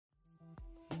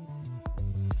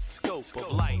scope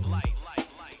of life.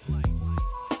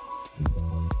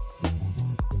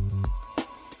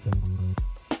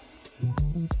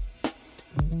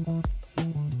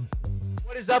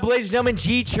 What is up, ladies and gentlemen?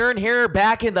 G Churn here,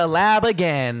 back in the lab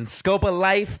again. Scope of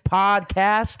Life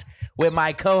podcast with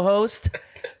my co-host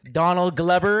Donald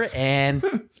Glover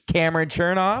and Cameron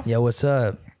Chernoff. Yo, what's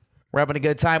up? We're having a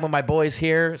good time with my boys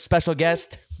here. Special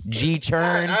guest G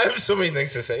Churn. I have so many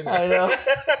things to say now. I know.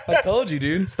 I told you,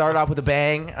 dude. Started off with a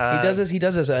bang. He does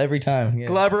this every time. Yeah.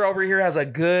 Glover over here has a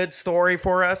good story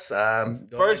for us.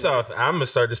 First off, I'm gonna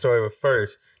start the story with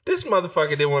first. This motherfucker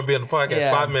didn't want to be on the podcast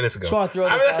Yeah. 5 minutes ago. Just want to throw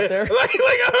this out there.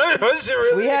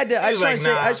 Really? We had to. I He's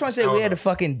just want to say, nah, we had to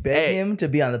fucking beg him to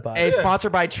be on the podcast. Hey,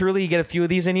 sponsored by Truly. You get a few of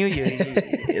these in you.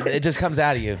 It just comes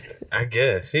out of you. I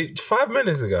guess 5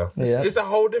 minutes ago. Yeah. It's a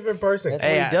whole different person. That's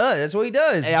Hey, what he does. That's what he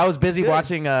does. Hey, I was busy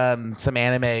watching some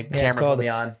anime. Cameron called- put me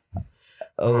on.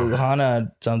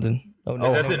 Ohana something. Oh,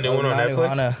 no. Is that the new one on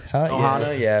Netflix? Ohana. Huh?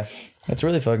 Ohana, yeah. That's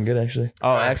really fucking good, actually.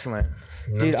 Oh, excellent.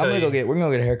 Dude, we're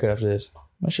gonna get a haircut after this.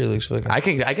 My shit looks fucking I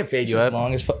can fade you up.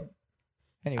 long as fuck.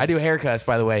 Anyway. I do haircuts,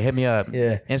 by the way. Hit me up.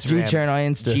 Yeah. Instagram. G-Churn on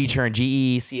Insta. G-Churn.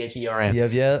 G-E-C-H-E-R-N.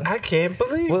 Yep. I can't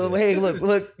believe. Well, hey,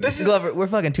 look. This is- Glover. We're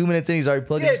fucking 2 minutes in. He's already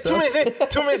plugged Yeah, himself.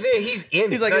 2 minutes in, he's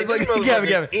in. He's like, this motherfucker's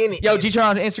Gavin. in it. Yo, G-Churn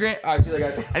on Instagram. All right, see you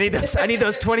later, guys. I need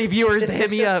those 20 viewers to hit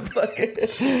me up,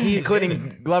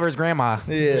 including Glover's grandma.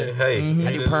 Yeah. Hey,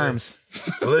 I do perms.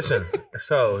 Listen,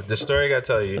 so the story I gotta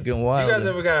tell you. Fucking You wild. guys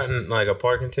ever gotten like a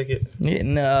parking ticket? Yeah,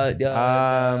 no,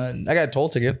 I got a toll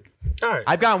ticket All right.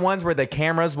 I've gotten ones where the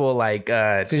cameras will take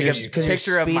a you're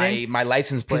picture of speeding? my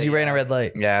license plate. because you ran a red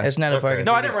light. Yeah. It's not a Okay. parking.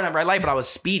 No, I didn't run a red light, but I was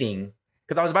speeding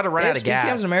because I was about to run out of speed gas.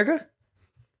 cams in America?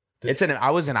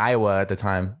 I was in Iowa at the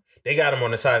time. They got them on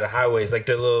the side of the highways, like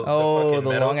the little Oh, the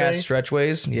metal long ass thing.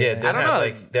 stretchways. Yeah, Yeah. I don't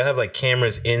know. They'll have like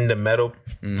cameras in the metal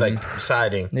like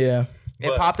siding. Yeah. It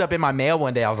But- popped up in my mail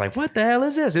one day. I was like, "What the hell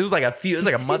is this?" It was like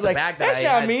a month Like, back. That that's I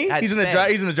not had- me. had He's in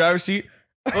spent. the driver's seat.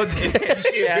 You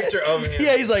see a picture of him.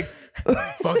 Yeah, he's like,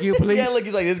 Fuck you, police. yeah, look,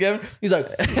 he's like this, Gavin. He's like,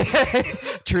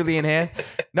 Truly in hand.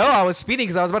 No, I was speeding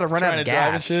because I was about to run out of to drive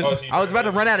and gas. shit? Oh, so you I was about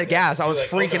to run out of gas. I was like,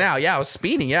 hold freaking on. out. Yeah, I was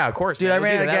speeding. Yeah, of course. dude, man. I It was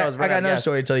ran either out that or of I gas. was I running got out of another gas.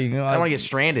 story to tell you. I don't want to get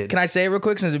stranded. Can I say it real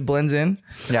quick since it blends in?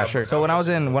 Yeah, sure. So when I was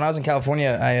in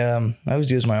California, I always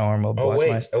do this with my arm. I'll Oh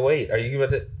watch my wait. Are you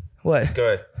about to? what? Go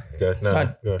ahead. No, It's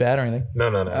not go ahead. bad or anything.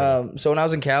 No. So when I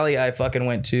was in Cali, I fucking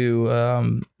went to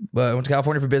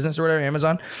California for business or whatever,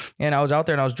 Amazon, and I was out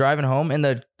there and I was driving home,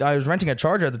 and I was renting a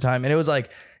Charger at the time, and it was like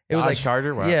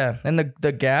Charger. Wow. yeah, and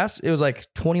the gas, it was like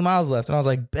 20 miles left, and I was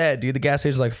like, bet, dude, the gas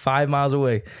station was like 5 miles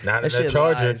away. Not in shit that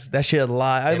Charger. lies. That shit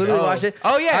lied. I literally Oh. watched it.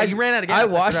 Oh, yeah, you ran out of gas. I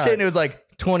I watched forgot. it and it was like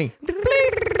 20.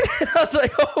 I was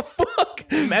like, oh fuck.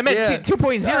 I meant Yeah.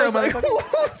 2.0. I was like,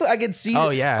 motherfucker. I could see. Oh,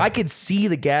 yeah. I could see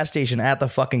the gas station at the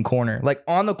fucking corner, like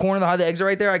on the corner, the exit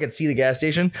right there. I could see the gas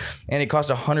station, and it cost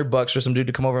 $100 for some dude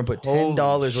to come over and put $10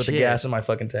 worth of shit. gas in my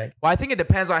fucking tank. Well, I think it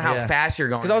depends on how Yeah. fast you're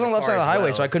going. Because I was on the left side of the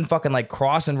highway, so I couldn't fucking like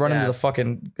cross and run Yeah. into the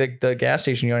fucking the gas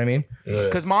station. You know what I mean?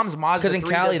 Because Mom's Mazda Because in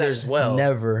 3 Cali, does that there's as well.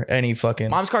 never any fucking.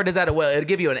 Mom's car does that as well. It'll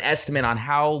give you an estimate on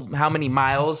how many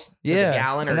miles to Yeah, the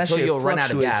gallon or and that until shit you'll run out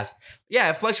of fluctuates. gas. Yeah,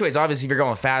 it fluctuates. Obviously, if you're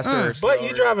going faster. Or But slower.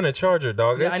 you driving a Charger,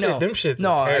 dog. Yeah, That I shit- know. Them shits.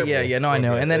 No, are terrible. yeah, no, I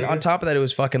know. And then on top of that, it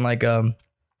was fucking like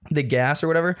the gas or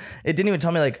whatever. It didn't even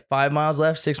tell me like 5 miles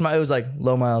left, 6 miles. It was like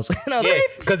low miles. And I was Yeah, like,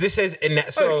 because it says in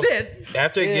that. So oh shit.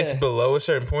 after it gets Yeah. below a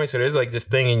certain point, so there's like this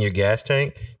thing in your gas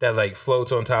tank that like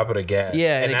floats on top of the gas.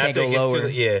 Yeah, and it can't after go gets lower.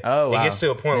 it wow. gets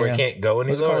to a point where Yeah. it can't go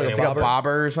any What's it called, lower. like a and it like a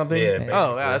bobber or something. Yeah, Oh, basically.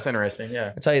 wow, that's interesting.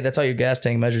 Yeah. That's how your gas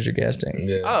tank measures your gas tank.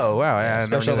 Yeah. Oh, wow. Yeah, I never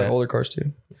Especially knew on like that. older cars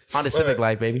too. Honda Civic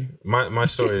Life, baby. My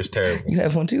story is terrible. You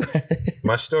have one too.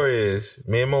 My story is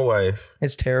me and my wife.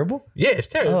 It's terrible. Yeah, it's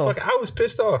terrible. Oh. Fuck, I was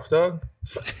pissed off, dog.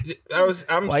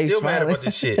 I'm Why you still mad smiling? about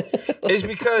this shit. It's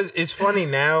because it's funny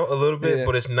now a little bit, Yeah.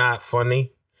 but it's not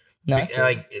funny. No, Like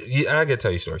I gotta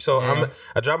tell you a story. So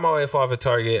I dropped my wife off at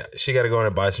Target. She gotta go in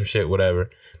and buy some shit, whatever.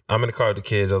 I'm in the car with the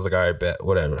kids. I was like, all right, bet,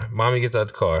 whatever. Mommy gets out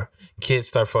the car. Kids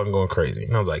start fucking going crazy.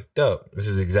 And I was like, dope. This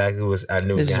is exactly what I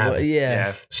knew was this is gonna what, happen.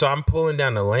 yeah. So I'm pulling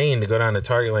down the lane to go down the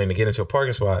Target lane to get into a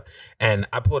parking spot, and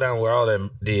I pull down where all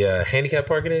the handicap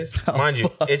parking is. Mind you,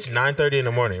 it's 9:30 in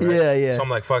the morning. Right? Yeah, yeah. So I'm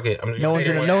like, fuck it. I'm just No one's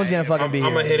hit gonna fucking I'm be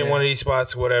gonna here. hit in Yeah. one of these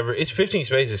spots, whatever. It's 15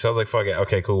 spaces, so I was like, fuck it.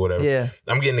 Okay, cool, whatever. Yeah.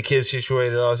 I'm getting the kids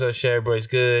situated, all this other shit. Everybody's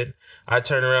good. I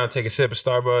turn around, take a sip of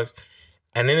Starbucks.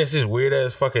 And then it's this weird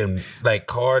ass fucking like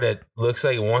car that looks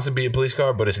like it wants to be a police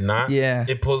car, but it's not. Yeah.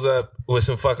 It pulls up with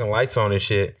some fucking lights on and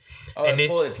shit. Oh, and it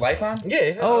pull its lights on?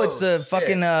 Yeah. Oh, it's a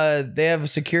fucking. They have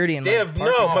security in. They Like, have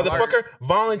motherfucker,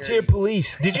 volunteer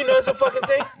police. Did you know it's a fucking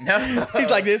thing? No. He's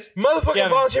like this. Motherfucking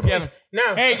volunteer police. Kevin.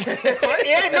 Now, Hey.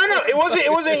 yeah, no, it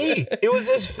wasn't he. It was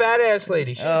this fat ass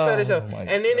lady. She was fat as hell. my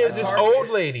And then there was this old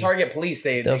lady. Target police.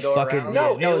 They The go fucking- around.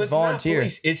 No, it it's was volunteer. not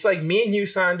police. It's like me and you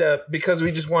signed up because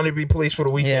we just wanted to be police for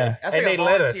the weekend. Yeah. That's and like they a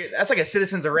let volunteer- us. That's like a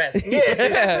citizen's arrest. Yeah,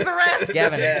 Citizen's arrest.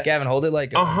 Gavin, hold it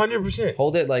like 100%.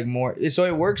 hold it like more. So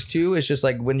it works too. It's just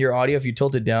like when your audio, if you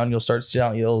tilt it down, you'll start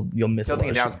sound. You'll miss a lot Tilting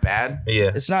of it down is shit. bad.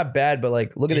 Yeah. It's not bad, but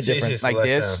like look at the It's difference. just Like less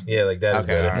this? sound. Yeah, like that is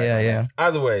Okay, better. all right. Yeah.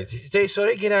 Either way, so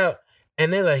they get out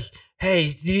and they're like,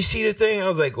 "Hey, do you see the thing?" I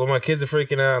was like, "Well, my kids are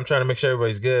freaking out. I'm trying to make sure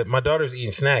everybody's good." My daughter was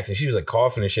eating snacks and she was like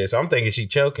coughing and shit. So I'm thinking she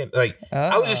choking. Like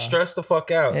I was just stressed the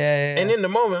fuck out. Yeah. And in the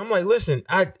moment, I'm like, "Listen,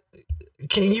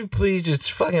 can you please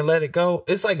just fucking let it go?"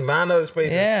 It's like 9 other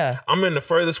spaces. Yeah. I'm in the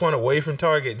furthest one away from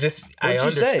Target. Just I What'd she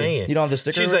understand. say? You don't have the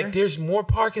sticker? She's or like, whatever? "There's more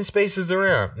parking spaces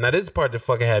around." Now this part that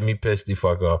fucking had me pissed the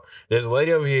fuck off. There's a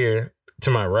lady over here to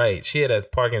my right. She had a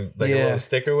parking like a Yeah. little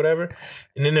sticker or whatever.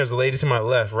 And then there's a lady to my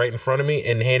left, right in front of me,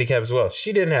 and handicap as well.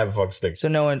 She didn't have a fucking sticker. So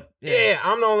no one. Yeah,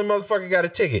 I'm the only motherfucker got a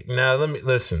ticket. Now let me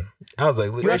listen. I was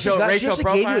like, You actually, got, she racial actually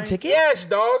gave you a profiling? ticket? yes,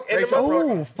 dog. And the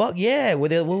motherfucker- Oh fuck yeah!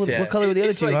 What color were the other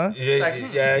it's two? like- Huh?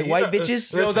 Yeah, you White know,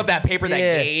 bitches? Fills up that paper, that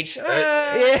Yeah. gauge.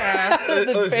 Yeah,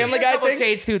 the Listen. Family Guy Couple thing.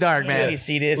 shades too dark, man. You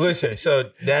see this? Listen, so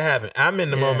that happened. I'm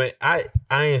in the moment. I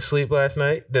ain't sleep last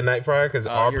night, the night prior, because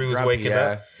Aubrey was grumpy, waking yeah.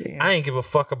 up. I ain't give a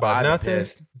fuck about I'd be nothing.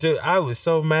 pissed. Dude, I was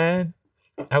so mad.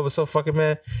 I was so fucking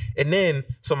mad. And then,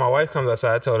 so my wife comes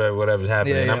outside. I told her whatever's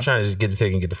happening. Yeah, and I'm yeah. trying to just get the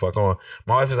ticket and get the fuck on.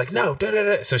 My wife is like, no,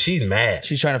 da-da-da. So she's mad.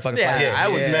 She's trying to fucking Yeah, fight. I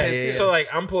would be yeah, pissed, yeah, too. So like,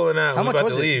 I'm pulling out. How We much about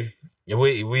was to it?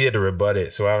 leave. We had to rebut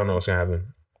it, so I don't know what's gonna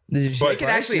happen. Did you see But the can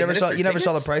price? actually You never saw. administer You never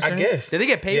saw the tickets? price. or I anything? guess. Did they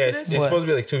get paid Yeah, for it's this? supposed to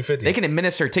be like $250. They can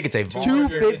administer tickets a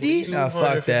 $250? No,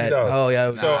 fuck that. $250. Oh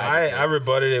yeah. So I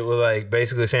rebutted it with like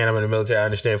basically saying I'm in the military. I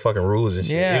understand fucking rules and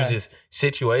shit. Yeah. It was just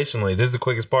situationally. This is the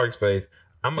quickest parking space.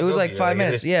 It was like 5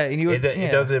 minutes. Yeah, and you. It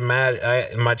yeah. doesn't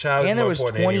matter. My child. And is there more was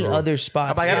important than 20 any rule. other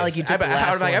spots. I It's have, not like you took the I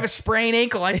last have one. a sprained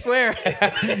ankle, I swear.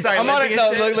 Sorry, I'm on lifting it. No,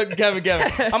 and shit. look,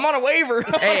 Kevin. I'm on a waiver.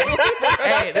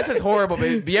 Hey, this is horrible. But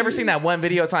have you ever seen that one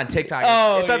video? It's on TikTok.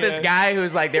 It's of this guy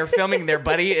who's like they're filming their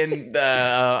buddy and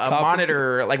a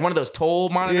monitor, like one of those toll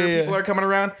monitor people are coming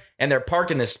around, and they're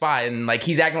parked in this spot, and like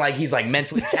he's acting like he's like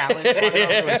mentally challenged walking up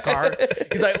to his car.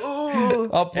 He's like, ooh,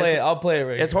 I'll play it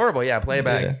right. it's horrible. Yeah, play it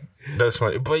back. That's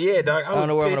funny. But yeah, dog. I don't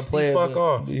know where I'm gonna play it, Fuck but-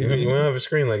 off. We don't have a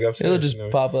screen like upstairs. It'll just you know?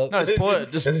 pop up. No,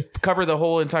 just cover the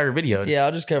whole entire video. Yeah,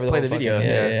 I'll just cover the play whole the video, fucking-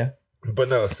 yeah. Yeah. But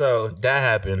no, so that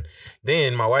happened.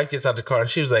 Then my wife gets out the car and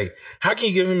she was like, "How can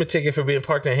you give him a ticket for being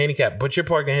parked in a handicap? But you're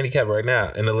parked in a handicap right now."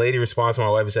 And the lady responds to my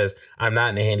wife and says, "I'm not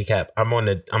in a handicap. I'm on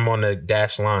the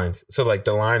dash lines. So like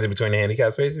the lines in between the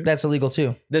handicap spaces." That's illegal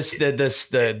too.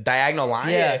 The diagonal line.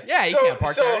 Yeah. yeah. You can't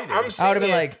park that either. I'm I sitting would've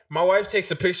been there, like- my wife takes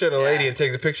a picture of the lady and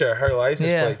takes a picture of her license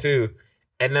Yeah. plate too.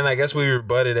 And then I guess we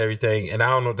rebutted everything, and I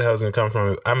don't know what the hell's gonna come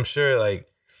from it. I'm sure like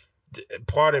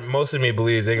most of me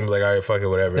believes they can be like, all right, fuck it,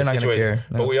 whatever. They're not gonna care,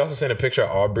 no. But we also sent a picture of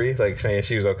Aubrey, like saying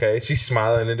she was okay. She's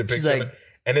smiling in the picture. like-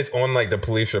 and it's on like the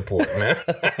police report, man.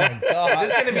 Is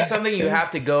this going to be something you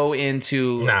have to go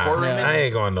into Nah, a courtroom? no. I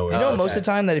ain't going nowhere. You know, most of the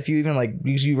time that if you even like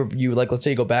you like, let's say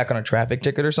you go back on a traffic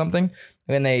ticket or something,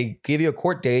 and they give you a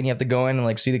court date and you have to go in and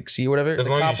like see whatever, As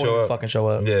the long as cop you won't show even up. fucking show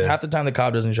up. Yeah. Half the time the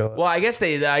cop doesn't show up. Well, I guess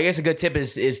a good tip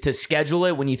is to schedule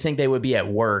it when you think they would be at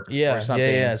work. Yeah, or something.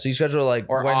 yeah. So you schedule like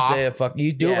Or Wednesday. off.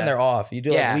 You do it Yeah. when they're off. You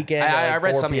do Yeah, like weekend. I at, like,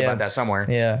 read 4 something PM. about that somewhere.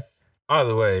 Yeah.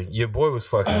 Either way, your boy was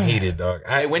fucking heated, dog.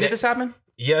 Hey, when did this happen?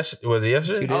 Yes, was it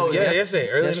yesterday? 2 days ago. Oh, yeah, yes- yesterday.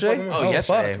 Early Yesterday? in the fucking month.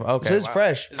 yesterday. Fuck. Okay, So it's wow.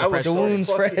 fresh. It's a fresh The wound's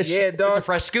fucking- fresh. Yeah, dog. It's a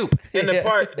fresh scoop. And the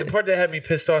part that had me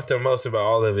pissed off the most about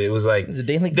all of it was like Is it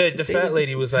daily- the fat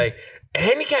lady was like,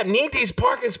 "Handicap need these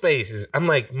parking spaces." I'm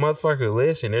like, "Motherfucker,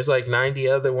 listen, there's like 90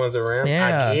 other ones around.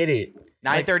 Yeah. I get it.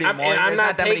 9:30 in the morning. There's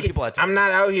not that many people at I'm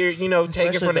not out here, taking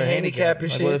Especially from if the they're handicap and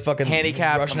Like, shit. where they're fucking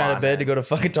Handicap, rushing come out on, of bed man. to go to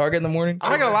fucking Target in the morning. I'm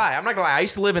not gonna lie. I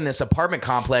used to live in this apartment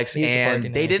complex, You used to park and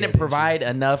in they there, didn't didn't you? provide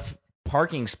enough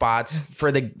parking spots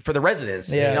for the residents.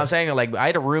 Yeah. You know what I'm saying? Like I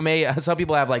had a roommate. Some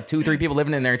people have like 2-3 people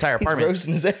living in their entire He's apartment.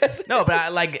 roasting his ass. No,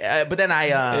 but but then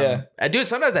I do it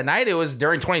sometimes at night. It was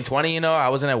during 2020. I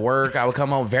wasn't at work. I would come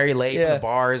home very late from Yeah. the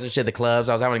bars and shit, the clubs.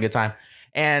 I was having a good time.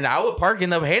 And I would park in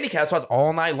the handicap spots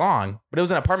all night long. But it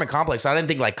was an apartment complex, so I didn't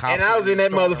think like cops. And I was in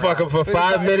that motherfucker for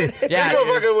 5 minutes. Yeah, This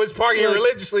motherfucker was parking Look,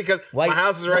 religiously because my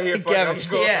house is right here. Fucking, I'm just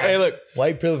going, Yeah. Hey, look,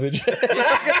 white privilege.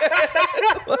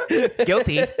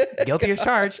 Guilty as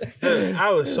charged. I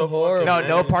was so fucking No, mad.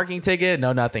 no parking ticket,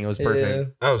 no nothing. It was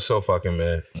perfect. I was so fucking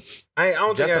mad. I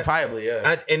don't think Justifiably,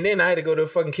 yeah. and then I had to go to a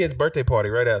fucking kid's birthday party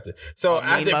right after. So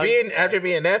after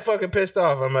being that fucking pissed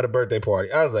off, I'm at a birthday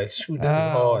party. I was like, shoot, this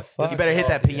is hard. fuck. You better hit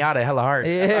that pinata hella hard.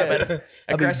 Yeah.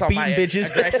 I'll be Aggress on beating my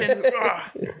bitches.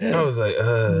 aggression. I was like,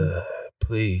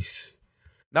 please.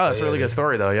 No, it's a really good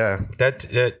story though. Yeah.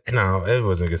 No, it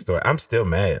wasn't a good story. I'm still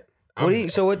mad.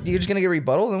 So what? You're just gonna get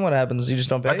rebuttal? Then what happens? You just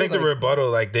don't pay? I think the rebuttal,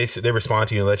 like they respond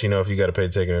to you and let you know if you got to pay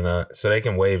the ticket or not, so they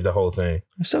can waive the whole thing.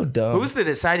 I'm so dumb. Who's the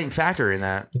deciding factor in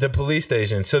that? The police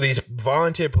station. So these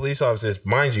volunteer police officers,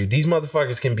 mind you, these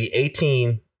motherfuckers can be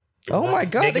 18. Oh my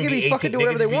god, they can be fucking do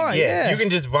whatever they want. Yeah, you can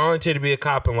just volunteer to be a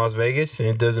cop in Las Vegas, and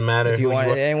it doesn't matter If you who want-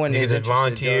 you are. anyone You can is just interested,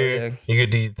 volunteer. yeah. You can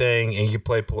do your thing, and you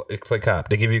can play cop.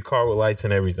 They give you a car with lights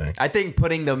and everything. I think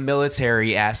putting the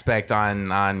military aspect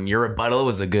on your rebuttal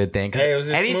was a good thing. Because Hey, it was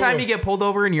just anytime smooth. you get pulled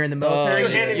over and you're in the military, yeah.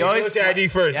 You hand you always your ID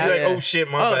first. Yeah, You're like, yeah. oh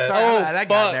shit, my Oh, bad. sorry. That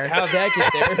got in there. How'd that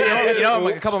get there? You know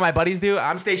what a couple of my buddies do?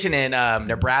 I'm stationed in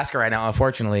Nebraska right now,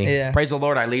 unfortunately. Yeah. Praise the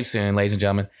Lord, I leave soon, ladies and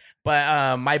gentlemen.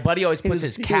 But my buddy always puts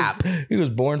his cap, He was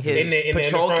born for his this. In the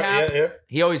patrol front, cap. yeah.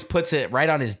 He always puts it right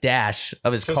on his dash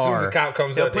of his So as soon car. as the cop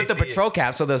comes He'll up, put they the see it. patrol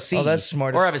cap so they'll see. Oh, that's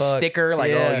smart Or as have a fuck. sticker like,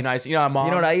 Yeah. oh, you nice. You know, I'm on.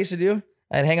 You know what I used to do?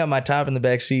 I'd hang up my top in the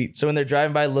back seat. So when they're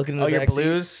driving by, looking in the Oh, your back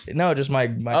blues? seat. No, just my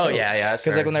Oh, coat. yeah, that's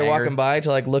Because fair. like when they're Hanger. walking by to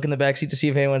like look in the back seat to see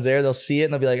if anyone's there, they'll see it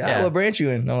and they'll be like, Yeah. what branch you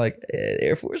in? And I'm like,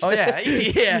 Air Force. Oh yeah,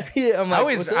 yeah. Yeah, I'm like, I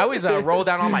always what's up? roll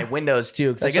down on my windows too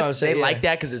because I That's what I'm guess saying, they yeah. like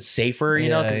that because it's safer, you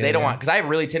know, Yeah, because they yeah, don't yeah. want because I have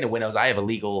really tinted windows. I have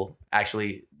illegal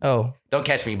actually. Oh, Don't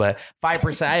catch me, but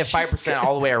 5%. I have 5%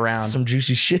 all the way around. some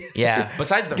juicy shit. Yeah.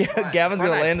 Besides the front, Gavin's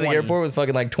front gonna I land at the 20. airport with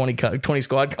fucking like 20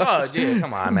 squad Oh, cars. dude,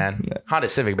 come on, man. Honda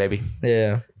Civic, baby.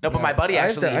 Yeah. No, but my buddy I have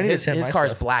actually, to- I need to his tint my car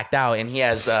is stuff. blacked out, and he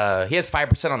has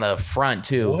 5% on the front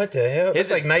too. What the hell? His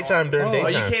It's like is- nighttime during Oh,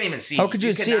 daytime. you can't even see. How could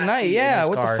you see at cannot night? in Yeah, his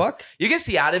what the car. fuck? You can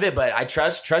see out of it, but I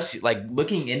trust like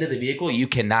looking into the vehicle, you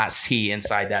cannot see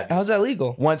inside that vehicle How's that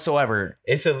legal? whatsoever.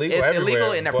 It's illegal. It's everywhere,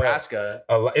 illegal in but Nebraska.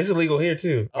 It's illegal here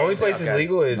too. Only is it? place it's Okay.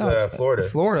 legal is Florida.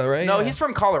 Florida, right? No, Yeah. he's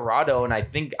from Colorado, and I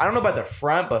don't know about the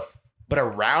front, but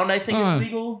around I think it's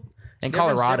legal in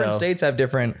Colorado. Different states have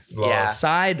different Yeah.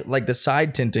 side, like the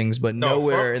side tintings, but No,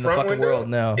 nowhere front- in the front fucking window world.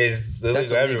 No. Is illegal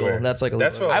That's illegal. everywhere. That's like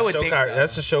That's illegal. what I would show think car, so.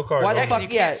 That's the show car. Why the Yeah, 'cause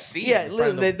fuck? you Yeah, can't see yeah. in front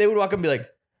Literally, of them. they would walk up and be like,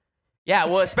 Yeah,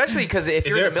 well, especially because if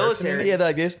you're there in the a person in military, yeah, they're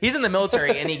like this. he's in the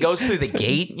military and he goes through the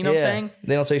gate. You know what I'm saying?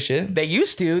 They don't say shit. They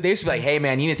used to. They used to be like, "Hey,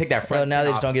 man, you need to take that front." Oh, now tint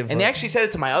they just off." don't give a And they fuck. actually said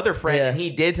it to my other friend, Yeah. and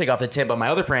he did take off the tint. But my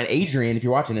other friend, Adrian, if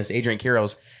you're watching this, Adrian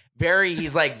Kiros,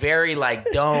 he's like,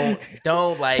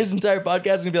 don't like, His entire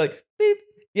podcast is gonna be like, beep.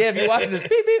 Yeah, if you're watching this,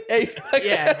 beep beep. Hey,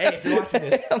 yeah, hey, if you're watching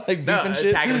this, I'm like no, beeping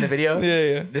shit. tag him in the video. Yeah,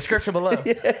 yeah. Description below.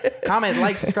 Comment,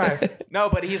 like, subscribe. No,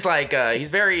 but he's like,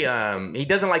 he's very, he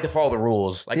doesn't like to follow the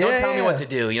rules. Like, don't tell me Yeah. what to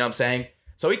do. You know what I'm saying?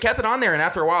 So he kept it on there, and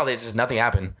after a while, nothing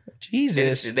happened.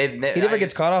 Jesus. They- He never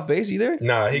gets caught off base either.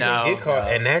 No, he No, can get caught,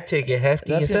 no. and that ticket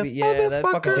hefty. That's as gonna a be that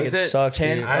fucking motherfucker. ticket Is it sucks,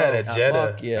 10? dude. I had a Oh, Jetta.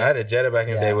 fuck, yeah. I had a Jetta back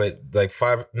in the day with like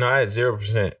 5. No, I had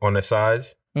 0% on the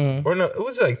sides. Mhm. Or no, it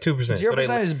was like 2%.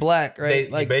 0% is black, right? They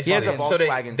Like basically, he has a so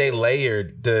Volkswagen, they too.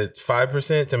 layered the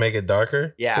 5% to make it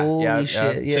darker. Yeah, Holy yeah,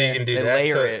 shit, yeah. So you can do They that.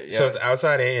 layer So, it, so yeah. it's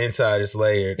outside and inside. It's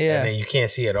layered. Yeah. And then you can't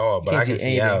see it all, but I can see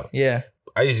anything. out. Yeah.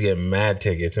 I used to get mad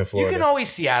tickets in You Florida. can always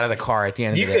see out of the car at the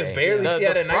end of You the day. could barely The- see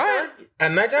out the at front? nighttime.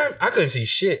 At nighttime, I couldn't see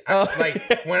shit.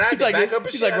 Like when I He's get like back this. up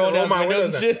and He's shit, like I rolling roll down my his windows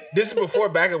windows and down. shit. This is before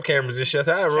backup cameras and shit.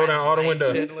 I roll down all the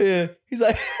windows. Yeah. He's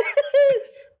like,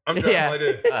 I'm driving Yeah. like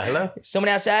this. Hello. someone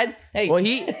outside? Hey. Well,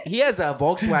 he has a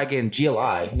Volkswagen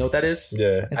GLI. You know what that is?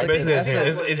 Yeah, It's I like- basically, that's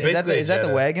it's the- basically is that the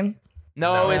Jetta. wagon?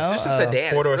 No, it's No? just a Oh. sedan.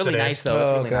 It's Four-door really sedan. nice though. It's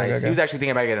Oh, really okay, nice. okay. He was actually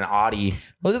thinking about getting an Audi.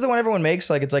 Was it the one everyone makes?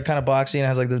 Like it's like kind of boxy and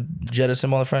has like the Jetta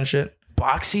symbol on the front shit.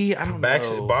 Boxy? I don't know.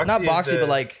 Boxy Not is boxy, the- but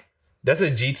like that's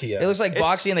a GTI. it looks like It's-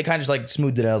 boxy and they kind of just like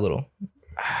smoothed it out a little.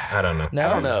 I don't know. No,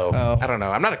 I don't know. Oh. I don't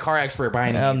know. I'm not a car expert by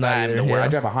any I'm means. not I'm either, nowhere. yeah. I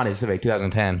drive a Honda Civic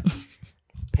 2010.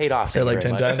 Paid off. Said like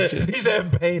thank 10 you very times. much. He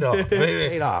said paid off.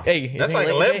 Paid off. Hey, if That's any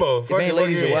like la- Lambo. If any Fucking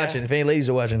ladies are look at- watching, if any ladies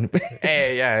are watching,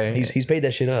 Hey, yeah. he's paid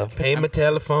that shit off. Pay my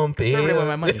telephone bill. Conservative with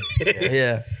my money.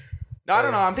 Yeah. No, I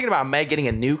don't know. I'm thinking about Meg getting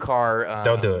a new car.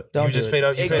 Don't do it. Don't you do just it. paid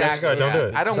off. You paid off your Exactly. car. Don't do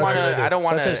it. I don't Such want a- to. I don't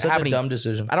want to Such have a any dumb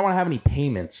decision. I don't want to have any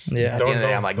payments. Yeah. At the end of the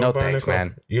day, I'm like, no burn the thanks, car.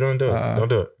 man. You don't do it. Don't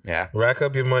do it. Yeah. Rack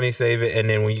up your money, save it, and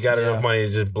then when you got enough money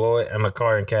to just blow it in the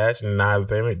car in cash and not have a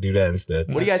payment, do that instead.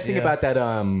 What do you guys think Yeah. about that?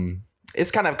 It's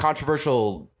kind of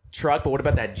controversial truck, but what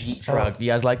about that Jeep truck? You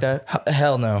guys like that?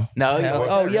 Hell no. No.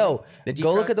 Oh, yo, The Jeep go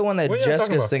truck? look at the one that What are you talking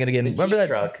Jessica's about? thinking again. The Remember Jeep that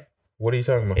truck. What are you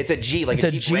talking about? It's a Jeep, like It's a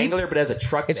a Jeep Jeep? Wrangler, but it has a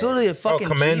truck. It's there. literally a fucking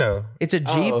Commando. Jeep. It's a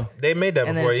Jeep. Oh. They made that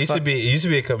And then before. it's It used to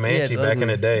be a Comanche Yeah, it's back in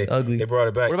ugly. the day. Ugly. They brought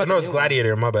it back. What about No, the it's new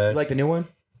Gladiator. My bad. You like the new one?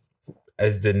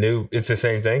 As the new, it's the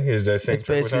same thing. Is that same? It's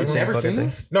basically the truck we're same talking fucking seen thing.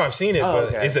 this? No, I've seen it, Oh,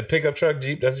 but okay. it's a pickup truck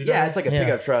Jeep. That's what you're Yeah, talking it's like a Yeah.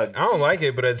 pickup truck. I don't like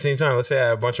it, but at the same time, let's say I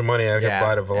have a bunch of money, I Yeah. can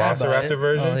buy the Velociraptor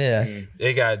version. Oh yeah.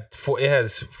 It got it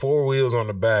has 4 wheels on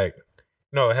the back.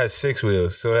 No, it has 6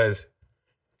 wheels. So it has,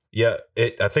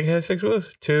 I think it has 6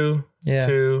 wheels. 2, Yeah.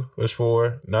 2 was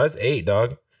 4. No, it's 8,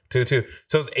 dog. 2, 2.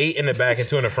 So it's 8 in the back and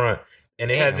 2 in the front. And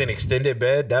it has an extended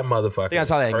bed. That motherfucker. I think I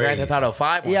saw that in Grand Theft Auto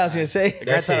 5. Yeah, I was gonna say.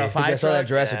 Grand Theft Auto shit- 5 I saw that truck?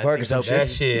 Jurassic Yeah, Park I or think some so. shit. That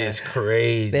shit is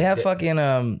crazy. They have fucking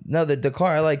no the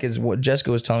car I like is what Jessica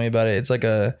was telling me about it. It's like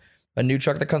a new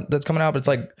truck that's coming out, but it's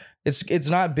like it's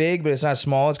not big, but it's not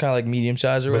small. It's kind of like medium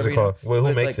size or What's whatever. it called? Well,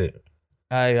 who But it's makes like-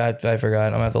 it? I forgot.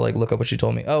 I'm gonna have to like look up what she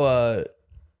told me. Oh,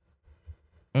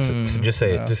 Just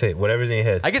say it. Just say it. Whatever's in your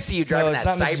head. I can see you no, driving it's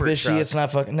that not Cyber Mitsubishi. truck. It's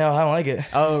not fucking. No, I don't like it.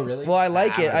 Oh, really? Well, I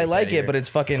like it. I don't like either. it, but it's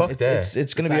fucking. Fuck that.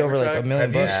 It's gonna be over like Cybertruck? $1 million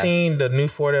Have you bucks. seen the new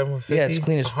Ford F-150? Yeah, it's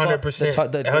clean as fuck.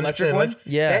 100%. The electric one?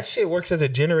 Yeah. That shit works as a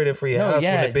generator for your No, house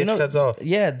yeah, when the bitch you know, cuts off.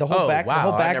 yeah, the whole Oh, back, the wow,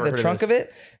 whole I back, never the heard of trunk of this.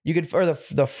 it. You could, or the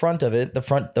front of it, the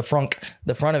front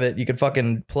of it. You could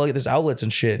fucking plug it. There's outlets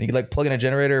and shit. You could like plug in a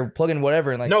generator, plug in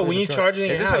whatever, and like No, put it when in you the truck. charge it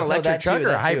in Is your this an house, electric that truck too, or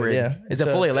a that too, hybrid? yeah. Is it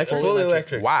It's fully a electric? fully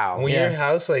electric. Wow. When Yeah. your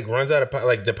house like runs out of power,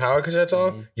 like the power shuts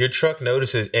off, your truck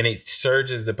notices and it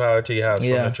surges the power to your house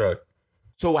Yeah. from the truck.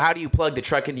 So how do you plug the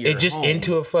truck into your It just home?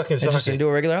 into a fucking It's socket. just into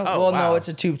a regular outlet. Oh, Well, wow. no, it's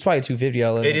probably a 250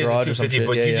 outlet It in the is a garage or some 250, shit.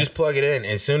 but Yeah, you yeah. just plug it in.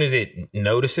 As soon as it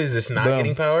notices it's not Boom.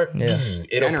 getting power, Yeah.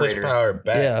 it'll push Generator. power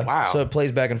back. Yeah. Wow. So it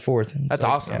plays back and forth. That's It's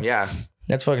like, awesome. Yeah.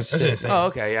 That's fucking sick. insane. Oh,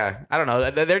 okay. Yeah. I don't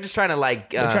know. They're just trying to like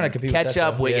trying to compete with catch Tesla.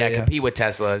 up with Yeah, yeah. compete with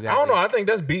Tesla. I don't know. I think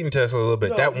that's beating Tesla a little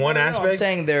bit. that one I'm aspect.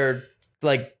 saying they're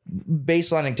like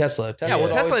baselining Tesla. Yeah, well,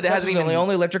 Tesla hasn't Tesla's even- the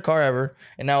only electric car ever,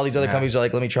 and now all these other companies are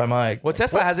like, let me try my. Well,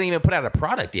 Tesla hasn't even put out a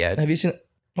product yet. Have you seen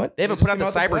what? They haven't just put out came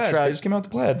the Plaid. Cybertruck. They just came out with the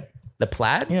Plaid. The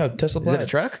Plaid? Yeah, Tesla Is Plaid. it a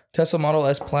truck? Tesla Model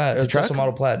S Plaid. It's a truck? Tesla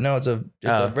Model Plaid. No, it's a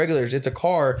regular. It's a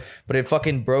car, but it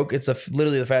fucking broke. It's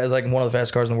literally the fast. It's like one of the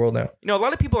fastest cars in the world now. You know, a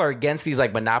lot of people are against these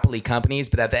like monopoly companies,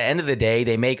 but at the end of the day,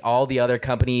 they make all the other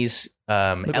companies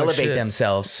elevate shit.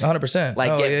 themselves, 100%.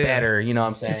 like Oh, get yeah, yeah. better. You know what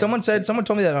I'm saying? Someone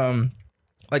told me that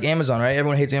like Amazon, right?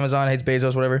 Everyone hates Amazon, hates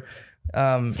Bezos, whatever.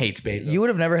 hates Bezos. You would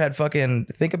have never had fucking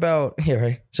think about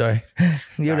right. Sorry.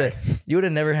 You would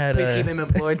have never had Please keep him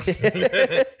employed.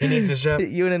 He needs a job.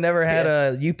 you would have never had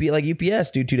a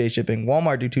UPS do 2-day shipping,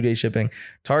 Walmart do 2-day shipping,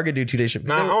 Target do 2-day shipping.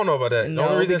 Nah, I don't know about that. No, the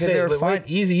only reason I because say they were look, fine- wait,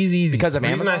 easy. Because of the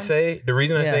reason Amazon? the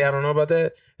reason I say Yeah. I don't know about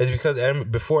that is because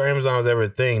before Amazon was ever a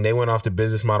thing, they went off the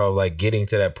business model of like getting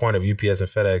to that point of UPS and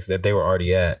FedEx that they were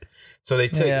already at. So they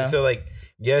took like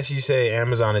yes, you say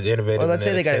Amazon is innovative. Well, let's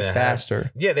say and they got it it's gonna have-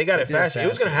 faster. Yeah, they got it did it faster. It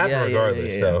was gonna faster. happen Yeah, yeah,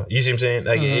 regardless, yeah. though. You see what I'm saying?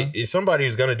 Like it's somebody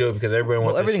who's gonna do it because everybody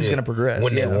wants. Well, everything's going gonna progress,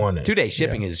 when yeah. they want it. 2-day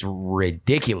shipping is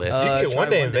ridiculous. You can get Try one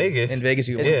day in Vegas. In Vegas,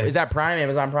 you is, yeah. is that Prime?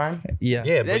 Amazon Prime? yeah.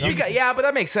 Yeah, That's but you, because, yeah, but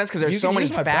that makes sense because there's You so can many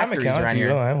use my Prime factories account around if you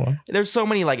here. don't have one. There's so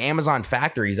many like Amazon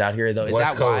factories out here, though. Is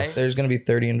West that Coast. why? There's gonna be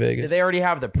 30 in Vegas. Do they already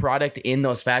have the product in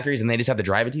those factories and they just have to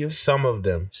drive it to you? some of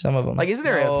them. Some of them. Like, isn't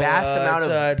there a vast amount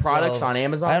of it's, products on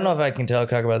Amazon? I don't know if I can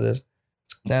talk about this.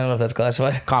 I don't know if that's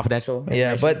classified. Confidential.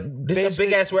 Yeah, but This is a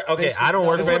big ass. Okay, I don't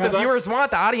work That's for what the Amazon. viewers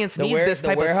want. The audience needs this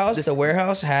type warehouse. of The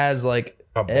warehouse has like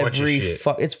A bunch of every. shit.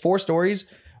 It's 4 stories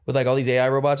with like all these AI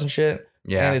robots and shit.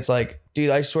 Yeah. and it's like, dude,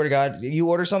 I swear to God, you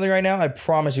order something right now, I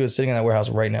promise you, it's sitting in that warehouse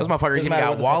right now. Those motherfuckers Doesn't even matter got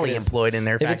what the fuck Wally it is. employed in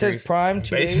their If it factories. says Prime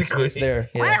 2 days, Basically. it's there.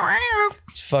 Yeah.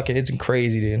 It's fucking. It's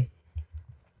crazy, dude.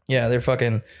 Yeah, they're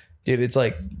fucking, dude. It's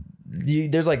like.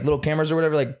 There's like little cameras or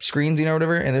whatever, like screens, you know,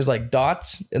 whatever, and there's like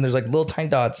dots, and there's like little tiny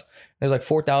dots. There's like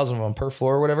 4,000 of them per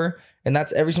floor or whatever, and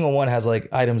that's every single one has like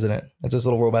items in it. It's this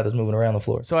little robot that's moving around the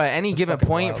floor. So at any given fucking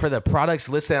point wild. for the products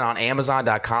listed on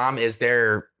Amazon.com, is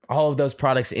there all of those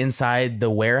products inside the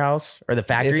warehouse or the If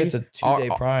factory? it's a 2-day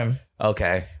Prime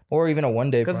Okay. or even a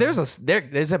 1-day, Because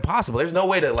there's impossible. There's no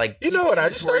way to like. You know what? I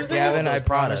just started thinking. Gavin, those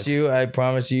I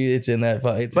promise you, it's in that.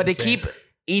 It's But to insane. keep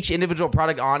each individual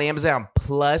product on Amazon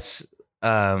plus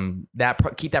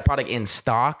keep that product in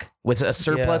stock with a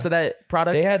surplus Yeah. of that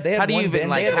product. They had How do you one even bin.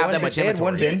 like They had have one that bin. much They had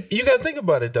one inventory? bin. You gotta think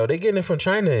about it though. They getting it from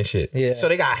China and shit. Yeah. So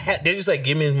they they're just like,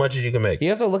 give me as much as you can make. You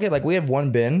have to look at like we have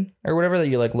one bin or whatever that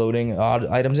you're like loading odd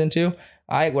items into.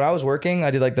 When I was working,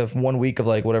 I did like the 1 week of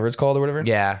like whatever it's called or whatever.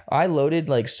 Yeah. I loaded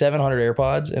like 700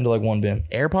 AirPods into like one bin.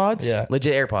 AirPods? Yeah.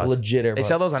 Legit AirPods. Legit AirPods. They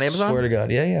sell those on Amazon? Swear to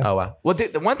God. Yeah, yeah. Oh, wow. Well,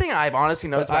 the one thing I've honestly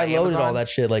noticed I about loaded Amazon, all that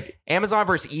shit. Like, Amazon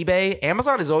versus eBay,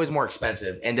 Amazon is always more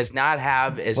expensive and does not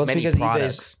have as well, it's many because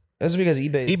products. That's because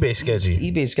eBay's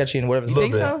sketchy. eBay's sketchy and whatever. A little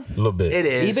think bit. so? A little bit. It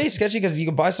is. eBay's sketchy because you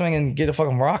can buy something and get a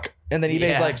fucking rock, and then eBay's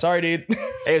Yeah. like, "Sorry, dude."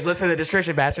 Hey, was listening to the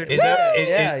description, bastard. Is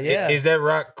that Yeah. Is that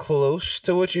rock close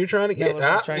to what you're trying to get? what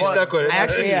I was trying You to stuck with it.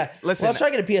 actually- Yeah, listen- Well, I was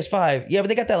trying to get a PS5. Yeah, but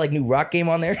they got that like new rock game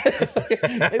on there.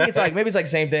 maybe it's like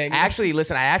same thing. I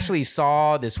actually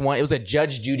saw this one. It was a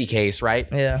Judge Judy case, right?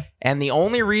 Yeah. And the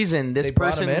only reason this They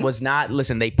brought him person in? was not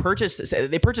they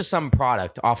purchased some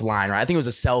product offline, right? I think it was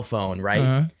a cell phone, right?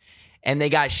 Uh-huh. And they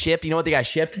got shipped. You know what they got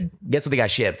shipped? Guess what they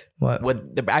got shipped? What?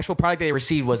 the actual product they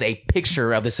received was a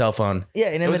picture of the cell phone. Yeah,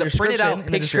 and It in was the a printed out description, in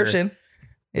the picture. description,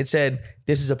 it said,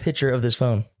 "This is a picture of this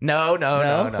phone." No.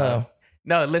 Oh.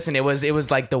 No, listen, it was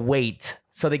like the weight.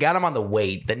 So they got them on the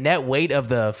weight. The net weight of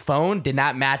the phone did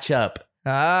not match up,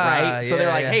 right? So they're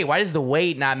like, hey, why does the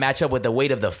weight not match up with the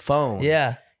weight of the phone?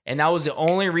 Yeah. And that was the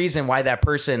only reason why that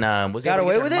person was Got able to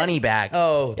away get with their it? money back.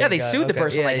 Oh, yeah, thank they God. sued the Okay.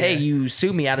 person Yeah, like, hey, yeah. you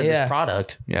sued me out of Yeah. this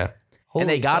product. Yeah. Holy and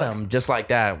they got fuck. him just like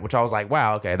that, which I was like,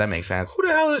 wow, okay, that makes sense. Who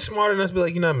the hell is smart enough to be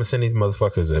like, you know, I'm gonna send these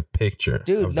motherfuckers a picture?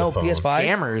 Dude, of no, the phone. PS5.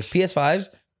 Scammers. PS5s,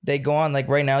 they go on like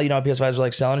right now, you know how PS5s are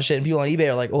like selling and shit, and people on eBay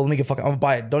are like, "Oh, let me get fucking, I'm gonna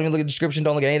buy it. Don't even look at the description,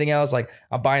 don't look at anything else. Like,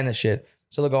 I'm buying this shit."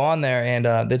 So they'll go on there and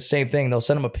it's the same thing. They'll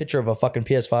send them a picture of a fucking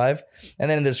PS5,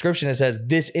 and then in the description it says,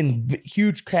 "This in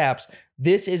huge caps.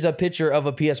 This is a picture of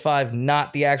a PS5,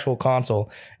 not the actual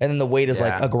console." And then the weight is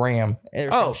Yeah. like a gram. or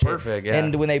Oh, some shit. perfect, yeah.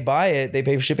 And when they buy it, they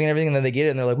pay for shipping and everything, and then they get it,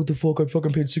 and they're like, "What the fuck? I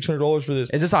fucking paid $600 for this."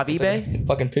 Is this off It's eBay? like a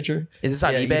fucking picture. Is this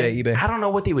on Yeah, eBay? eBay. I don't know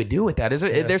what they would do with that. Is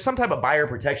there? There's some type of buyer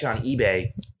protection on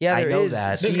eBay. Yeah, I there know is.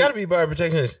 that. There's got to be buyer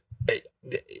protection.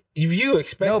 If you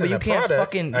expect No, but you a can't product,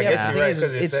 fucking. I Yeah, guess the you're thing right, is,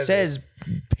 'cause it says.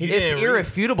 You It's didn't read-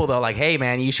 irrefutable though. Like, hey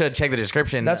man, you should check the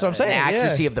description. That's what I'm saying, The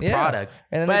accuracy yeah, of the yeah. product.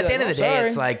 And then But they'd at the be end of like, the day, "Oh,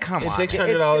 it's sorry." like, come on.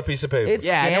 $600 piece of paper. It's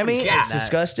Yeah, scammy. nobody's getting It's that.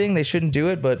 disgusting. They shouldn't do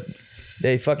it, but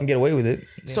they fucking get away with it.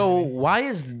 So why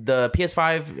is the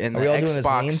PS5 and Are the we all doing this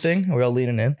lean Xbox thing? Are we all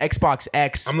leaning in? Xbox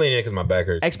X I'm leaning in because my back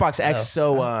hurts. Xbox X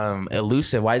so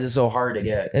elusive? Why is it so hard to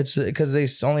get? It's because they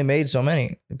only made so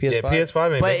many. The PS5. Yeah,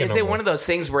 PS5 ain't But making is no it more. one of those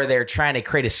things where they're trying to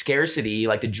create a scarcity,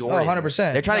 like the Jordan?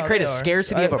 100%. They're trying to No, create they a are.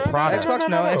 scarcity of a No, product. Xbox,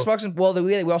 no. Xbox, well,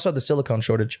 we also had the silicone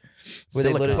shortage. Where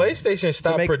Silicone. PlayStation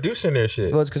stopped producing their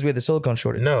shit. Well, it's because we had the silicone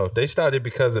shortage. No, they stopped it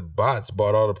because the bots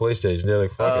bought all the PlayStation. They're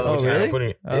like, fuck it. Oh, we can't really? put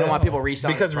it- They don't want people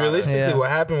reselling Because the product. realistically, Yeah.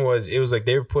 what happened was it was like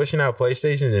they were pushing out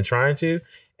PlayStations and trying to,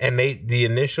 and the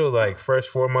initial like first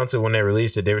 4 months of when they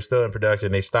released it, they were still in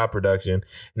production. They stopped production, and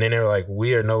then they were like,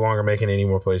 we are no longer making any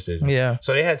more PlayStations. Yeah.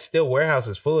 So they had still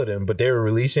warehouses full of them, but they were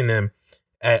releasing them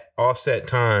at offset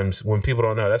times when people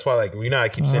don't know. That's why, like, you know, I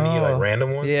keep sending you like Oh.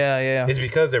 random ones. Yeah, yeah. It's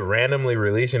because they're randomly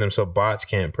releasing them so bots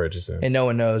can't purchase them. And no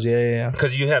one knows. Yeah, yeah, yeah.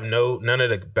 Because you have none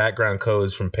of the background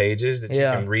codes from pages that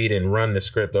Yeah. you can read and run the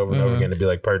script over and over again to be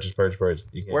like purchase.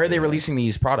 You can't Where are do they that. releasing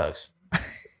these products?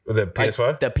 The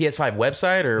PS5? The PS5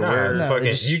 website or Nah, where? No, fucking,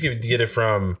 they just- you could get it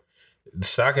from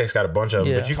StockX. Got a bunch of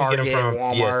them, Yeah. but you can get Target, them from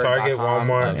Walmart, Target, .com,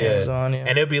 Walmart, okay. yeah. Amazon, yeah.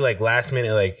 And it'll be like last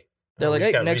minute, like They're like, we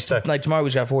hey, just got next, restocked. like tomorrow we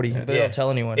just got 40, but they Yeah. don't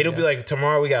tell anyone. It'll Yeah. be like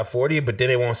tomorrow we got 40, but then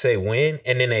it won't say when,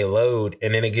 and then they load,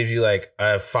 and then it gives you like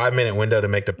a 5-minute window to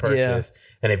make the purchase.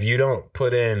 And if you don't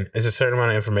put in, it's a certain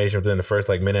amount of information within the first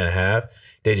like minute and a half,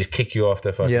 they just kick you off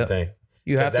the fucking Yeah. thing.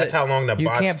 You have 'Cause that's to. how long the you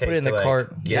bots can't put take it in to, the like,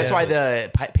 cart. get That's to why it.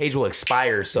 the page will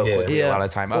expire so Yeah. quickly a lot of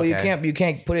the time. Well, Okay. you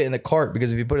can't put it in the cart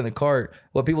because if you put it in the cart,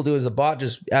 what people do is the bot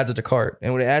just adds it to cart,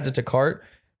 and when it adds it to cart,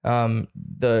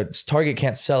 the Target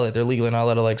can't sell it. They're legally not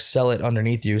allowed to like sell it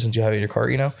underneath you since you have it in your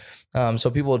cart, you know.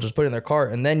 So people will just put it in their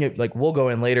cart, and then you like we'll go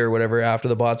in later or whatever after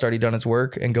the bot's already done its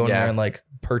work and go in Yeah. there and like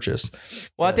purchase.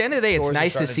 Well, at the end of the day, it's Stores are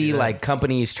nice to trying to do see that. like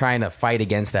companies trying to fight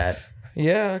against that.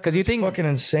 Yeah, 'Cause you it's think- fucking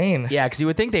insane. Yeah, because you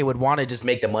would think they would want to just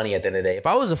make the money at the end of the day. If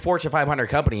I was a Fortune 500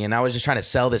 company and I was just trying to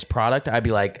sell this product, I'd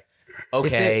be like,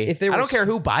 okay, if they I were don't care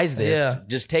who buys this. Yeah.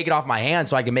 Just take it off my hands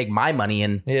so I can make my money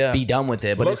and Yeah. be done with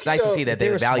it. But it's Low-key, nice to though, see that If they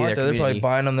they were value smart, their they're probably community.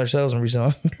 buying them themselves and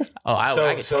reselling. Oh,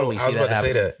 I could totally see that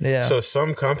happen. Yeah. So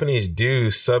some companies do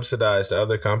subsidize to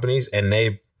other companies, and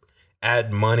they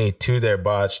add money to their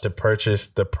bots to purchase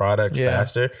the product Yeah.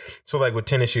 faster. So like with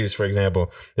tennis shoes, for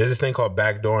example, there's this thing called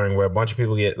backdooring where a bunch of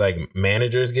people get like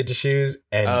managers get the shoes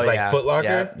and Oh, like yeah. Foot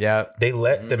Locker. Yeah. They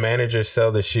let the managers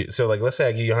sell the shoe. So like, let's say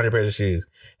I give you 100 pairs of shoes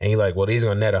and you're like, well, these are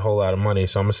going to net a whole lot of money.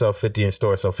 So I'm going to sell 50 in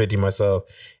store, sell 50 myself,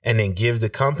 and then give the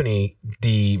company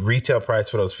the retail price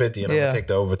for those 50 and I'm Yeah. going to take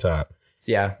the overtop.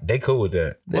 Yeah. They cool with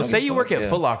that. Well, say you work at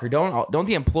Foot Locker, don't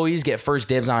the employees get first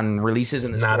dibs on releases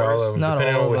in the Not stores? all of them. Not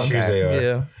Depending all on what of shoes them. they are.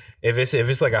 Yeah. If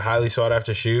it's like a highly sought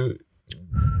after shoe,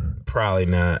 probably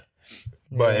not.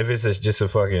 But if it's just a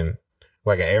fucking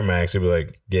like an Air Max, you'd be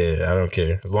like, yeah, I don't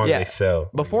care as long as they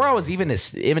sell. Before I was even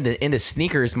into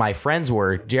sneakers, my friends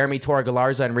were Jeremy Torre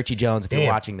Galarza and Richie Jones. If you're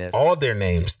watching this, all their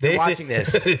names. if you're watching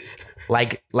this,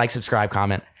 like, subscribe,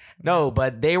 comment. No,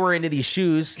 but they were into these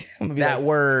shoes that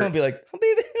were I'm gonna be like, oh,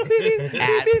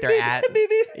 baby, at.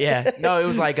 Yeah, no, it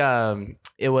was like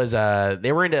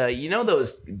they were into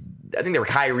those. I think they were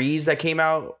Kyrie's that came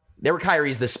out. They were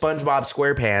Kyrie's, the SpongeBob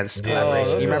SquarePants. those you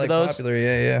were remember like those? popular.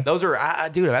 Yeah. Those are,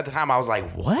 dude. At the time, I was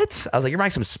like, "What?" I was like, "You're buying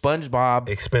some SpongeBob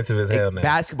Expensive as hell now.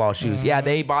 basketball shoes." Yeah,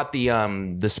 they bought the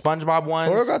SpongeBob ones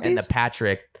Toro got and these? the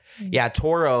Patrick. Yeah,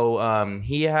 Toro.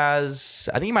 He has.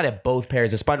 I think he might have both pairs,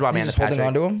 the SpongeBob Is he and just the holding Patrick.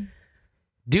 onto him?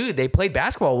 Dude, they played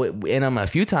basketball in them a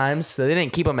few times, so they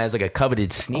didn't keep them as like a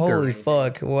coveted sneaker. Holy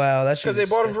fuck! Wow, that's Because they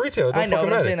bought them for retail. It don't I know, fucking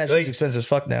but I'm matter. saying that Like, shit's expensive as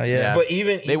fuck now. Yeah. But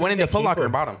even They went if into Foot keep Locker them-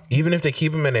 and bought them. Even if they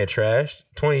keep them in their trash,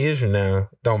 20 years from now,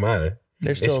 don't matter.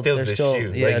 They're It's still, still they're the still,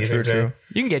 shoe. yeah, Like, you see true, what I'm saying? true.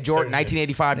 You can get Jordan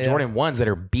 1985 Yeah. Jordan 1s that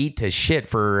are beat to shit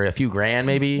for a few grand,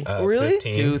 maybe. Really?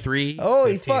 15. 2, 3. Oh,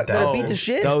 he 15,000. fuck that are beat to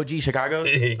shit. Doji Chicago.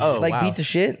 Oh, Like wow. beat to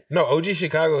shit. No, OG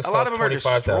Chicago's A lot of them are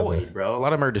 25,000. destroyed, bro. A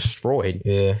lot of them are destroyed.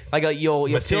 Yeah. Like you'll feel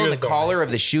in the Materials don't collar matter.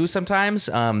 of the shoe sometimes.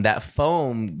 That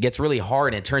foam gets really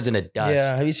hard and it turns into dust.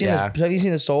 Yeah. Have you seen Yeah. Have you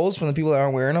seen the soles from the people that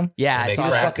aren't wearing them? Yeah, I They saw You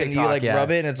that just on fucking TikTok, you like yeah.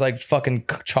 rub it and it's like fucking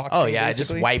chalk. Oh paint, yeah, it just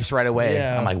basically. wipes right away.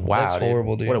 Yeah, I'm like, wow, that's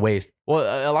horrible, dude. What a waste.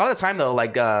 Well, a lot of the time though,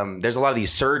 like there's a lot of these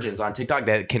surgeons on TikTok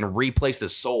that can replace the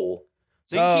sole,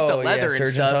 so you can keep the leather and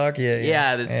surgeon stuff. talk. Yeah.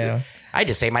 Yeah, I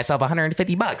just saved myself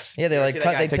 $150. Yeah, they You like see that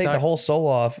cut. guy They on take the TikTok? whole sole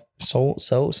off,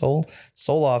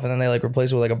 sole off, and then they like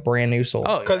replace it with like a brand new sole.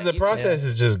 Oh, Because the yeah, process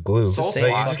is just glue. Soul Like, you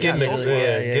swap. just get, Yeah, the, soul glue,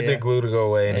 swap. get the glue to go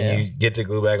away, and then Yeah. you get the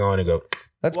glue back on and go.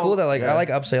 That's Well, cool. That like yeah. I like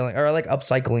upselling or I like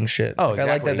upcycling shit. Oh, Like, I like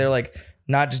exactly. that they're like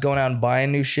not just going out and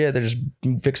buying new shit. They're just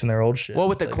fixing their old shit. Well,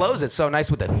 with the clothes, it's so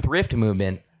nice with the thrift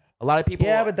movement. A lot of people.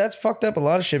 Yeah, but that's fucked up a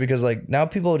lot of shit because like now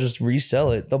people just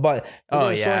resell it. They'll buy. Oh, Go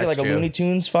to the store yeah, and get, like it's a true. Looney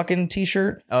Tunes fucking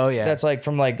t-shirt. Oh yeah, That's like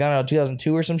from like I don't know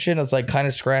 2002 or some shit. And it's like kind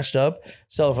of scratched up.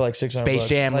 Sell it for like $600. Space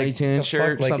Jam like, Looney Tunes the fuck,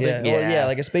 shirt or like, something? Yeah. Or, Yeah. yeah,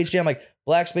 like a Space Jam, like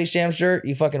black Space Jam shirt.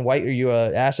 You fucking white or you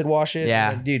acid wash it. Yeah.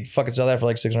 and then, dude, fucking sell that for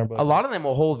like $600. a lot of them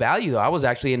will hold value though. I was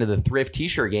actually into the thrift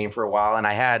T-shirt game for a while, and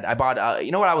I bought.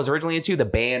 You know what I was originally into? The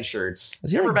band shirts.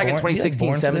 Was he, Remember like, back in born- was he, like, 2016,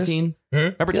 born for this? 17?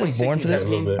 Remember Is he, like, 2016, born for this?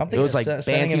 17? I'm thinking It was like of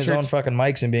sending band him his own T-shirts. fucking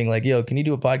mics and being like, "Yo, can you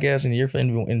do a podcast?" And you're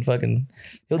in fucking.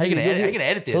 He'll How you gonna he'll edit- how you gonna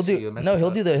edit this? He'll so you do mess no. this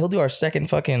He'll up? he'll do our second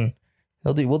fucking.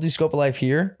 We'll do Scope of Life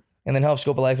here, and then he'll have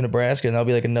Scope of Life in Nebraska, and that'll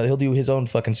be like another. He'll do his own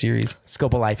fucking series.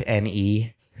 Scope of Life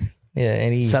NE. Yeah,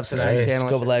 and he Subsidized Nice. channel.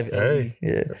 Scope of Life. Hey.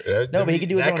 Yeah. No, but he could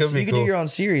do his That own. could be You could cool. do your own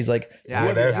series. Like Yeah, you,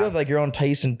 have, whatever. you have like your own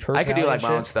taste and I personality. could do like and my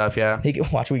shit. own stuff. Yeah. He can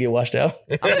watch. We get washed out.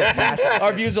 I'm into fashion.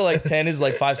 Our views are like 10 is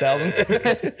like 5,000.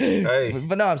 Hey.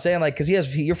 But no, I'm saying like because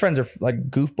your friends are like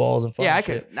goofballs and fun. Yeah, I and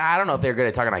shit. could. Nah, I don't know if they're good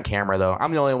at talking on camera though.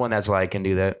 I'm the only one that's like can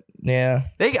do that. Yeah.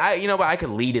 But I could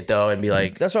lead it though and be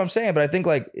like, That's what I'm saying. But I think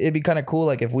like it'd be kind of cool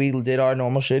like if we did our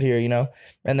normal shit here, you know,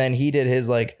 and then he did his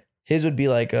like his would be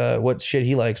like what shit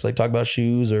he likes, like talk about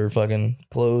shoes or fucking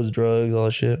clothes, drugs, all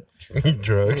that shit.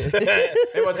 Drugs.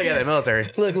 it wasn't in the military.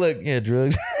 Look, yeah,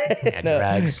 drugs. Yeah, no,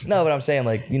 drugs. No, but I'm saying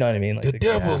like you know what I mean, like The the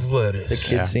devil's lettuce.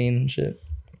 kid scene and shit.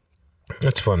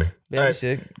 That's funny. Yeah, All you right.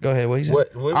 sick. Go ahead. What you said?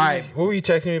 What right. what were you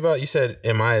texting me about? You said,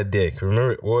 "Am I a dick?"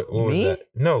 Remember what was Me? that?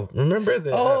 No, remember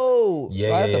that? Oh,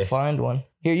 Yeah, I have yeah. to find one.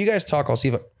 Here, you guys talk. I'll see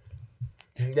if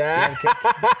Yeah. Can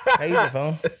I use your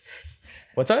phone?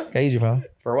 What's up? Can I use your phone?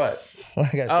 For what? I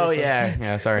gotta Oh search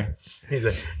yeah. Sorry. He's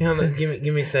like, give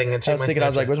me a second. something. I was thinking, I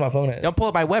was like, where's my phone at? Don't pull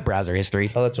up my web browser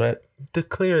history. Oh, that's right.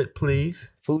 declare it,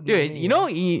 please. Food. Dude, you know,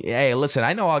 hey, listen,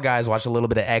 I know all guys watch a little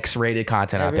bit of X-rated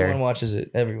content out everyone there. watches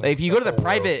it. Everyone. If you go to the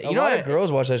private, a you know lot what? of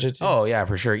girls watch that shit too. Oh yeah,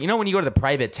 for sure. You know when you go to the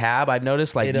private tab, I've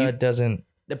noticed like it doesn't.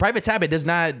 the private tab, it does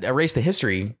not erase the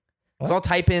history. So I'll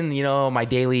type in, my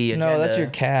daily agenda. No, that's your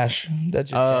cache. That's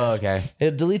your Oh, cache. okay.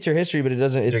 It deletes your history, but it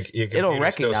doesn't. It's Your It'll computer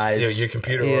recognize- still, your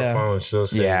computer Yeah. or phone still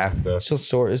saves Yeah. stuff. still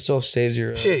store. It still saves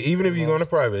your Shit, even if you go into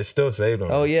private, it's still saved on.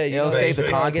 Oh yeah, It'll know, save the it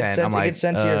content. gets sent, I'm it like, gets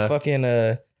sent to your fucking your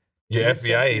it gets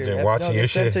sent FBI to your agent F- watching no, it your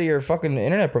gets sent shit. to your fucking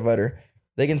internet provider.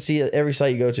 They can see every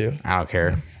site you go to. I don't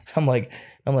care. I'm like,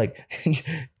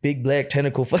 big black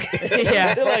tentacle fucking.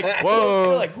 Yeah. They're like, Whoa.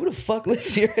 They're like, who the fuck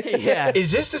lives here? Yeah.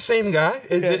 Is this the same guy?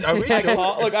 Is it? Are we?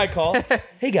 I call.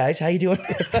 Hey guys, how you doing?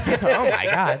 Oh my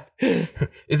god.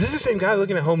 Is this the same guy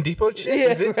looking at Home Depot? Shit? Yeah,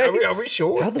 Is it, right. are we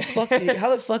sure? How the fuck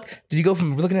did you go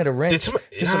from looking at a rent Did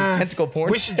to some tentacle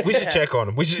porn? We should check on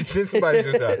him. We should send somebody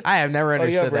to this out. I have never Oh,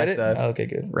 you have understood that Reddit? stuff. Oh, okay,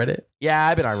 good. Reddit? Yeah,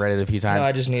 I've been on Reddit a few times. No,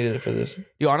 I just needed it for this.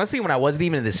 Dude, honestly, when I wasn't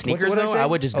even into sneakers, what I though, say? I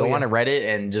would just Oh, go yeah. on a Reddit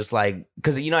and just like,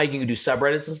 because you know how you can do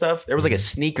subreddits and stuff. There was like a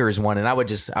sneakers one, and I would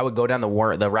go down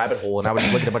the rabbit hole, and I would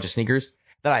just look at a bunch of sneakers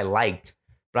that I liked.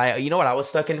 But you know what I was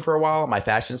stuck in for a while? My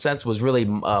fashion sense was really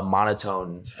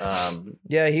monotone.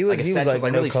 Yeah, he was. Like He was essentials,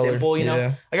 like, really no color. simple, you know.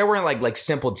 Yeah. Like I wear like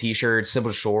simple t-shirts,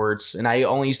 simple shorts, and I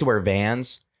only used to wear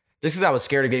Vans just because I was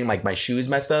scared of getting like my shoes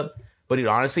messed up. But dude,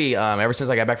 honestly, ever since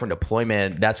I got back from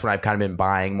deployment, that's when I've kind of been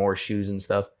buying more shoes and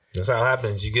stuff. That's how it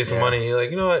happens. You get some money, and you're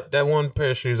like, you know what? That one pair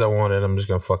of shoes I wanted, I'm just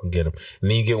gonna fucking get them. And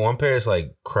then you get one pair, it's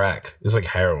like crack. It's like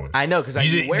heroin. I know because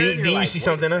You wear it, then you see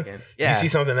something else. Yeah, You see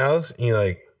something else, and you're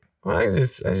like, well, I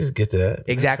just get to that.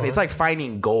 exactly. It's like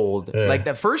finding gold. Yeah. Like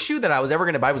the first shoe that I was ever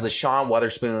gonna buy was the Sean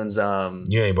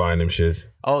Weatherspoons. You ain't buying them shits.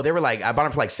 Oh, they were like I bought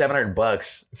them for like $700,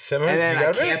 $700? and then You I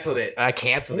got it? canceled it. I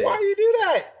canceled it. Why you do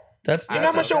that? That's You know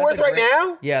how much they're worth right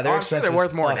now? Yeah, they're Oh, I'm sure expensive. they're worth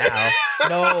as more fuck. now.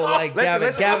 No, like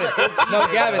Listen, Gavin. No,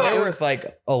 Gavin, It they're was- worth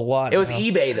like a lot. It was now.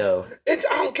 eBay though. I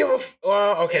don't give a.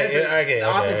 Well, okay, okay. The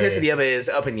authenticity of it is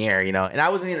up in the air, you know. And I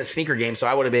wasn't in the sneaker game, so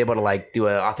I would have been able to like do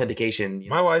an authentication.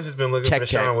 You know? My wife has been looking Check, for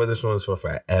the Sean Witherspoons for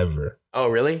forever. Oh,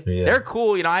 really? Yeah. They're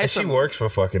cool, you know. I had And she some, works for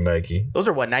fucking Nike. those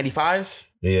are what 95s.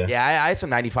 Yeah. Yeah, I had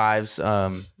some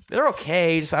 95s. They're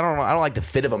okay. Just I don't like the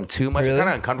fit of them too much. Really? They're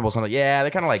kind of uncomfortable. Sometimes. Yeah, they're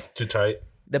kind of like Too tight.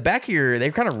 the back of your.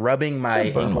 They're kind of rubbing my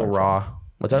It's a burn ankle mark raw.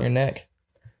 What's up? Your neck.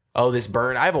 Oh, this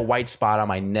burn. I have a white spot on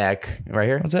my neck right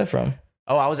here. What's that from?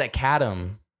 Oh, I was at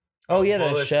Cadam. Oh yeah, the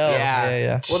Bullet. shell. Yeah.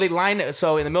 Yeah. Well, they line.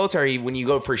 So in the military, when you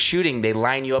go for shooting, they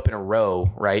line you up in a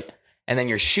row, right? And then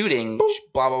you're shooting, blah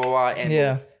blah blah, blah, and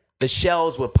Yeah. the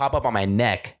shells would pop up on my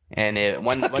neck, and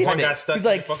one One time got stuck He's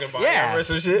in like, the fucking body yeah. armor or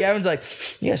some shit. Gavin's like,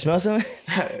 yeah, smell something?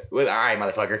 all right,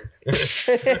 motherfucker.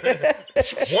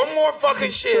 One more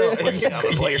fucking shell. And Yeah,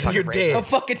 blow your fucking you're brains I'm dead.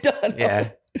 fucking done. Yeah.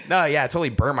 No, yeah, it totally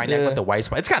burned my neck Yeah. with the white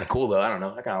spot. It's kind of cool though. I don't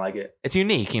know. I kind of like it. It's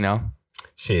unique, you know.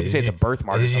 Shit. You say it's a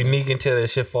birthmark. or It's something. unique until that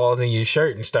shit falls in your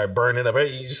shirt and start burning up.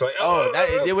 You just like, Oh,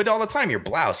 it would all the time. Your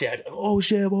blouse, yeah. Oh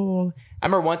shit, boy. I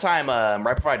remember one time,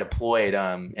 right before I deployed.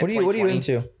 In What are you 2020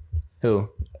 into? Who?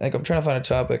 Like, I'm trying to find a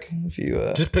topic. If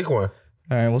you, just pick one.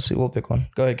 all right, we'll see. We'll pick one.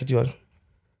 Go ahead, continue. Is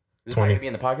this not 20. gonna be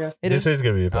in the podcast? It This is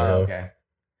gonna be a Oh, podcast. okay.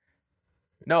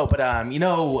 No, but you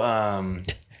know,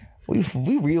 We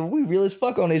real as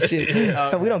fuck on this shit.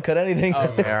 Okay. We don't cut anything.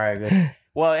 okay, all right, good.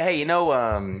 Well, hey, you know,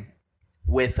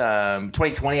 with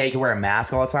 2020, how you can wear a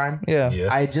mask all the time. Yeah.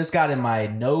 Yeah. I just got in my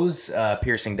nose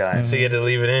piercing done. So you had to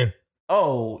leave it in.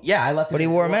 Oh yeah, I left. But he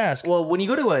wore a mask. Well, when you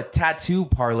go to a tattoo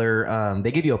parlor,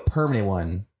 they give you a permanent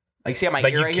one. Like, see, on my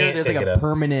Like, ear you right here, can't there's like take a it out.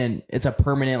 permanent. It's a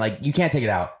permanent. Like, you can't take it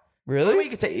out. The only way Really? you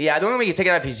can take, yeah, the only way you can take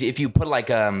it out is if you put like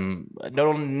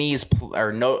needle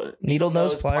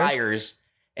nose pliers,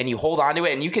 and you hold onto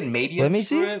it, and you can maybe Let me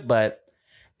unscrew see. it, but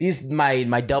these my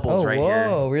doubles Oh, right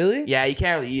whoa, here. really? Yeah, you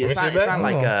can't. It's Let me not. see It's that. not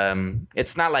like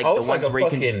it's not like Oh, the it's like ones a where you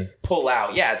can fucking- just pull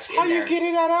out. Yeah, it's How in do there. you get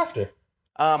it out after?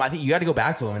 I think you got to go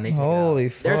back to them and they take Holy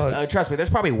it out. There's, fuck. trust me, there's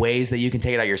probably ways that you can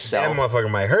take it out That yourself. motherfucker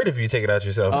might hurt if you take it out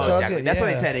yourself. Oh, So exactly. That's what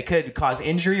they yeah. said. It could cause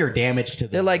injury or damage to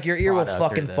the They're like, your ear will product or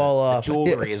fucking the- fall the off.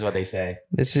 Jewelry is what they say.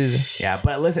 This is. Yeah,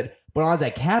 but listen, when I was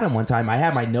at Cadam one time, I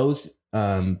had my nose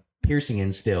piercing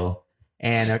in still.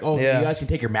 And they're like, oh, Yeah. you guys can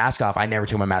take your mask off. I never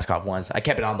took my mask off once. I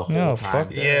kept it on the whole No, time. fuck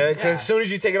that. Yeah, because as soon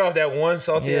as you take it off, that one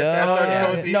salty ass Yeah. snap starts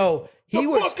coming to you. No, he The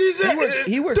works. fuck is that?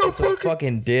 He works The with some fuck-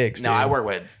 fucking dicks. No, dude. I work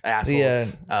with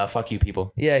assholes. Yeah. Fuck you,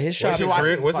 people. Yeah, his shop What's is. your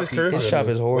career? What's his Fuck career? His shop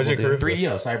is horrible, What's your dude. career?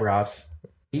 3DO, CyberOps.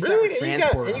 He's Really? like And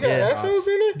transport. you got Yeah. assholes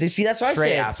in it? Dude, see, that's what I Straight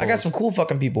said. I assholes. got some cool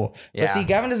fucking people. Yeah. But see,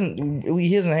 Gavin doesn't.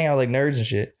 He doesn't hang out with like nerds and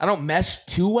shit. I don't mesh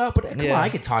too well, but come Yeah. on, I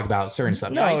could talk about certain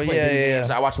stuff. No, I used to play yeah, video yeah, games.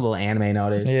 yeah. I watch a little anime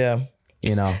nowadays. Yeah,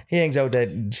 You know, he hangs out with that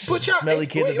Put your- smelly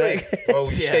kid in the wait, back. wait. Oh,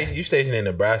 Yeah. you stationed in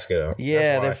Nebraska though. Yeah,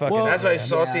 That's they're why. fucking. Well, That's why yeah.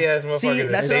 salty ass motherfuckers See, are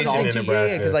that's stationed another in thing too.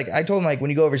 Nebraska. Yeah, because like I told him, like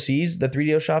when you go overseas, the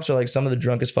 3DO shops are like some of the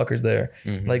drunkest fuckers there.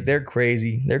 Like they're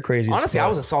crazy. They're crazy. as honestly, fuck. I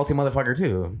was a salty motherfucker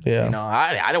too. Yeah. You know,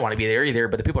 I don't want to be there either,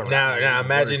 but the people around Now, me now are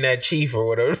imagine worse. that chief or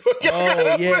whatever. the fuck y'all Oh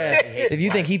got yeah. up If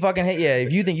you think he fucking hate, yeah.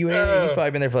 If you think you hate him, he's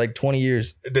probably been there for like 20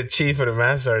 years. the chief of the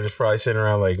master sergeant is probably sitting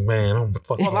around like, man, I'm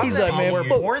fucking. Well, a lot He's of them like, man, were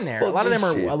fuck- born there. A fuck lot of them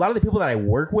this are. shit. A lot of the people that I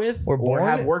work with Were or born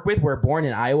have it? worked with were born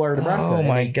in Iowa or Nebraska. Oh, and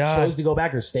my they God. chose to go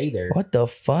back or stay there. What the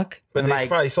fuck? but and they're like-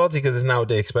 probably salty because it's not what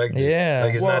they expected. Yeah.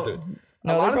 like it's Well, not. The, No, lot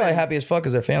they're of probably them- happy as fuck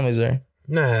because their family's there.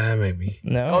 Nah, maybe.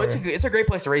 No. Oh, it's a great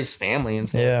place to raise family and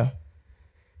stuff. yeah.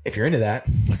 If you're into that,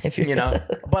 If you're, you know.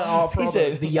 But for He all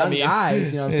said, the young I mean,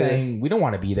 guys, you know what I'm yeah. saying? We don't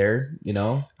want to be there, you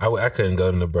know. I couldn't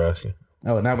go to Nebraska.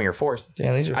 Oh, not when you're forced.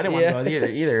 Damn, these are, I didn't want to go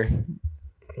either.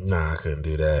 Nah, I couldn't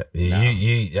do that.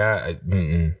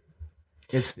 No.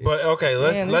 But okay,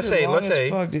 Man, let's these are long say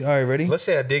as fuck, dude. All right, ready? let's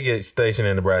say I did get stationed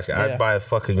in Nebraska. Yeah. I'd buy a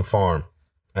fucking farm.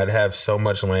 I'd have so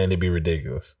much land it'd be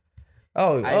ridiculous.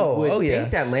 Oh, I would yeah.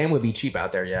 think that land would be cheap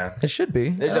out there. Yeah, It should be.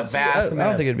 there's I a don't see- vast. I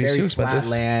amount don't think of it'd be very too expensive. flat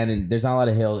land, and there's not a lot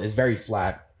of hills. It's very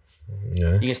flat.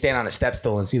 Yeah. You can stand on a step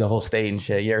stool and see the whole state and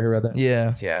shit. You ever heard about that?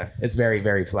 Yeah. Yeah, it's very,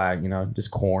 very flat, you know,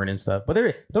 just corn and stuff. But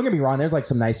there, don't get me wrong, there's like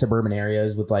some nice suburban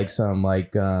areas with like some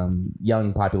like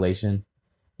young population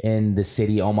in the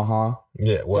city, Omaha.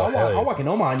 Yeah. Well, I'll walk in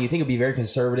Omaha and you think it'd be very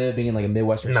conservative, being in like a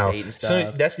Midwestern no. state and So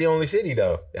stuff. that's the only city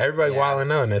though. Everybody Yeah.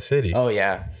 wilding out in that city. Oh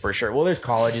yeah, for sure. Well, there's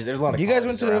colleges. There's a lot of. You guys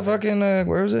went to the colleges around fucking,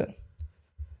 where was it?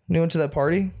 You went to that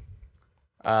party?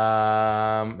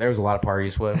 there. There was a lot of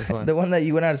parties. What? Which one? The one that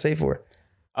you went out to say for?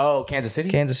 Oh, Kansas City.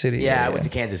 Kansas City. Yeah, I went to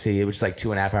Kansas City, which is like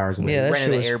 2.5 hours away. Yeah, that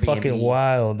Rented shit an was fucking Airbnb.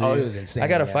 wild, dude. Oh, it was insane, I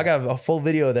got yeah. a full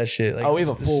video of that shit. Like, Oh, we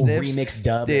have a the full snips. remix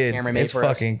dub that Dude, Cameron made it's for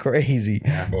us. fucking crazy.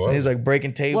 What? It was like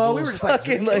breaking tables. Well, we were just like,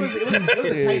 fucking, it was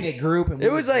a tight knit group, and we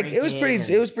It was were like it was pretty.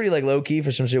 drinking It was pretty like low key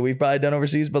for some shit we've probably done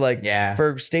overseas, but like Yeah.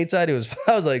 for stateside, it was.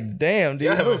 I was like, damn, dude.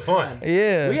 You're having fun.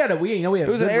 Yeah, We had it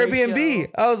was an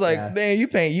Airbnb. I was like, Yeah. man,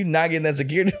 you not getting that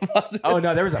security deposit. Oh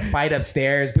no, there was a fight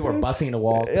upstairs. People were busting the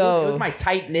wall. It was my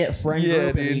tight knit friend Yeah,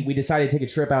 group, and dude. we decided to take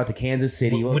a trip out to Kansas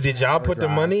City. But did y'all put the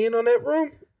money in on that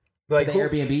room? Like the who,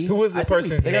 Airbnb? Who was the I think we-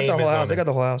 person's They got name? the whole is on house. They it? got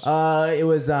the whole house. It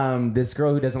was this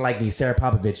girl who doesn't like me, Sarah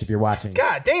Popovich. If you're watching,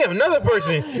 God damn, another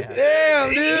person. Damn,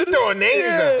 He dude. throwing names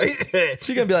Yeah. out. He said,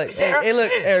 She gonna be like, hey,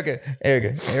 look,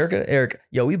 Erica.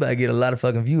 Yo, we about to get a lot of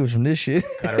fucking viewers from this shit.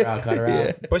 cut her out.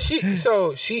 Yeah. But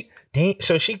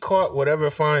she caught whatever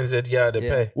fines that y'all had to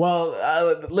pay. Well,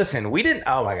 listen, we didn't.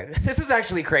 Oh my god, this is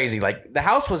actually crazy. Like the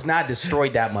house was not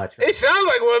destroyed that much. It sounds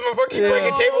like what motherfucking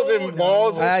breaking tables and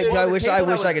walls. And I shit. wish table I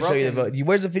that could was show you the broken. video.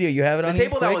 Where's the video? You have it on The you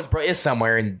table that quick? was is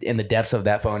somewhere in the depths of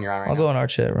that phone you're on right I'll now. go in our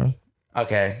chat room.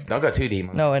 Okay, don't go too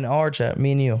deep. No, in our chat,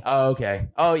 me and you. Oh, okay.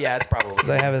 Oh yeah, it's probably. Because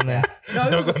I have it in there. No,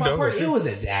 it was a go- fun don't party. go It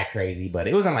wasn't that crazy, but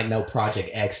it wasn't like no Project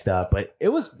X stuff. But it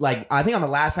was like I think on the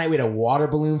last night we had a water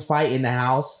balloon fight in the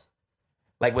house.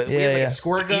 Like we had like yeah. a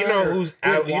squirt gun. You know or who's we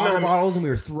had out- you know water how many- bottles and we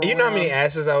were throwing. You know how many them.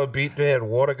 asses I would beat? They had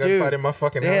water gun Dude, fight in my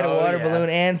fucking They had a house. water yeah. balloon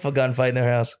and a gunfight in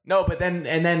their house. No, but then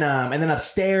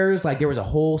upstairs, like there was a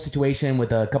whole situation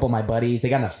with a couple of my buddies. They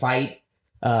got in a fight.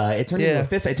 It turned into Yeah. a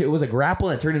fist. It was a grapple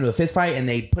and it turned into a fist fight, and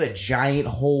they put a giant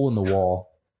hole in the wall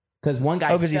because one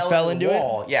guy. Oh, 'cause he fell in the into it?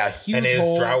 wall. Yeah, a huge And it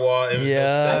hole. was drywall. And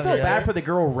Yeah. I felt Yeah. bad for the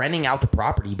girl renting out the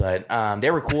property, but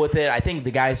they were cool with it. I think the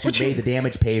guys who made the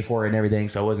damage paid for it and everything,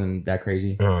 so it wasn't that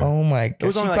crazy. Oh my god.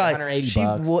 was She only like probably, 180 she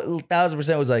bucks.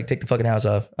 1000% was like, take the fucking house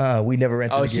off. We never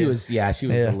rented Oh, again. she was Yeah.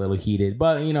 a little heated,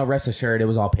 but rest assured, it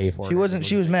was all paid for. She wasn't.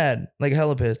 She was mad, like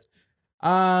hella pissed.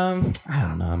 I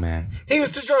don't know, man. He was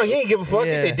too drunk. He didn't give a fuck.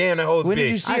 Yeah. He said, "Damn, that hole's When big."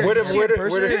 did you see her? Where Did you see her in the-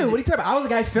 person? the- Dude, what are you talking about? I was the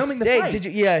guy filming the Hey, fight. did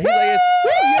you? Yeah, he's like,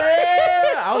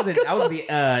 Yeah, I was the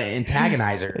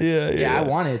antagonizer. yeah. I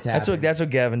wanted it to. that's happen. what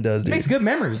Gavin does, dude. Makes good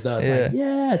memories though. It's Yeah. like,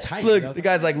 yeah, it's hype. Look, you know? the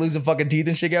guy's like losing fucking teeth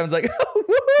and shit. Gavin's like,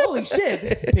 holy shit,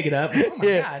 pick it up. Oh my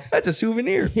yeah, god. that's a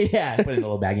souvenir. Yeah, put it in a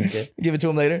little bag and shit. Give it to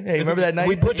him later. Hey, remember that night?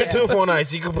 We put your tooth on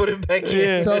ice. You can put it back in.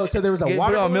 Yeah. So there was a Put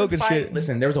water on balloon milk and fight. shit.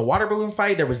 Listen, there was a water balloon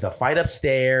fight. There was the fight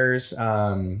upstairs.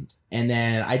 And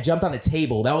then I jumped on a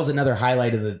table. That was another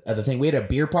highlight of the thing. We had a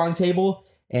beer pong table,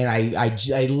 and I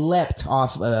leapt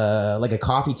off like a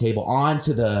coffee table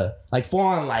onto the like full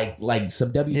on like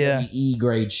some WWE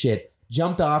grade shit.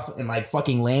 Jumped off and like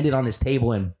fucking landed on this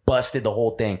table and busted the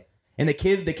whole thing. And the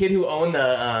kid who owned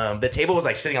the table was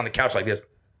like sitting on the couch like this.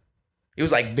 He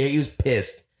was like he was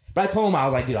pissed. But I told him, I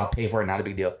was like, dude, I'll pay for it. Not a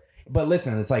big deal. But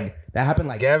listen, it's like that happened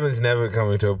like Gavin's never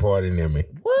coming to a party near me.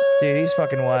 what? Dude, he's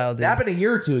fucking wild, dude. That happened a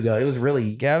year or two ago. It was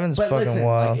really Gavin's but fucking listen,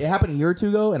 wild. Like, it happened a year or two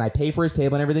ago, and I paid for his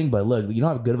table and everything. But look, you know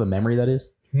how good of a memory that is.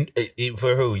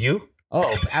 For who? You?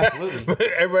 Oh, absolutely.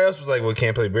 Everybody else was like, "Well,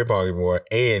 can't play beer pong anymore,"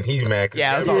 and he's mad. 'cause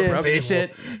Yeah, it was that's all on the broken and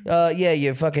table. shit. Yeah,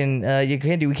 you fucking we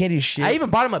can't do shit. I even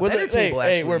bought him a better table.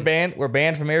 Hey, Actually, we're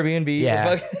banned from Airbnb. Yeah.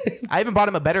 We're fucking- I even bought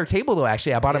him a better table though.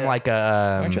 Actually, I bought him Yeah. like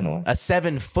Aren't you on the wall? a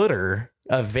 7-footer,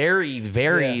 a very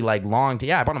Yeah. like long.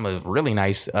 I bought him a really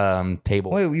nice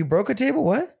table. Wait, you broke a table?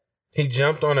 What? He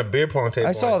jumped on a beer pong table.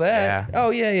 I saw that. Yeah. Oh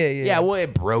yeah. Yeah, well,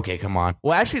 it broke it. Come on.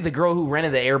 Well, actually, the girl who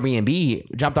rented the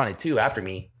Airbnb jumped on it too after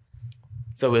me.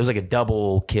 So it was like a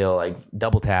double kill, like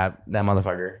double tap. That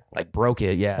motherfucker like broke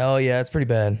it. Yeah. Oh yeah, it's pretty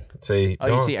bad. See, Oh,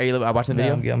 you see? Are you watching the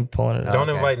Yeah, video? I'm pulling it up. don't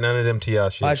okay. invite none of them to y'all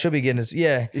shit. I should be getting this.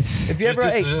 Yeah. If you ever,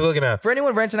 hey, just looking at. for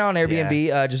anyone renting out on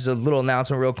Airbnb, just a little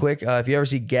announcement real quick. If you ever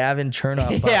see Gavin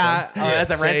Chernoff, Yeah.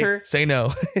 As a renter. say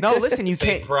no. No, listen. You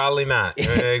Say can't. probably not.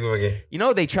 Okay. You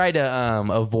know they try to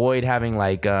avoid having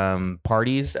like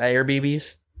parties at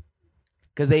Airbnbs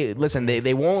because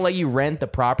they won't let you rent the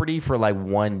property for like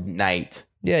one night.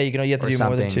 Yeah, you have to Or do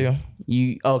more than something.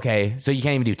 two. Okay, so you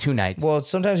can't even do 2 nights. Well,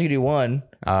 sometimes you do one,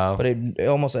 but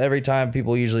almost every time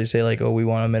people usually say like, "Oh, we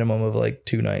want a minimum of like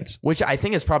 2 nights." Which I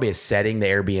think is probably a setting the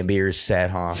Airbnbers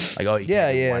set, huh? Like, oh, you Yeah,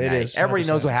 can't do yeah, one it night. is, Everybody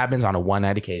knows 100%. what happens on a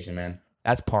 1-night occasion, man.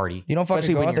 That's party. You don't fucking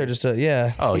Especially go when out there you're- just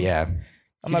to Oh yeah.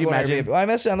 I'm Could not you going imagine? Airbnb. I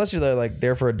miss it unless you're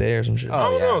there for a day or some shit. Oh, I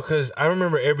don't yeah. know, because I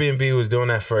remember Airbnb was doing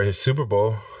that for his Super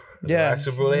Bowl. The Yeah. last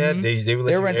Super Bowl they had. They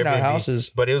were renting out houses.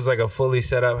 But it was like a fully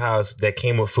set up house that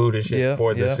came with food and shit Yeah,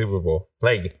 for the yeah. Super Bowl.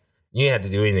 Like, you didn't have to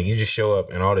do anything. You just show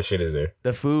up and all the shit is there.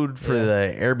 The food for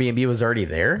the Airbnb was already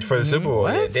there. For the Super Bowl.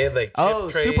 What? Yeah, they had like chip Oh,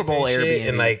 trays Super Bowl and shit, Airbnb.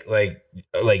 and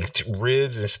like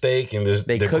ribs and steak and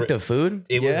They cooked the food.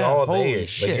 It was Yeah. all Holy there.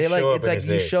 shit. Like, They you like show up it's and like you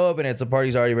there. show up and it's a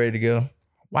party's already ready to go.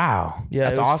 Wow. Yeah,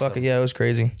 That's it was awesome. fucking, yeah, it was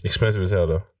crazy. Expensive as hell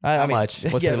though. How much?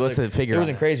 What's the figure It on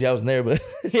wasn't it? crazy. I wasn't there, but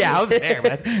Yeah, I was there,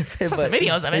 man. Saw some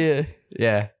videos of it. Yeah.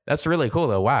 Yeah, that's really cool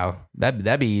though. Wow,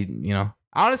 that'd be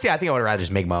honestly, I think I would rather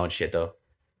just make my own shit though.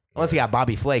 Unless you got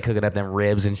Bobby Flay cooking up them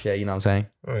ribs and shit, you know what I'm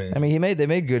saying? I mean, I mean, they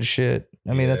made good shit. I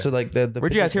mean, Yeah. that's what like the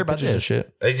Where'd you guys hear about pictures and this?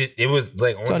 shit? it was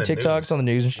like It's on the TikTok, news. it's on the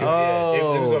news and shit. Oh.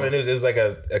 Yeah, it was on the news. It was like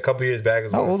a couple years back. It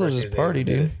was How one of old the was first this years they party,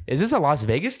 did it. dude? Is this a Las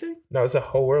Vegas thing? No, it's a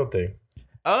whole world thing.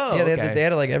 Oh, Yeah, okay. they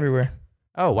had it like everywhere.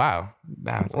 Oh wow.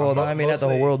 That's Well, awesome. I mean, not the whole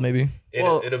mostly- world, maybe.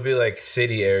 It'll be like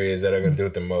city areas that are gonna do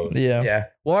it the most. Yeah. Yeah.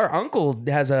 Well, our uncle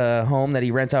has a home that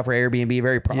he rents out for Airbnb.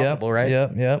 Very profitable, Yep. right?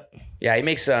 Yep. Yeah, he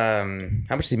makes how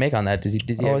much does he make on that? Does he?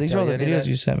 Oh, these are all the tell you any of videos that?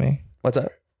 you sent me. What's up?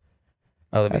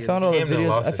 Oh, the I videos. found all the Camden videos.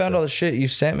 lost I his found all stuff. the shit you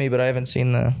sent me, but I haven't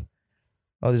seen the.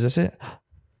 Oh, is this it?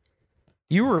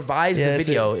 You revised Yeah, the that's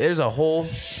video. There's a whole.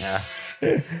 Yeah.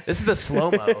 This is the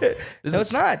slow mo. No,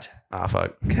 it's not. Oh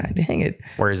fuck. God dang it!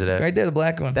 Where is it at? Right there, the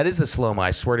black one. That is the slow mo. I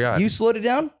swear to God. You slowed it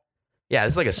down? Yeah,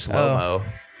 this is like a slow mo.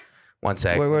 One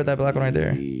sec. Where that black one right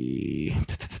there?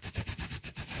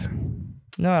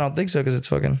 No, I don't think so because it's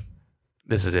fucking.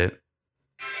 This is it.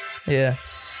 Yeah.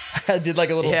 I did like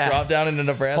a little Yeah. drop down into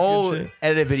Nebraska. Whole and shit.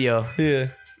 edited video. Yeah.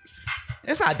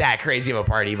 It's not that crazy of a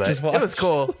party, but Just it was watch.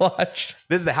 cool. Watch.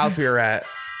 This is the house we were at.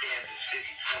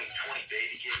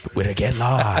 We're gonna get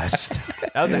lost.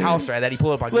 That was the house, right? That he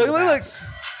pulled up on. Look, Google look, look. Maps.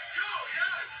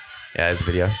 Yeah, it's a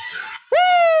video. Woo!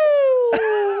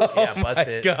 Yeah,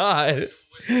 busted. God.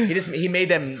 He made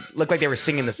them look like they were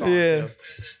singing the song. Yeah. Too.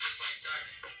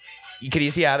 Can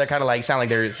you see how they're kind of like sound like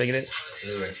they're singing it?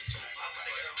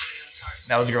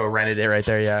 That was a girl who rented it right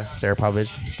there. Yeah, Sarah Povich.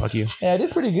 Fuck you. Yeah, I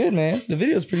did pretty good, man. The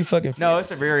video's pretty fucking. No,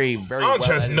 it's a very, very. I don't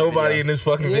trust nobody in this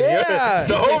fucking video. Yeah.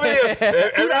 The whole video. Dude,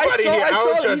 I Everybody saw. here, I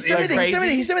don't He trust sent, me the,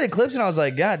 anybody. he sent me the clips, and I was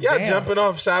like, God Y'all damn. jumping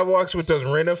off sidewalks with those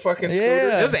rental fucking scooters.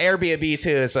 Yeah. It was an Airbnb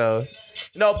too, so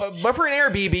no, but for an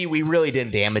Airbnb, we really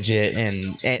didn't damage it,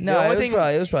 and No, the only it thing.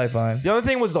 was probably fine. The only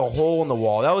thing was the hole in the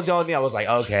wall. That was the only thing I was like,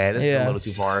 okay, this is Yeah. a little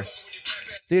too far.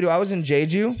 Dude, I was in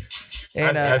Jeju,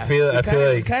 and I feel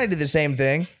we like kind of did the same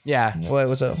thing. Yeah.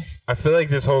 What's up?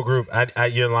 this whole group.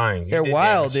 You're lying. You They're did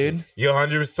wild, damage. dude. You're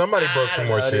 100. Somebody broke some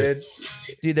more shit.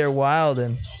 Dude, they're wild,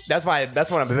 and That's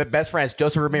one of my best friends,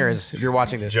 Joseph Ramirez. If you're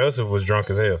watching this. Joseph was drunk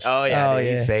as hell. Oh yeah, Oh,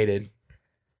 dude, he's yeah. faded.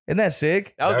 isn't that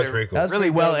sick? That was That's a pretty cool. That was really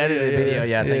pretty- well that was- edited video.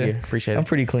 Yeah, thank you. Appreciate I'm it.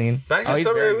 pretty clean. Back Oh, to he's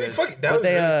summer, very we good. fucking. That But was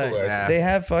they really cool. yeah. they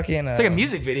have fucking. It's like a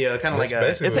music video, kind of like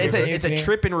That's a. It's basically a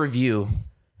trip in review.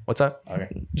 What's up? Okay.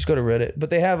 Just go to Reddit. But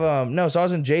they have no. So I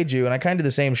was in Jeju, and I kind of did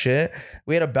the same shit.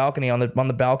 We had a balcony on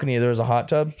the balcony. There was a hot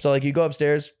tub. So like you go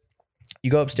upstairs.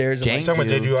 And like, Talking about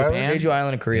Jeju Island? Jeju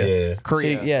Island in Korea. Yeah.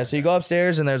 Korea. So so you go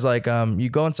upstairs and there's like you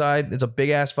go inside. It's a big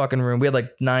ass fucking room. We had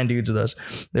like 9 dudes with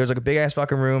us. There's like a big ass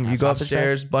fucking room. You go sausage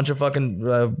upstairs, bunch of fucking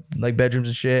like bedrooms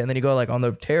and shit, and then you go like on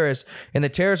the terrace. And the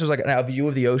terrace was like a view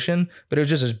of the ocean, but it was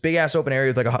just this big ass open area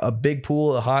with like a big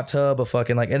pool, a hot tub, a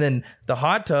fucking like, and then the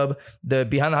hot tub,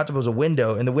 behind the hot tub was a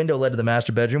window, and the window led to the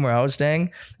master bedroom where I was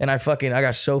staying. And I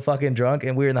got so fucking drunk,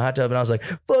 and we were in the hot tub, and I was like,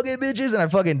 "Fuck it, bitches!" And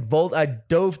I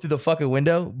dove through the fucking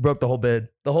window, broke the whole bed.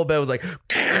 The whole bed was like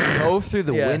Drove through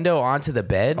the Yeah. window onto the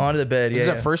bed. onto the bed. Is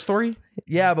Yeah, it first story?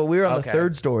 yeah, but we were on Okay. the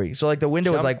 3rd story, so like the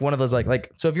window was Jump. like one of those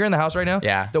like. So if you're in the house right now,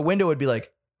 Yeah. the window would be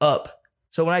like up.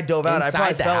 So when I dove out,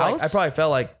 Inside the house? I probably fell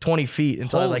like 20 feet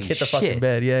until I like Holy hit the fucking shit.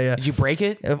 bed. Yeah, yeah. Did you break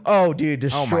it? Oh, dude,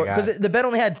 destroyed. God. Because the bed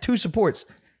only had 2 supports.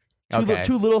 Okay.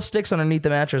 Two little sticks underneath the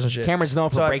mattress and shit. Cameron's known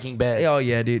for So breaking bed. Oh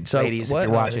yeah, dude. So Ladies, if what?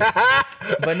 you're watching.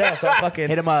 But no, so I fucking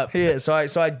Hit him up. Yeah, so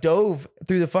I dove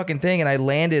through the fucking thing and I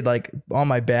landed like on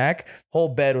my back. Whole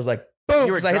bed was like boom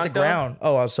You were because I hit the drunk, though? ground.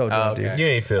 Oh, I was so drunk, okay. dude. You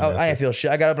ain't feel I didn't feel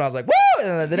shit. I got up and I was like, woo!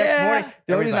 And then the next Yeah. morning, the only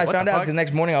Everybody's reason like, I what found the out is fuck? because the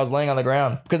next morning I was laying on the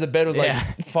ground because the bed was like Yeah.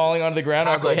 falling onto the ground.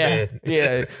 I was Taco like, bed.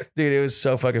 yeah, dude, it was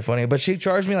so fucking funny. But she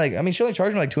charged me like, I mean, she only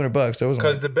charged me like $200, so it wasn't.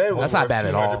 Because Like, the bed was That's not worth bad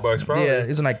at all. $200 probably. yeah,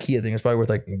 it's an IKEA thing. It's probably worth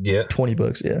like Yeah.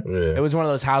 $20. Yeah. Yeah. It was one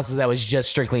of those houses that was just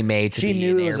strictly made to She be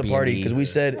knew an it was a Airbnb. party because we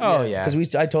said, Oh, yeah.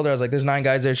 Because I told her I was like, "There's 9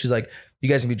 guys there." She's like, "You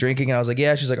guys can be drinking," and I was like,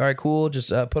 "Yeah." She's like, "All right, cool. Just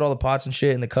put all the pots and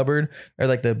shit in the cupboard or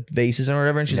like the vases and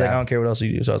whatever." And she's like, Yeah. "I don't care what else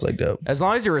you do." So I was like, "Dope." As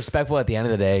long as you're respectful at the end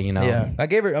of the day, you know. Yeah, I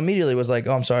gave her immediately was like,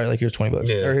 "Oh, I'm sorry. Like here's $20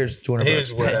 Yeah. or here's $200."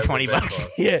 Here's whatever $20. the bed cost.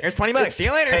 Yeah, Here's $20. See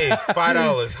you later. Hey,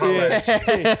 $5. Holla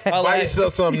at you. Buy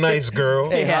yourself something nice, girl.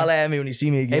 Hey, holla at me when you see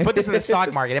me again. Hey, put this in the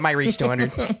stock market. It might reach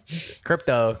 200. yeah.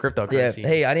 Cryptocurrency.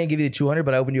 Hey, I didn't give you the 200,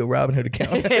 but I opened you a Robinhood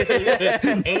account.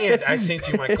 And I sent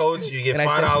you my codes. You get And I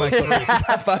sent $5 you my free.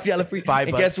 $5 free. $5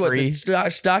 And guess what? free. The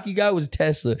stock you got was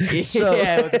Tesla. So,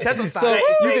 Yeah, it was a Tesla stock. So you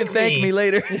Thank can thank me. me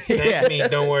later. Thank me.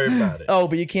 Don't worry about it. Oh,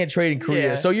 but you can't trade in Korea.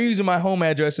 Yeah. So you're using my home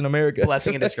address in America.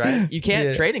 Blessing in disguise. You can't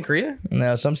Yeah. trade in Korea?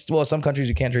 No, some countries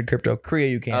you can't trade crypto. Korea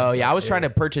you can. Oh, yeah. I was trying to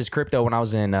purchase crypto when I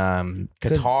was in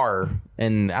Qatar.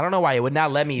 And I don't know why it would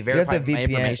not let me You have verify to my VPN.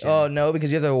 information. Oh no,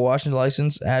 because you have to have a Washington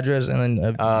license, address, and then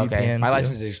a Oh, okay. VPN. My too.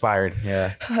 license is expired.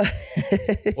 Yeah.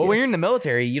 Well, when you're in the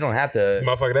military, you don't have to.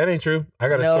 Motherfucker, that ain't true. I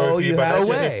got a No, story for you you about have No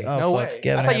that to. shit. way. Oh, no fuck. way.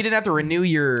 Kevin I thought had- you didn't have to renew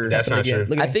your. That's not Again, true.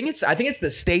 look I at think it's the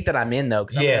state that I'm in though.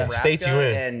 'Cause I'm Yeah, Nebraska, state you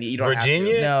in. And you don't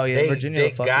Virginia? Have to. No, yeah, they, Virginia They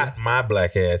will fuck got my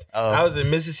black ass. Oh. I was in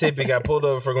Mississippi, got pulled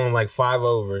over for going like 5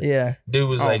 over. Yeah. Dude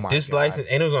was Oh like, my this God. license,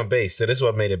 and it was on base, so this is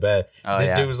what made it bad. Oh, This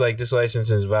yeah. dude was like, this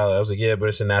license is valid. I was like, yeah, but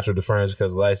it's a natural deference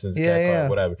because the license, Yeah, cat yeah. card,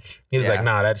 whatever. He was Yeah. like,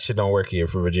 nah, that shit don't work here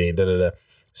for Virginia. Da da da.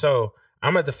 So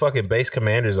I'm at the fucking base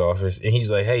commander's office, and he's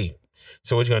like, hey,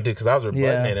 so what you gonna do? Because I was rebutting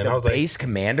Yeah. it, and The I was base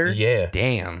commander. like, yeah.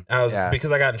 Damn. I was Yeah.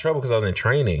 because I got in trouble because I was in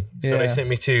training. So Yeah. they sent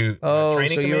me to Oh,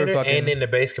 training so you were commander fucking- and then the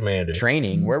base commander.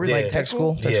 Training. Where were Yeah. they? Like tech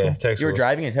school. Tech Yeah, school. tech You were school.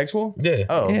 driving in tech school? Yeah.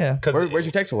 Oh. Yeah. Where's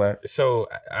your tech school at? So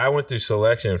I went through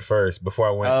selection first before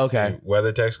I went Oh, okay. to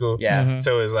weather tech school. Yeah. Mhm.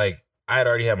 So it was like I had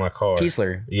already had my car.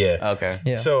 Keesler. Yeah. Okay.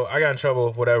 Yeah. So I got in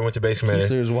trouble, whatever, went to base commander.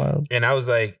 Keesler is wild. And I was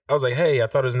like, hey, I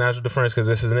thought it was natural deference because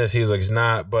this and this. He was like, it's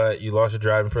not, but you lost your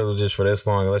driving privileges for this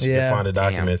long unless you Yeah. can find the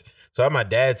Damn. documents. So I had my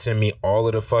dad send me all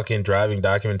of the fucking driving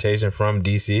documentation from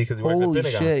DC because he works at Holy the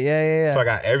Pentagon. shit. Yeah. So I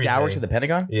got everything. Yeah, I works at the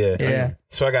Pentagon. Yeah. Yeah.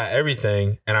 So I got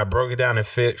everything and I broke it down and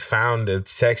found a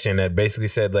section that basically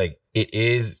said like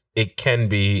it can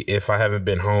be if I haven't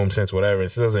been home since whatever. And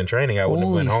since I was in training, I wouldn't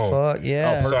Holy have went home. fuck.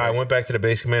 Yeah. So I went back to the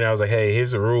base commander. I was like, hey,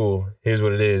 here's the rule. Here's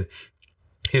what it is.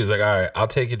 He was like, all right, I'll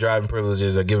take your driving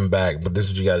privileges. I'll give them back. But this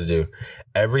is what you got to do.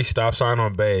 Every stop sign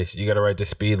on base, you got to write the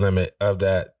speed limit of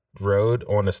that road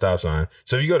on the stop sign.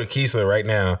 So if you go to Keesler right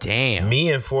now, Damn.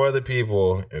 me and 4 other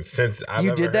people, and since I've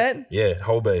You ever did that? Yeah,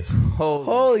 whole base.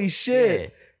 Holy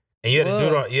shit. And you had to do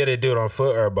it Whoa. on on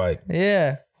foot or a bike.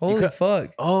 Yeah. Holy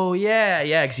fuck. Oh yeah,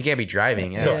 yeah, because you can't be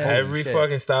driving. So Yeah. every Shit.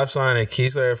 fucking stop sign at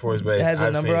Keesler Air Force Base It has a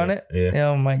I've number seen on it? Yeah.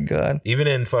 Oh my god. Even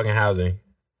in fucking housing.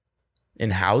 In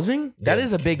housing, that Yeah,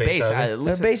 is a big base base. housing. That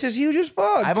Listen, base is huge as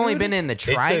fuck. I've only dude. been in the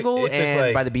took- Triangle it took, and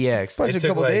like- by the BX. Probably took a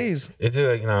couple days. It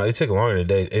took longer than a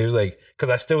day. It was like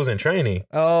because I still was in training.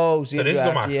 Oh, So this is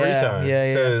on my free time.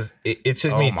 Yeah. So it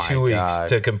took Oh me my 2 weeks God.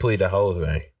 to complete the whole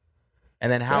thing.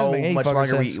 And then doesn't how make any much fucking longer?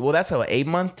 sense. Well, that's an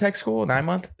 8-month tech school,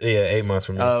 9-month. Yeah, 8 months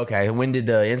from me. Oh, okay. When did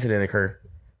the incident occur?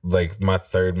 Like my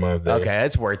 3rd month there. Okay,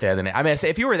 it's worth it. Then I mean,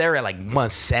 if you were there at like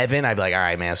month 7, I'd be like, all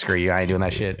right, man, screw you. I ain't doing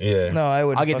that shit. Yeah. No, I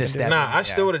would. I'll get to step. Nah, I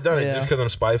still would have done it Yeah. just because I'm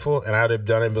spiteful, and I would have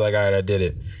done it and be like, all right, I did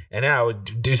it, and then I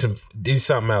would do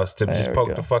something else to just we poke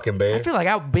go. the fucking bear. I feel like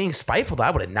out being spiteful, though, I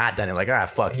would have not done it. Like,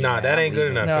 fuck you. Nah, man, that I'm ain't good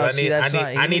leaving. enough. No, 'cause see, that's not-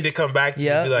 I he need to needs- come back to you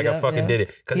and be like, I fucking did it.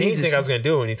 Because He he needs didn't think to- I was going to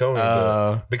do it when he told me to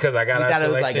do it. Because I got He out thought of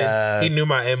it was like selection. a- He knew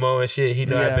my MO and shit. He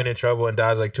knew Yeah. I'd been in trouble and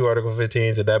dodged like 2 Article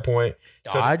 15s at that point.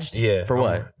 Dodged? Yeah. For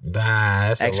what?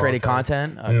 That's a long X-rated time.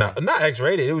 content? Okay. No, not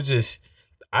X-rated. It was just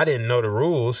I didn't know the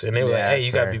rules, and they were Yeah, like, "Hey, that's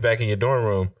you got to fair. be back in your dorm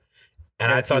room."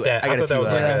 And I thought that was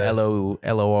like a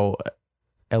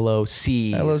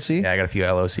LOCs. LOC? Yeah, I got a few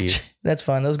LOCs. That's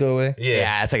fine. Those go away.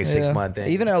 Yeah, it's like a 6-month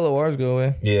thing. Even LORs go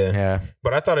away. yeah. yeah.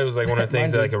 But I thought it was like one of the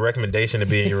things Mine that, like a recommendation to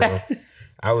be in your room.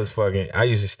 I used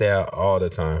to stay out all the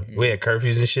time. We had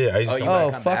curfews and shit. I used to come you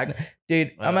Oh come fuck, back?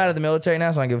 dude! I'm out of the military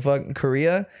now, so I don't give a fuck. In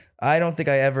Korea, I don't think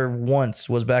I ever once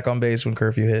was back on base when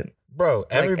curfew hit. Bro, Like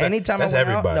everybody. anytime I that's went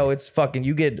everybody. out, no, it's fucking.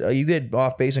 You get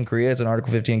off base in Korea. It's an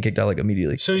Article 15 kicked out like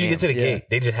immediately. as soon as you get to the Yeah. gate,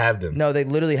 they just have them. No, they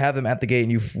literally have them at the gate,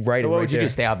 and you write So it what right would you there. do?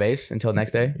 Stay out base until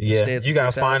next day? Yeah, Stay at you some gotta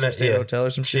chick's house find or a stay at a hotel or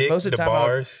some shit. chick, Most of the time,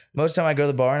 bars. most of the time I go to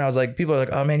the bar and I was like, people are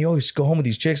like, "Oh man, you always go home with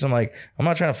these chicks." I'm like, I'm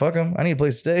not trying to fuck them. I need a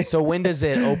place to stay. So when does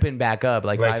it open back up?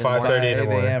 Like 5:30 in the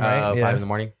morning. 5 a.m., right? 5 in the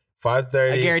morning.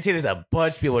 5:30. I guarantee there's a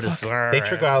bunch of people just They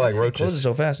trickle out like It closes roaches,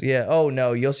 so fast. Yeah. Oh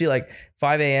no, you'll see like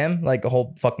 5 a.m. like a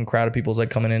whole fucking crowd of people's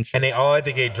like coming in. and they all at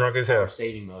the gate drunk as hell.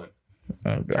 saving mode.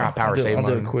 Oh, God. Power I'll do saving it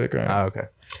mode. quick. Right? Oh, okay.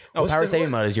 Oh, What's power the-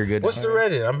 saving mode is you're good. What's the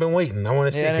Reddit? I've been waiting. I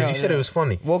want to see Yeah, I because know, you said yeah. it was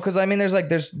funny. Well, because I mean, there's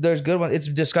good ones. It's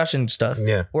discussion stuff.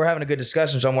 Yeah. We're having a good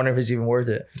discussion, so I'm wondering if it's even worth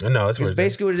it. No, it's Because worth it.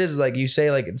 basically what it is like you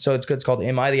say like so it's called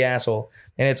 "Am I the Asshole?"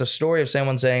 And it's a story of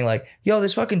someone saying like, "Yo,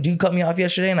 this fucking dude cut me off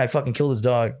yesterday, and I fucking killed his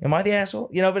dog. Am I the asshole?"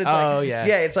 You know, but it's Oh, like, yeah.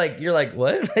 it's like you're like,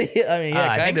 what? I mean,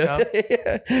 yeah, I kind think of.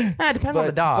 it depends on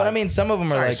the dog. But I mean, some of them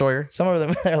Sorry, are like, Sawyer. some of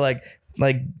them are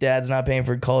like dad's not paying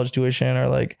for college tuition or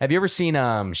like, have you ever seen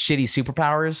shitty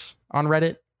superpowers on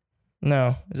Reddit?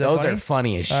 no, is that Those funny? are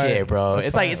funny as All shit, right. bro. That's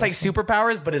It's funny. like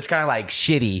superpowers, but it's kind of like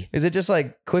shitty. Is it just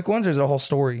like quick ones or is it a whole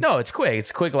story? No, it's quick.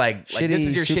 It's quick. Like this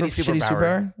is your shitty superpower.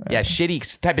 superpower? Yeah,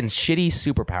 shitty. Type in shitty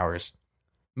superpowers.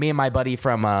 Me and my buddy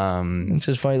from It's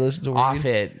just funny. Listen to Off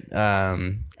It,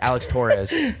 Alex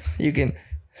Torres. You can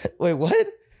wait. What?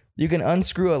 You can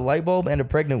unscrew a light bulb and a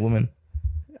pregnant woman.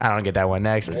 I don't get that one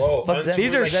next. Whoa, Fuck's that?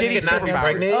 These are Like, that shitty means not get superpowers.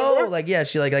 pregnant Oh, anymore? Like yeah,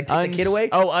 she like take the kid away.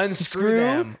 Oh, unscrew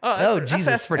them. Oh, that's, Jesus.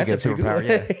 that's pretty That's good a pretty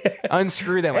superpower. good Yeah,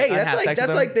 unscrew them. Hey, like, that's have like sex that's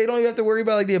with like them. they don't even have to worry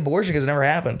about like the abortion because it never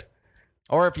happened.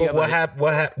 Or if you have What a- happened?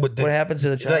 What What happens to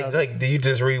the child? Like, do you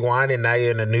just rewind and now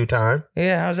you're in a new time?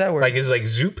 Yeah, how's that work? Like, it's like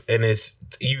zoop and it's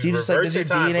you. Do you just like reverse does your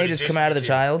the time, DNA but just it's come out of the you.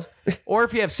 child? or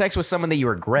if you have sex with someone that you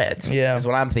regret. Yeah. is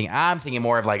what I'm thinking. I'm thinking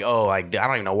more of like, oh, like I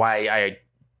don't even know why I,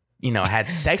 had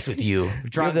sex with you.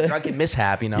 Drunken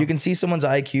mishap. You can see someone's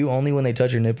IQ only when they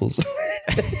touch your nipples.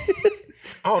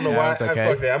 I don't know Yeah, why. it's okay.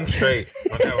 Fuck that. I'm straight.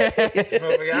 I don't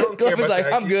care Glove is about like,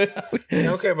 your I'm IQ. good. I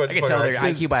don't care about I the can tell their fucking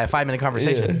IQ. IQ by a 5-minute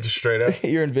conversation. Just straight up.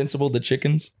 You're invincible to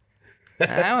chickens.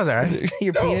 That was alright.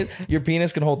 Your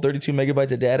penis can hold 32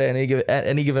 megabytes of data at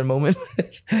any given moment. Yeah,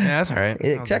 that's alright.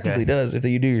 It technically does if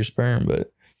you do your sperm,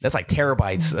 but That's like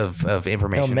terabytes of no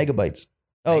information. megabytes.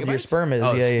 Oh, your Megabytes? sperm is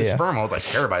Oh, yeah. The sperm holds like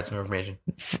terabytes of information.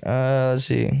 Let's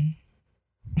see.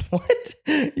 What?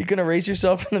 You can erase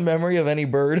yourself from the memory of any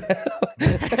bird.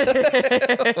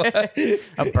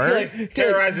 A bird?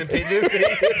 Terrorizing pigeons.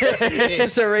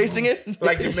 Just erasing it.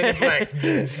 Like the Men in Black.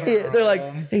 Yeah, they're like,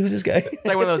 hey, who's this guy? It's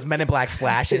like one of those Men in Black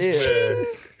flashes.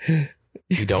 Yeah.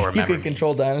 You don't You remember. can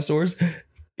control dinosaurs.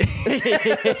 Yeah,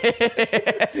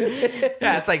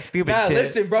 it's like stupid Nah, shit.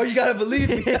 listen, bro, you gotta believe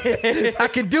me. I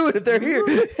can do it if they're here.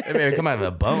 It may come out of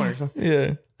a bone or something.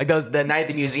 Yeah. Like the Night at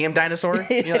the Museum dinosaur.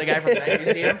 You know the guy from the Night at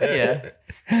the Museum? Yeah.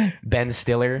 Ben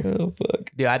Stiller. Oh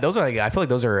fuck. Dude, I feel like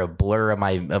those are a blur of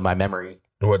my memory.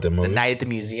 What the The movie? Night at the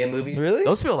Museum movie. Really?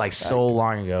 Those feel like so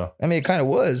long ago. I mean, it kind of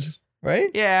was, right?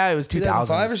 Yeah, it was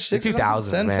 2005 or 2000s. 6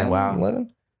 2000s, man. Wow.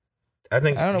 11? I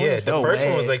think. I don't know what Yeah, the the fuck- first No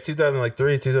one was way. like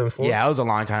 2003, 2004. Yeah, it was a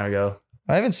long time ago.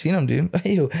 I haven't seen them, dude.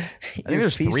 Ew. I think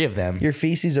there's 3 of them. Your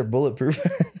feces are bulletproof.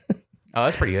 Oh,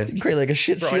 that's pretty good. Create like a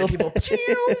shit Throwing shield.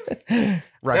 people-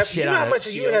 Run That, shit you know on how a much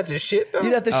you would have to shit though.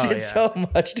 You'd have to Oh, shit yeah. so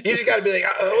much. Dude. You just gotta be like,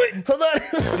 oh wait. Hold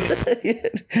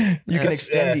on. You can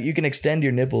extend. Yeah. You can extend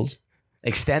your nipples.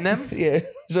 Extend them? Yeah.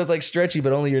 So it's like stretchy,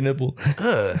 but only your nipple.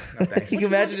 Ugh. No, thanks. You can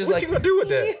imagine just What like. you gonna do with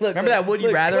that? Look, Remember that Would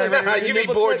You Rather I read? Nah, your you be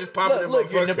nipple- bored look, just popping them look,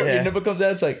 your motherfuckers. nipple, Yeah. your nipple comes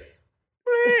out. It's like.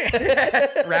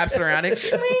 Wraps around it.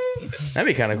 That'd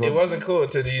be kind of It cool. wasn't cool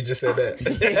until you just said that.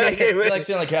 You're like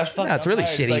sitting on the couch. Fuck, No, it's I'm really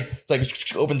tired. shitty. It's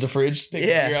like opens the fridge, takes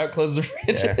Yeah. the beer out, closes the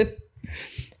fridge.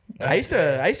 I used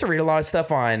to read a lot of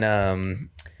stuff on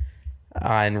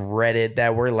Reddit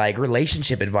that were like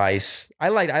relationship advice. I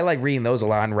like reading those a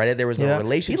lot on Reddit. There was a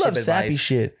relationship He loves advice. sappy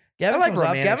shit. Gavin, I like comes off,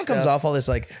 romantic Gavin comes stuff. off all this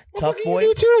like tough fucking boy.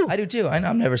 you do too. I do too.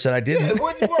 I've never said I didn't.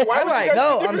 Why would you guys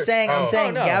No, be I'm different? saying Oh,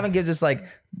 no. Gavin gives this like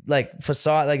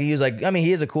facade. Like he was like, I mean,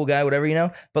 he is a cool guy, whatever, you know.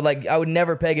 But like, I would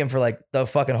never peg him for like the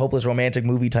fucking hopeless romantic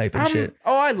movie type and shit.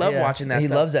 Oh, I love Yeah. watching that. He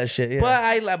stuff. loves that shit.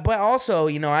 Yeah. But also,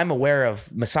 I'm aware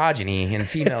of misogyny and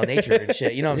female nature and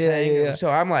shit. You know what I'm Yeah, saying? yeah, yeah.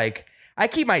 So I'm like, I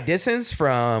keep my distance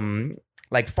from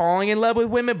like falling in love with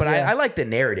women, but Yeah. I like the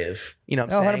narrative. You know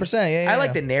what I'm Oh, saying? 100%. Yeah, I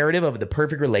like the narrative of the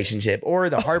perfect relationship or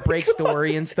the heartbreak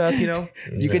story and stuff, you know?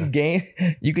 You can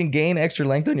gain extra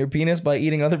length on your penis by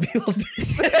eating other people's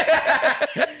dicks.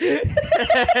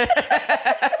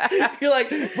 You're like,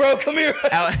 bro, come here.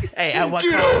 At what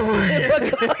Get cost? over here.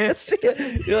 What cost?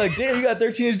 You're like, damn, you got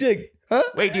 13-inch dick. Huh?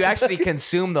 Wait, do you actually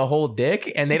consume the whole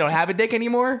dick and they don't have a dick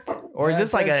anymore? Or is Yeah,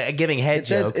 this it like says- a giving head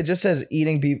joke? It just says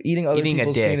eating other Eating a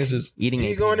people's dick. penises. Eating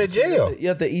You a going to penis. jail? You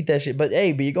have to eat that shit. But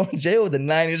hey, you're going to jail with a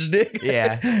 9-inch dick.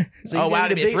 Yeah. So Oh, you're wow,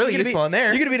 gonna be it's the really you're gonna useful be- in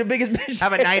there. You're gonna be the biggest bitch.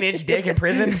 Have a 9-inch dick in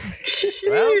prison.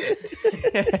 Well,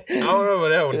 I don't know about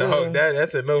that one, dog.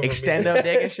 That's a no. For me. Extendo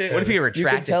dick and shit. What if you You can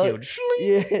retract tell it it. to?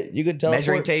 Yeah, you can teleport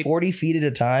Measuring tape. 40 feet at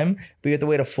a time, but you have to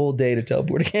wait a full day to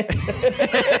teleport again.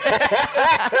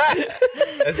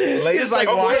 That's late. Just like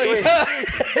Oh, walking. wait.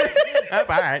 All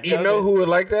right. You know who would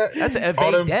like that? That's All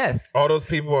evade them- death. All those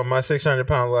people on my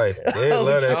 600-pound life. They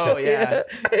love that Oh shit. yeah.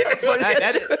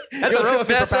 That's a real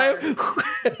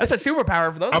superpower. That's a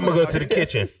superpower for those. I'm gonna go to the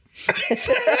kitchen,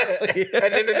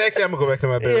 and then the next day I'm gonna go back to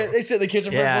my Yeah, bedroom. they sit in the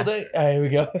kitchen Yeah. for a full day. All right, here we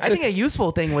go. I think a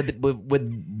useful thing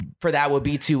for that would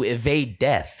be to evade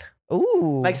death.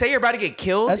 Ooh. Like, say you're about to get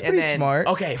killed. That's and pretty then, smart.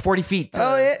 Okay, 40 feet. To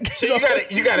Oh, yeah. So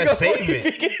you gotta save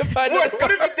it.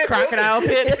 What if the Crocodile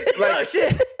pit. Like- Oh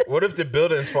shit. What if the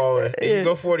building's falling and you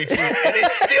go 40 feet and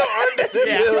it's still under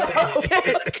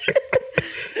the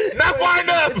building? Not far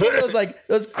enough. It's one of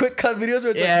those quick cut videos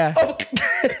where it's Yeah. like,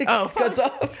 Oh, cuts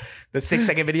off. The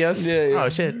 6-second videos. Yeah, yeah. Oh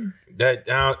shit. That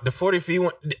now the 40 feet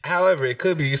one, however, it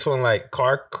could be useful in like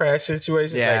car crash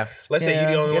situations. Yeah. Like, let's say Yeah.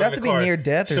 you're the only It'd one have in to the be car. near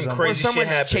death or Some something. Or crazy shit someone's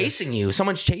happens. chasing you.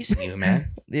 Someone's chasing you,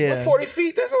 man. Yeah. 40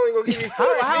 feet? That's only gonna give you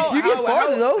 40 feet. You get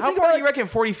farther, though. How Think far about do you reckon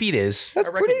 40 feet is? That's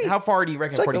I reckon- pretty- How far do you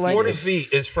reckon like 40 the feet length 40 is?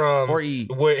 feet is from 40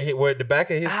 where the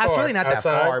back of his car. It's really not that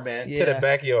outside far, man. To Yeah. the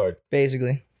backyard.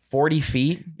 Basically. 40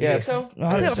 feet? You Yeah, think so? I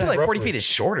 100%. feel like 40 Roughly. feet is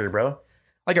shorter, bro.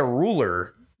 Like a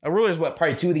ruler. A ruler is what?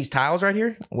 Probably 2 of these tiles right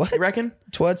here? What? You reckon?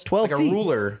 It's 12 Like a feet.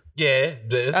 ruler. Yeah,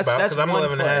 that's about that's because I'm 1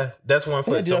 11 and a half. That's 1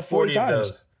 foot. do So that 40 40 of times.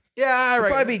 those. Yeah, I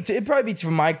reckon. It'd probably be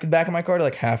from my back of my car to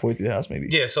like halfway through the house, maybe.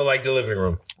 Yeah, so like the living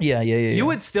room. Yeah. You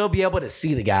would still be able to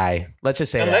see the guy. Let's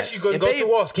just say Unless that. you go If through they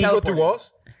walls. Can you go through teleported-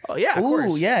 walls? Oh, yeah, of Ooh,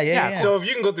 course. yeah. So if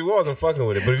you can go through walls, I'm fucking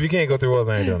with it. But if you can't go through walls,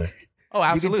 I ain't doing it. Oh, You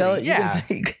can absolutely. tell yeah.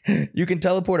 you can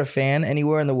teleport a fan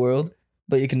anywhere in the world,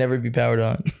 but you can never be powered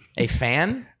on. A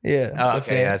fan? Yeah. Oh, a okay.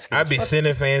 fan. That's I'd be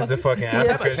sending fans to fucking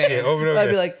Africa and shit over and I'd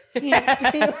be over. like,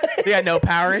 They got no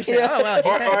power and shit. Yeah. Oh, well,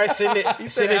 Or I send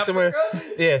it somewhere.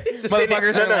 Yeah,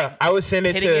 motherfuckers are like I would send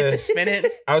it hitting it to to. spin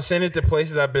it. I would send it to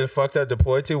places I've been fucked up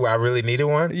deployed to where I really needed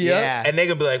one. Yeah. And they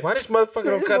gonna be like, "Why this motherfucker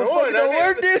don't cut Motherfucker on? don't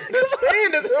work, dude." This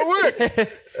fan doesn't work."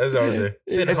 That's all there.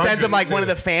 It sends them like one of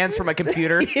the fans from a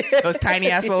computer. Those tiny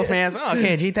ass little fans. Oh,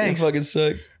 okay, gee, you thanks. fucking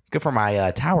suck. It's good for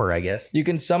my tower, I guess. You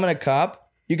can summon a cop.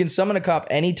 You can summon a cop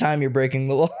anytime you're breaking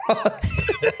the law.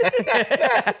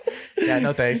 Yeah,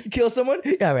 no thanks. Kill someone?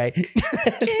 All right.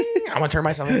 I'm gonna turn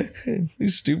myself in. You're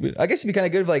stupid. I guess it'd be kind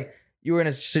of good if like you were in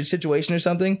a situation or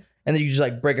something and then you just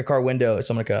like break a car window and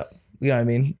summon a cop. You know what I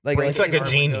mean? It's like a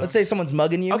genie. Let's say someone's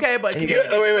mugging you. Okay, but and you you-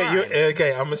 get- Oh, wait.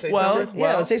 Okay, I'm gonna say. Well, something.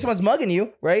 yeah, let's say someone's mugging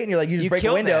you, right? And you're like, you just you break a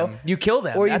kill window. them. You kill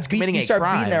them. Or That's committing you a start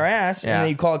crime. beating their ass, Yeah. and then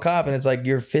you call a cop, and it's like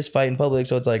you're fist fight in public.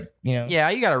 So it's like, you know, Yeah,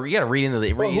 you gotta read into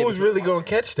the. But Read who's into really gonna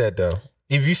catch that though?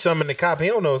 If you summon the cop, he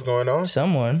don't know what's going on.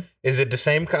 someone. Is it the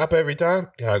same cop every time?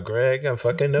 Yeah, Greg, I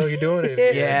fucking know you're doing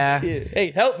it. Yeah.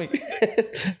 Hey, help me.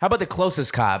 How about the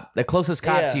closest cop? The closest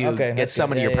cop Yeah, to you okay, gets that's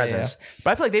summoned to good. your Yeah, yeah, presence.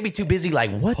 But I feel like they'd be too busy.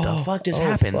 Like, what the fuck just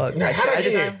happened? fuck.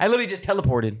 I literally just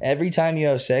teleported. Every time you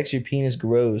have sex, your penis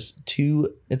grows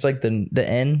two. It's like the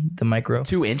N, the micro,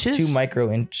 2 inches? 2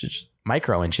 micro inches.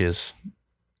 micro inches.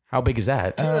 How big is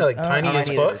that? Like tiny I don't as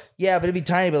know fuck. Yeah, but it'd be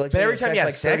tiny. But like, But say every time you have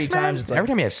like sex, 30 man, times, it's like every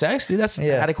time you have sex, dude, that's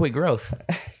Yeah. adequate growth.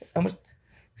 how much?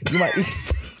 You might.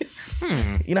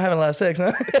 You're not having a lot of sex,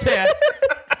 huh? Yeah.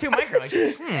 2 micro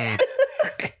inches.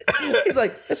 He's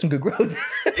like, that's some good growth.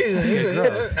 It's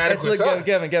Let's adequate look, size.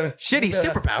 Kevin. Shitty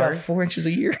About superpower. 4 inches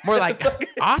a year. More like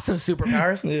awesome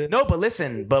superpowers. Yeah. No, but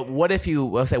listen. But what if you?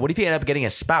 What if you end up getting a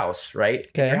spouse? Right?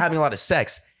 Okay. You're having a lot of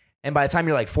sex, and by the time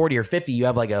you're like 40 or 50, you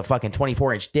have like a fucking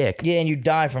 24-inch dick. Yeah, and you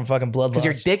die from fucking blood loss. Because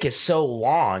your dick is so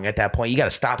long at that point, you got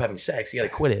to stop having sex. You got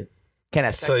to quit it. Can't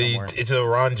have sex So no more. it's a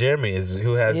Ron Jeremy is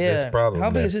who has this problem. How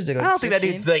big then. is his dick? I don't think that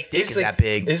 16? dude's Like dick it's is like, that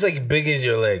big. It's like big as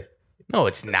your leg. No,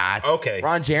 it's not. Okay.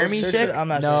 Ron Jeremy's Search dick? it. I'm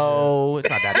not no, it's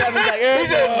not that big. Kevin's like, He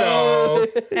said no.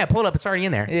 Yeah, pull it up. It's already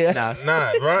in there. Yeah. No.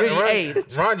 Nah, Hey.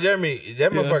 Ron Jeremy,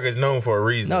 that motherfucker is known for a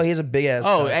reason. No, he has a big ass.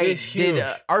 Oh, cock. hey, It's did huge.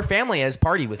 Our family has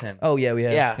partied with him. Oh yeah, we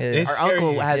have. Yeah. yeah. It's Our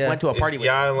uncle scary. has Yeah. went to a party with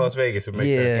him. Y'all in Las Vegas. It makes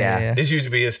Yeah, sense. Yeah. This used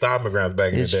to be his stomping grounds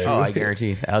back in the It's day. Oh, I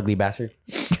guarantee. The ugly bastard.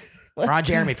 Ron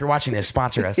Jeremy, if you're watching this,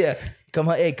 sponsor us. Yeah. Come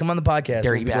on, come on the podcast.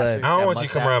 Dirty We'll be bastard. glad. I don't That want you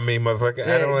to come mustache. around me, motherfucker. I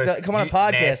Yeah, don't want come on a you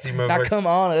podcast. nasty Not motherfucker. come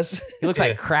on us. He looks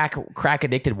like crack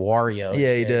addicted Wario.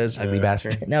 Yeah, he does. Ugly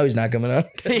bastard. Now he's not coming on.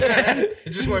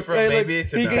 It just went from Hey, look, baby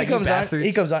to he, now. he comes on. bastards.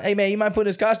 He comes on. Hey man, you mind putting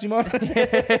his costume on?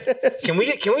 Can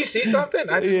we see something?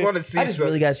 I just want to see. I just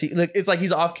really gotta see. Look, it's like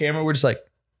he's off camera. We're just like,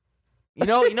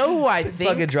 You know who I think?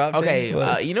 Fucking dropped okay,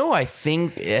 it. you know who I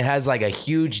think it has like a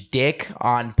huge dick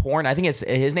on porn? I think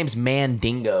his name's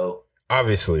Mandingo.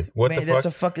 Obviously. What Man, the that's fuck?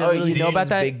 a fucking. Oh, you literally know about means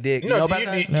that? Big dick. No, know do about you,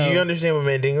 that? do No. you understand what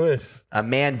Mandingo is? A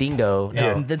Mandingo. No.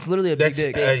 Yeah. That's literally a big That's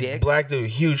dick. a dick? black dude,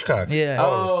 huge cock. Yeah.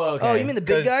 Oh, okay. Oh, you mean the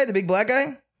big guy, the big black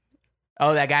guy?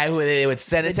 Oh, that guy who they would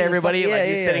send it They to do the everybody, fuck- like yeah,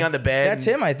 he's yeah, sitting yeah. on the bed. That's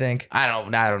him, I think. I don't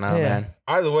know, Yeah. man.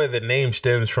 Either way, the name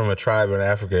stems from a tribe in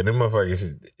Africa. Them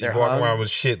motherfuckers They're walk hung? around with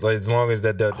shit like as long as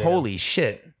that does. Holy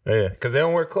shit. Yeah, because they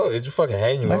don't wear clothes. It's just fucking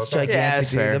hanging. all That's the time. gigantic, that's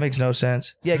dude. fair. That makes no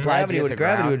sense. Yeah, Slides against the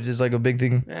gravity ground. would just like a big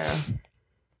thing. Yeah.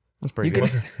 That's pretty You good.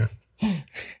 can,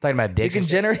 Talking about you dicks. can and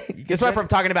shit. generate. This went from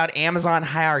talking about Amazon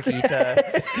hierarchy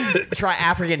to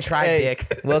African tribe Hey,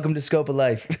 dick. welcome to Scope of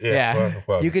Life. Yeah.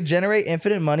 Well, You could generate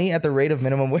infinite money at the rate of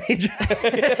minimum wage.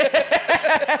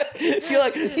 You're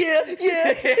like,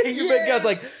 yeah. Your bank account's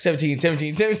like 17. wait,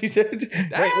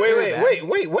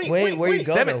 Where you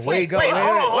going? Where you going?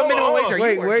 What minimum wage are you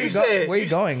Wait, working? where you going? Where you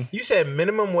going? You said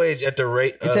minimum wage at the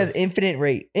rate. It says infinite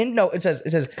rate. It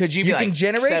says Could you be can like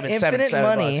generate infinite $7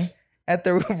 money bucks? at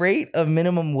the rate of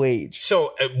minimum wage.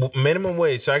 so minimum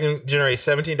wage. So I can generate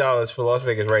 $17 for Las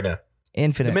Vegas right now.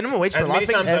 Infinite. The minimum wage for As Las many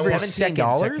Vegas times is I want.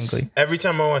 $17? technically. Every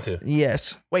time I want to.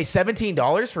 Yes. Wait,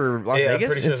 $17 for Las Yeah, I'm Vegas?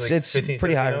 pretty sure. It's like it's 15,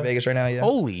 pretty high for 17. Vegas right now, yeah.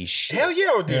 Holy shit. Hell yeah,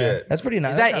 I would do Yeah, that. that's pretty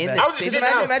nice. Is that That's in not the bad. I was just Just sitting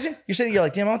out. imagine you're sitting, you're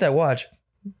like, damn, I want that watch.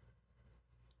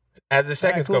 As the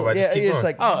seconds Alright, go by, just Yeah, keep you're going. just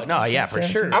like, Oh, no, yeah, for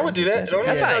sure. I would do that. Don't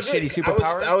That's get not a me started. shitty I would-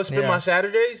 superpower. I would spend Yeah. my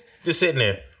Saturdays just sitting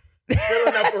there,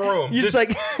 filling up a room. You're just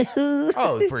like,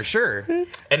 Oh, for sure.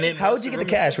 and then how would you get the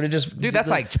cash? Would it just, Dude, that's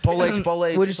like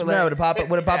Chipotle. Would it just no? Would it pop up?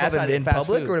 Would it pop Yeah, up that's in not fast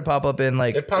public, food. or would it pop up in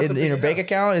like It pops up in in your your bank house.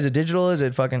 account? Is it digital? Is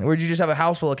it fucking? Or would you just have a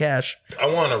house full of cash? I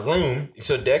want a room.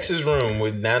 So Dex's room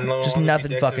with Just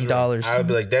nothing fucking dollars. I would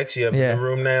be like, Dex, you have Yeah. a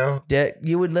room now.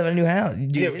 You would live in a new house.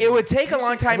 It would take a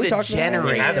long time we to talked about that?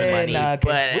 generate Yeah, the money, nah, okay.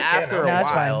 but after a No,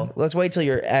 that's while, fine. Let's wait till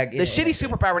you're the shitty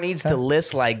superpower needs to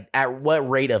list like at what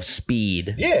rate of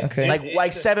speed. Yeah. Okay.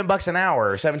 Like $7 an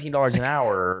hour, $17 an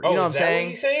hour. You know what I'm is that saying?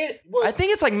 What you saying? Well, I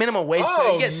think it's like minimum wage, so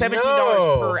Oh, you get $17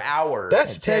 no. per hour.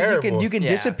 that's It says terrible. you can Yeah.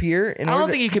 disappear. In I order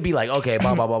don't think you could be like, okay,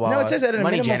 blah blah blah blah. No, it says that at a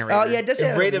money minimum. generator. Oh yeah, it does say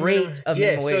at a rate of minimum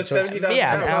yeah, wage. so So it's- $70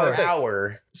 Yeah, an per hour.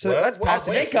 hour. So What? that's What?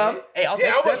 passive Wait. income. Hey, I'll Yeah,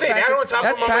 I was that's saying, passive- I don't top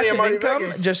That's of my money. passive I'm already income,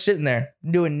 making. just sitting there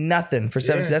doing nothing for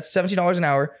Yeah. That's $17 an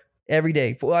hour every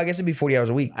day. Well, I guess it'd be 40 hours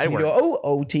a week. I'd Can you work. do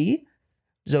OT?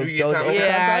 So Do you get those time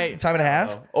overtime off? costs, time and a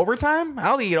half. Overtime? I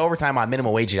don't think you get overtime on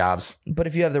minimum wage jobs. But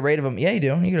if you have the rate of them, yeah, you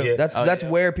do. You could, Yeah. That's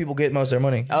where people get most of their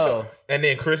money. Oh, And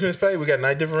then Christmas pay, we got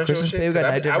night differential. Christmas shit. pay, we got night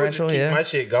I would just differential, keep yeah. my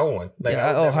shit going. Like, Yeah,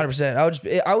 I would oh, never-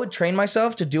 100%. I would train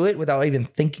myself to do it without even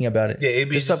thinking about it. Yeah, it'd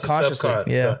be just just a subconsciously. subcon.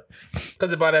 Yeah.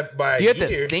 Because by do you have a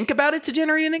year, to think about it to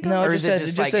generate an income? No, or it is just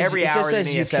says like every hour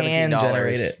says you you get can $17?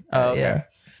 generate it. Oh, okay. Yeah.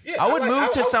 yeah, I would like- move to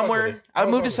fuck with somewhere. it. I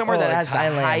would move to somewhere Oh, that like has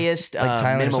Thailand. the highest Like Thailand or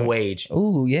minimum something. wage.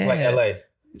 Ooh, yeah. Like LA.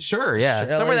 Sure, yeah.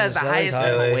 Sure, Somewhere that LA's has the LA's highest high.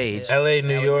 minimum LA, wage. LA,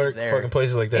 New would York, live there. fucking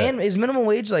places like that. And is minimum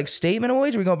wage like state minimum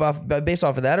wage? Are we going based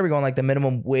off of that? Or are we going like the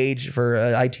minimum wage for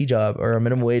an IT job or a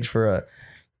minimum wage for a?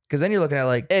 Because then you're looking at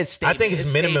like It's state, I think it's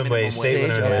state minimum wage. State wage.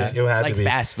 minimum Yeah. wage. It would have like to be.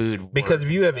 fast food. Because if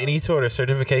you have any sort of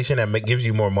certification that gives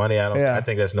you more money, Yeah. I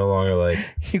think that's no longer like.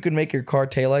 you can make your car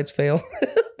taillights fail.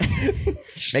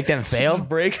 make them fail.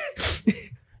 break.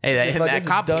 Hey, that, Fuck, that it's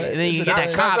cop. dumb- And then you it's get a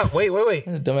that dumb- cop. Wait.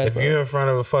 Dumbass If you're in front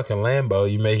of a fucking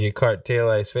Lambo, you make your car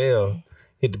taillights fail.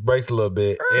 Hit the brakes a little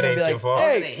bit. It ain't be like, your fault.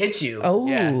 hey. And it hits you. Oh.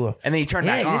 Yeah. And then you turn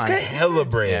back Yeah, this on. guy- Hella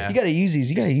bread. Yeah. You gotta use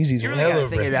these. You gotta use these. You man. really gotta Hella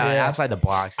think bread. about Yeah. outside the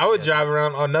box. I would drive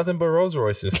around on nothing but Rolls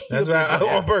Royces. That's why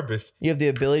on purpose. You have the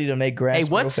ability to make grass. Hey, grow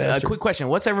what's a faster. quick question?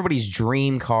 What's everybody's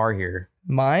dream car here?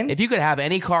 Mine? If you could have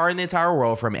any car in the entire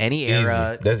world from any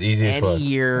era, Easy. That's easy as any fuck.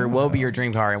 year, what would be your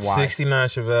dream car and why? 69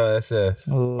 Chevelle SS,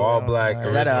 Ooh, all that black. was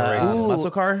Is that original a rating. Ooh.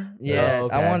 muscle car? Yeah, Oh,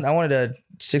 okay. I wanted a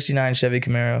 '69 Chevy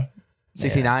Camaro.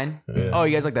 69. Oh,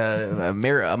 you guys like the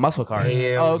muscle car?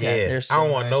 Hell Oh, okay. yeah. They're so I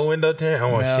don't want nice. no window tint. I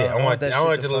want No, shit. I want that I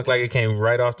want shit it to to look fucking- like it came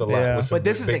right off the lot. Yeah. With some But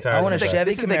this is big the tires. I want a and stuff. Chevy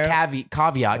this is the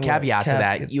Camaro. caveat to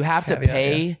that. You have to caveat,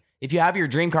 pay if you have your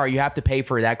dream car. You have to pay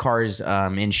for that car's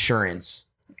insurance.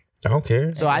 I don't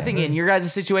care. So I think in your guys'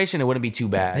 situation, it wouldn't be too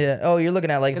bad. Yeah. Oh, you're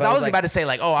looking at like. if Because I was like, about to say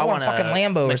like, oh, I want want a fucking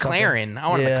Lambo or McLaren. I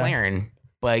want Yeah. a McLaren.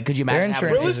 But could you Their imagine? having-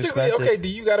 insurance is Realistically, expensive. okay, do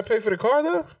you got to pay for the car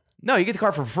though? No, you get the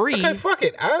car for free. Okay, fuck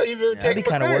it. I don't even That'd take be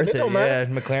kind of worth it. don't Yeah,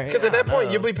 matter. McLaren. Because at that point,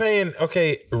 you'll be paying.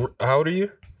 Okay, how old are you?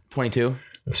 22.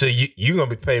 So you gonna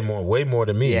be paying way more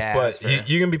than me. Yeah, but that's fair.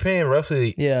 you're gonna be paying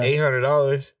roughly Yeah.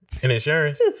 $800 in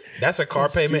insurance. That's a car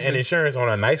payment and insurance on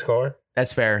a nice car.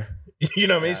 That's fair. You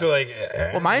know what I mean? So like,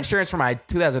 Well, my insurance for my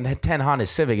 2010 Honda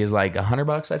Civic is like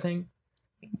 $100, I think.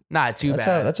 Not too That's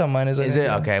bad. how mine is. I Is think, it?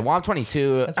 yeah. Okay. Well, I'm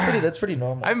 22. That's pretty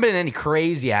normal. I haven't been in any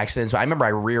crazy accidents, but I remember I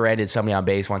rear-ended somebody on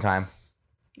base one time.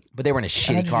 But they were in a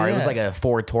shitty How'd you car. do It was that? like a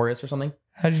Ford Taurus or something.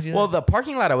 How'd you do Well, that? the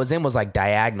parking lot I was in was like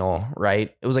diagonal,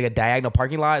 right? It was like a diagonal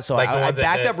parking lot. So Like the I ones that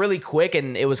backed hit- up really quick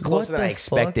and it was closer than I the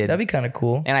expected. Fuck? That'd be kind of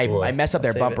cool. And I What? messed up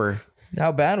their Save it. bumper.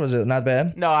 How bad was it? Not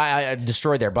bad. No, I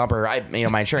destroyed their bumper.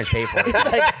 My insurance paid for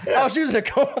it. Oh, she was in a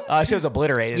coma. She was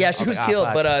obliterated. Yeah, she I was like, killed,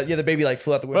 fuck. but yeah, the baby like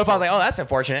flew out the window. What if I was like, oh, that's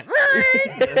unfortunate?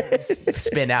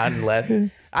 Spin out and left.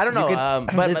 I don't know.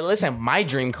 could- But listen, my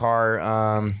dream car,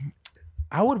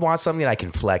 I would want something that I can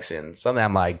flex in. Something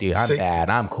I'm like, dude, I'm See- bad.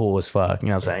 I'm cool as fuck. You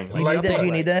know what I'm saying? you Like, need that? Do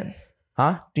you like- need that?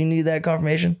 Huh? Do you need that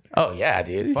confirmation? Oh, yeah,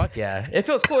 dude. Fuck yeah. It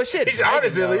feels cool as shit. He's driving,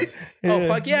 honest, at though. least. Oh,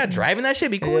 fuck yeah. Driving that shit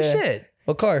be cool as Yeah. shit.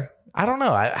 What car? I don't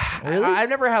know. Really? I've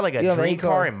never had like a You don't have dream any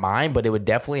car car? in mind, but it would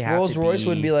definitely have Rolls to Royce be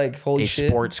wouldn't be like holy a shit.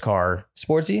 sports car.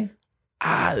 Sportsy.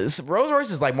 Rolls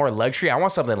Royce is like more luxury. I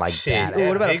want something like Shit. that. Ooh,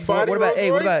 What about a Big Ford? body What about Rolls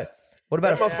Royce? what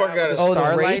about That a motherfucker got a Oh, the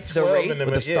Starlight, Wraith, the 12 Wraith in the with the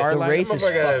middle. Yeah, Star. the The Wraith That is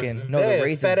motherfucker got a- fucking no. The yeah,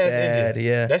 Wraith is fat-ass bad. engine.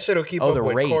 Yeah. That shit'll keep Oh, up the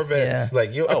with Wraith. Corvettes. Yeah.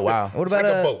 Like you. Oh, wow. What It's about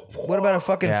like a boat. what about a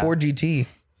fucking Yeah. Ford GT?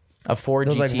 A Ford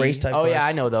Those, GT. like, race type Oh yeah, cars.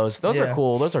 I know those. Those Yeah. are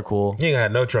cool. Those are cool. You ain't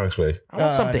got no trunk space. I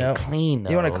want something no. clean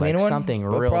though. You want a clean like one? Something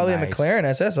Well, real probably nice. a McLaren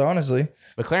SS, honestly.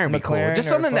 McLaren would be cool. McLaren Just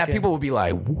or something that fucking- people would be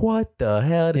like, "What the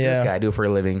hell does this Yeah. guy do for a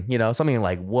living?" You know, something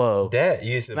like, "Whoa." That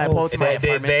used to. I pull up to my the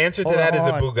apartment. answer to Hold that on, is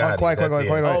a hold on. Bugatti. Quiet. That's it.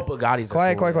 Oh, Bugattis.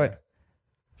 Are Quiet. cool.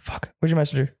 Fuck. Where's your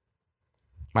messenger?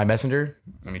 My messenger.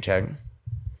 Let me check.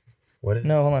 What is?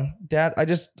 No, hold on. Dad, I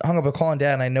just hung up a call on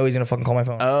Dad, and I know he's gonna fucking call my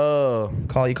phone. Oh,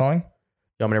 you You calling?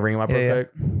 want me to ring him up real Yeah, quick?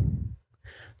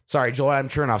 Sorry, Joel. I'm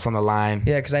Chernoff's on the line.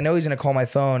 Yeah, because I know he's gonna call my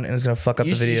phone and it's gonna fuck up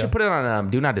You the video. should put it on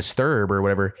Do Not Disturb or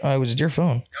whatever. Oh, it was your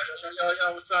phone.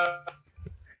 Yo, what's up?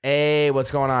 Hey,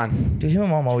 what's going on? Dude, him and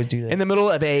mom always do that. In the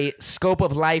middle of a Scope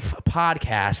of Life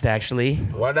podcast, actually.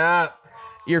 What up?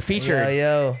 You're featured.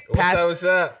 Yo. What's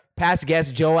up? Past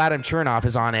guest Joe Adam Chernoff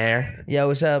is on air. Yo,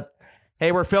 what's up?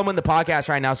 Hey, we're filming the podcast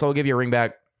right now, so we'll give you a ring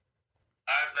back.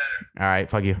 All right,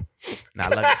 fuck you. Nah, I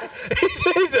love you.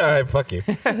 He's all right. Fuck you.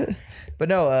 But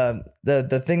no,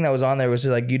 the thing that was on there was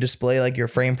like you display like your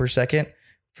frame per second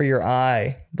for your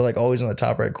eye, but like always on the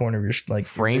top right corner of your like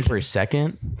Frame per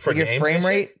second For like your games frame and shit?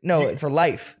 rate. No, for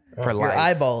life. for Your life.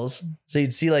 eyeballs. So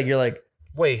you'd see like you're like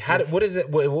Wait, what is it?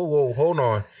 Wait, whoa, hold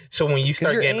on. So when you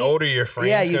start your getting aim- older, your frame's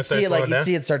yeah, gonna you'd start see it like slowing you'd down?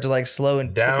 see it start to like slow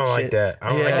and I don't like shit. that. I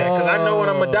don't like that because I know when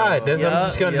I'm gonna die. I'm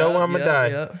just gonna know when I'm gonna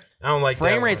die. I don't like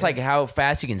Frame that rate's one. like how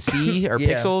fast you can see or Yeah.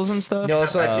 pixels and stuff. No,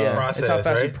 it's like fast you yeah, it's how process,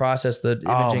 fast you right? process the imaging.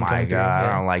 Oh my coming through. god, I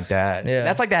Yeah. don't like that. Yeah.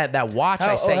 That's like that watch I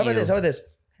How sent about you. this? How about this?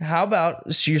 How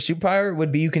about so your superpower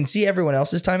would be you can see everyone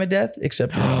else's time of death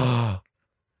except your own.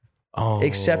 Oh,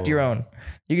 Except your own.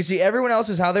 You can see everyone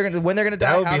else's how they're gonna when they're gonna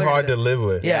die. That would how be they're hard gonna, to live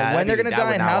with. Yeah, Yeah, when they're that'd gonna be- I die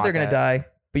would and not how want they're gonna that. die,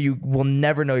 but you will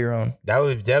never know your own.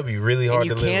 That'd be really hard And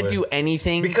you to live can't with. do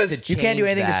anything Because to You can't do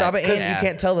change anything to that. stop it, and Yeah. you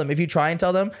can't tell them. If you try and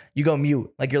tell them, you go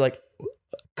mute. Like you're like,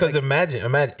 Because imagine,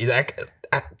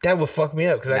 that would fuck me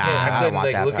up because Nah, I I don't couldn't want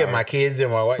like that look at power. my kids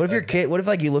and my wife. what if your kid? What if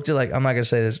like you looked at like I'm not gonna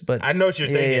say this, but I know what you're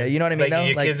Yeah, thinking. yeah, you know what I mean, Like, though?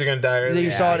 your Like, kids are gonna die early.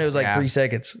 you saw it and it was like Yeah. 3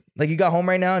 seconds. Like you got home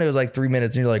right now and it was like 3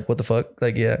 minutes and you're like, what the fuck?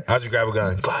 Like yeah, How'd you grab a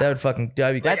gun? that would fucking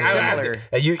that'd be That's I- similar.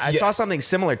 I yeah. saw something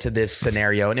similar to this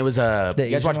scenario, and it was The you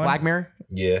guys Asian watch one? Black Mirror?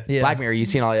 Yeah. yeah. Black Mirror. You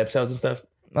seen all the episodes and stuff?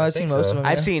 I've seen think most so. of them.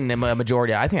 I've yeah. seen a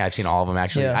majority. I think I've seen all of them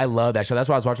actually. Yeah. I love that show. That's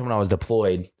why I was watching when I was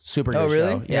deployed. Super good Oh,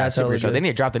 really? show. Yeah, it's super totally good show. good. They need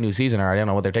to drop the new season already. I don't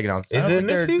know what they're taking on. I Is don't it think next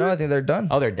they're. season? No, I think they're done.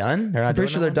 Oh, they're done. They're not. I'm pretty doing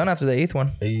sure that they're done after the 8th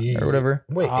one or whatever.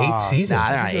 Wait, one? 8 seasons? Nah,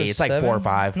 they're not I think it 8. was It's like 4 or 7.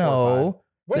 5. No,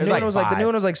 Wait, the there's new like one was like the 5 new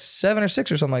one was like 7 or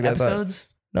 6 or something like that. I thought. episodes.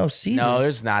 No seasons. No,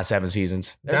 there's not 7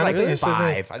 seasons. There's I like think it's 5.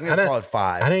 I just- think I it's don't- called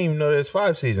 5. I didn't even know there's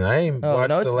 5 seasons. I ain't Oh watched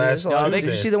no, the it's last there's a lot. No, Did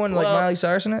you they- see the one with like well- Miley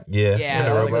Cyrus in it? Yeah. Yeah,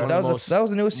 that that was was like, that was that was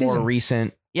the newest more season.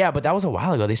 recent. Yeah, but that was a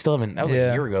while ago. They still haven't. That was like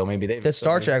Yeah. a year ago, maybe. The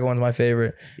Star Trek one's my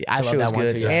favorite. I That love shit was that one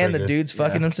good. too. Yeah. And the pretty good. dudes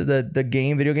fucking them to the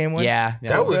video game one. Yeah,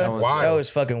 That was Bro, wild. That was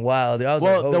fucking wild. I was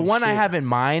Well, like, the holy one I shit. have in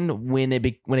mind when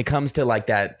it comes to like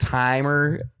that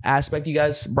timer aspect you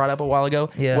guys brought up a while ago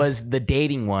Yeah. was the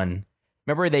dating one.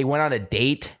 Remember they went on a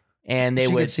date and they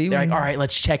She would could see they're like, when- all right,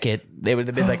 let's check it. They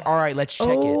would be like, all right, let's check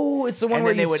it. Oh, it's the one And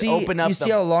where then they you would see open up you see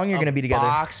the- how long you're gonna be together.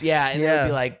 Box, yeah, and they Yeah. would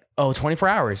be like, oh, 24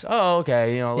 hours. Oh,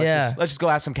 okay, let's Yeah. just go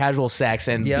have some casual sex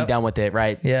and Yep. be done with it,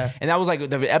 right? Yeah. And that was like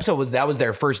the episode was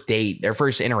their first date, their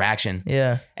first interaction.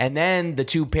 Yeah. And then the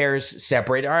two pairs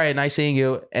separated. All right, nice seeing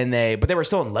you. But they were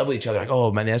still in love with each other. Like,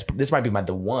 oh man, this might be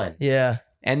the one. Yeah.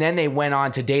 And then they went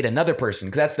on to date another person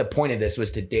because that's the point of this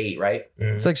was to date, right?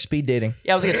 It's like speed dating.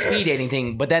 Yeah, it was like a speed dating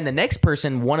thing. But then the next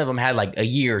person, one of them had like a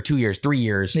year, 2 years, 3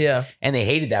 years. Yeah. And they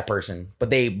hated that person,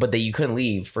 but you couldn't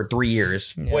leave for 3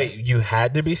 years. Wait, you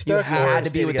had to be You stuck? had to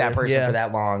stay be with that together. person Yeah. for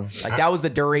that long. Like that was the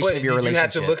duration Wait, of your did you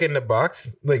relationship. have to look in the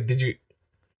box? Like, did you?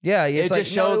 Yeah, It it's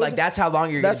just showed like that's how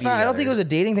long you're. That's gonna be not. I don't think it was together.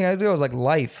 a dating thing. I think it was like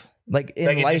life. Like in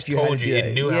Like, it life, just you had told to you, do it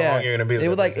that. knew how long you're gonna be with It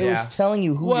was that like it person. was telling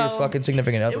you who Well, your fucking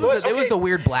significant other It was, was. it was the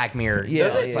weird Black Mirror. Yeah,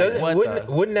 It's yeah. like, what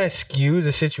wouldn't that skew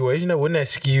the situation? Though? Wouldn't that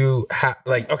skew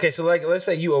like okay? So like, let's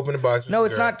say you open a box. with No, a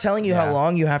it's girl. not telling you how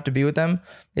long you have to be with them.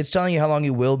 It's telling you how long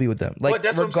you will be with them. Like But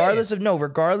that's what I'm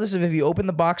regardless of if you open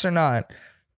the box or not,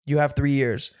 you have 3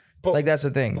 years. But Like that's the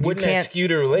thing. You Wouldn't that can't. skew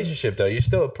the relationship though? You're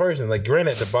still a person. Like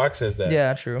granted, the box says that.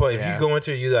 Yeah, true. But if you go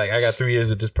into it, you like, I got 3 years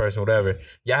with this person, whatever.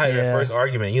 Y'all have your Yeah. first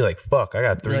argument. You like, fuck, I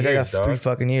got 3 Like I years, got dog. 3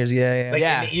 fucking years. Yeah, yeah. Like,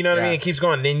 Yeah, and you know what I mean? yeah. It keeps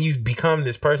going. Then you become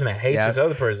this person that hates Yeah. this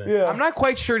other person. I'm not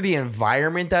quite sure the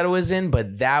environment that it was in,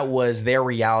 but that was their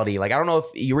reality. Like I don't know if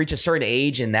you reach a certain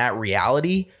age in that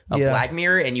reality of Yeah. Black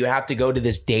Mirror, and you have to go to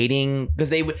this dating because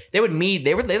they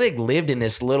like lived in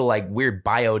this little like weird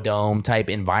biodome type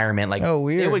environment. Like Oh,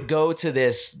 weird. They would go to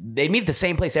this. They'd meet at the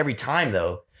same place every time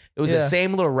though. It was the Yeah.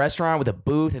 same little restaurant with a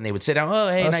booth, and they would sit down. Oh,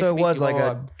 hey, Oh, nice so to it meet was you, like blah,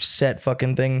 blah, a set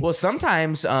fucking thing. Well,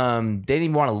 sometimes they didn't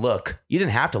even want to look. You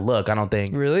didn't have to look. I don't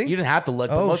think. Really? You didn't have to look.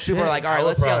 But Oh, most people are shit. like, all I right, would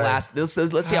let's see how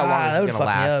probably- let's see how long this that is would gonna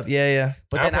fuck me last. up. Yeah, yeah.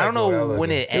 But I'll then I don't probably go know without when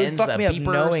looking. it It would ends fuck a me up beeper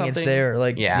or knowing it's something. there.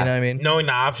 Like, Yeah. you know what I mean? Knowing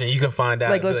the option, you can find out.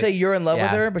 Like, let's say you're in love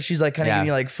with Yeah. her, but she's like kind of Yeah. giving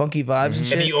you like funky vibes and and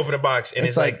shit. then you open a box and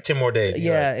it's, It's like, like- 10 more days.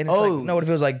 You're Yeah, like, and it's Oh. like, no, what if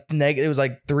it was like it was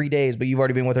like 3 days, but you've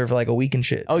already been with her for like a week and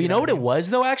shit. Oh, you know what it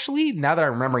was though? Actually, now that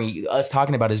I'm remembering, us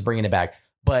talking about is bringing it back.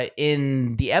 But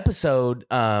in the episode,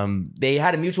 they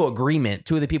had a mutual agreement.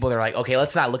 Two of the people, they're like, okay,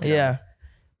 let's not look at them. Yeah.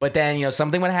 But then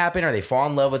something would happen, or they fall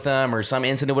in love with them, or some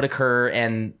incident would occur,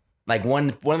 and like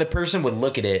one of the person would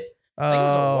look at it. I think it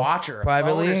was a watch or a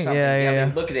privately? phone or something. Yeah, yeah,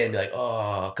 they'd look at it and be like,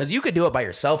 oh, because you could do it by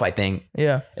yourself. I think.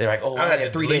 Yeah. And they're like, oh, I I had to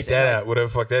have 3 delete days. that And out, whatever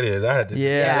the fuck that is. I had to.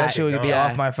 Yeah, that shit would be Yeah.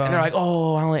 off my phone. And they're like,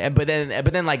 oh, I only, but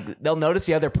then like they'll notice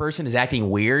the other person is acting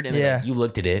weird, and they're like, Yeah. you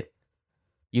looked at it.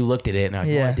 You looked at it, and they're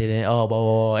like, Yeah. oh, I didn't. Oh, blah, blah,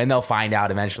 blah. And they'll find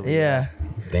out eventually. yeah.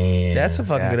 Damn. That's a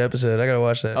fucking Yeah. good episode. I gotta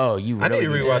watch that. Oh, you. I need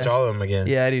Really to rewatch all of them again.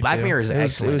 yeah, I do Black too. Mirror is It was-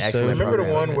 excellent, it was so excellent. Remember the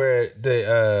fucking one good.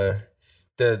 where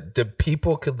the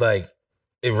people could like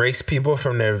erase people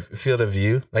from their field of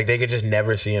view? Like they could just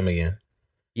never see them again.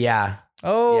 Yeah.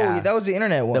 Oh, Yeah. that was the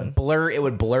internet The one. blur. It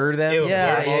would blur them. It would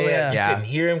Yeah, blur all yeah, that. yeah. You couldn't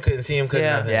hear him, couldn't see him, couldn't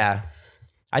Yeah. nothing. Yeah.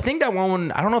 I think that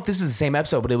one. I don't know if this is the same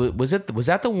episode, but was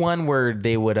that the one where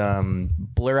they would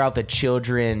blur out the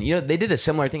children? They did a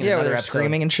similar thing in Yeah, where another they're episode.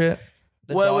 screaming and shit.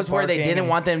 The Well, it dog was where they barking didn't and-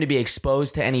 want them to be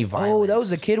exposed to any violence. Oh, that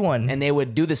was the kid one. And they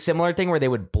would do the similar thing where they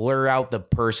would blur out the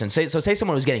person. Say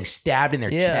someone was getting stabbed in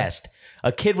their Yeah. chest.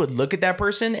 A kid would look at that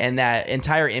person, and that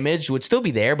entire image would still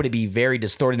be there, but it'd be very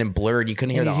distorted and blurred. You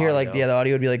couldn't hear and the you'd hear audio. like the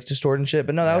audio would be like distorted and shit.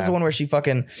 But no, that was the one where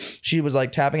she was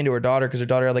like tapping into her daughter because her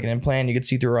daughter had like an implant. And you could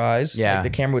see through her eyes. Yeah. Like, the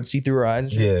camera would see through her eyes.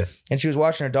 And shit. Yeah. And she was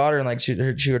watching her daughter, and like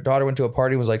her daughter went to a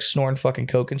party and was like snoring fucking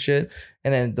coke and shit.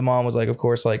 And then the mom was like, of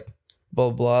course, like blah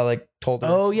blah, blah like told her.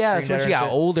 Oh yeah, screamed so when at she her and got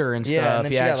shit. older and stuff. Yeah, and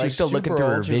then she got she like was still looking super through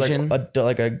her old. She was, vision.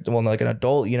 like an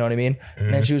adult, you know what I mean?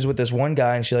 And then she was with this one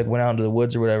guy, and she like went out into the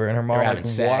woods or whatever, and her mom They were like having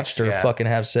sex, watched her yeah. fucking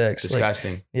have sex. Like,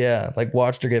 Disgusting. yeah, like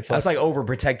watched her get fucked. That's like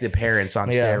overprotected parents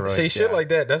on Yeah. steroids. See, shit yeah. like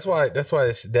that. That's why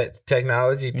it's, that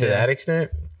technology to Yeah. that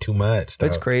extent, too much.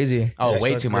 It's dog. crazy. Oh, It's way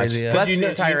fucking too much. crazy, yeah. That's You the know-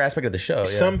 entire you- aspect of the show. Yeah.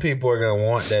 Some people are gonna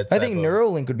want that. I type think of-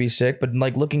 Neuralink would be sick, but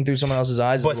like looking through someone else's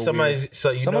eyes. But is a little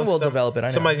weird. someone will develop it, I know.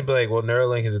 Somebody's gonna be like, "Well,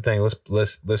 Neuralink is the thing.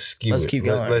 Let's skew Let's it. keep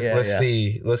going. Yeah, Let's yeah.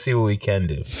 see what we can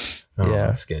do." Oh,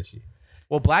 Yeah. sketchy.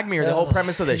 Well, Black Mirror, the whole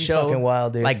premise of the show, fucking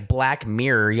wild, dude. like Black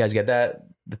Mirror. You guys get that?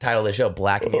 The title of the show,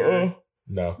 Black Mirror.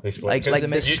 No, explain. Like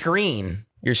the you- screen,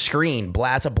 your screen.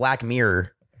 It's a black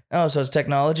mirror. Oh, so it's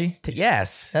technology.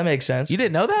 Yes, That makes sense. you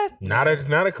didn't know that? not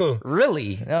a clue.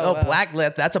 Really? Oh, wow. black.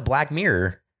 That's a black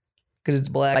mirror. Because it's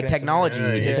black. Like and it's- technology. Yeah,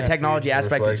 It's a yeah. technology See,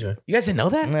 aspect. reflection. You guys didn't know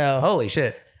that? No. Holy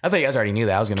shit! I thought you guys already knew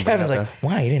that. I was gonna. bring Kevin's it like, up,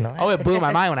 why? You didn't know that? though. Oh, it blew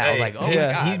my mind when I was like, oh my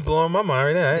Yeah. god. He's blowing my mind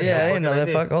right now. Yeah, I didn't know that.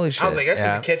 Fuck, holy shit. I was like, that's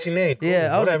Yeah. just a catchy name. Cool, Yeah, I was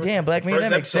like, whatever. damn, Black Mirror, First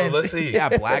that makes episode, sense. Let's see. Yeah,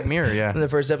 Black Mirror. Yeah. One of the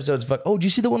first episodes, fuck. Oh, did you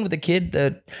see the one with the kid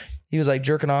that he was like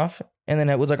jerking off, and then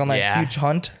it was like on that Yeah. huge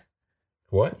hunt?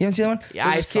 What? You haven't seen that one? Yeah,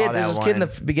 There's I this saw kid, that There's this kid in the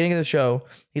one. beginning of the show.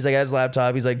 He's like at his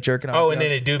laptop. He's like jerking off. Oh, you and know?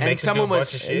 then the dude And makes him do a someone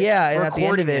bunch was- of shit. Yeah, and at the end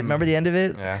recording of it, him. remember the end of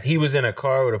it? Yeah. He was in a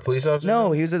car with a police officer.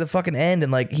 No, he was at the fucking end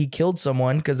and like he killed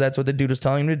someone because that's what the dude was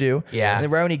telling him to do. Yeah. And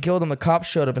then right when he killed him, the cops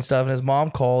showed up and stuff, and his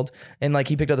mom called and like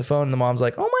he picked up the phone and the mom's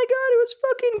like, "Oh my god, it was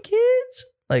fucking kids!"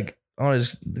 Like, oh,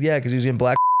 yeah, because he was getting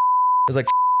black. It was like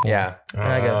Yeah.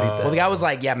 I gotta beat that. Well, the guy was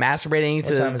like, masturbating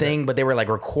to time the is thing, but they were like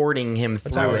recording him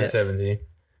through time is it. it? 17.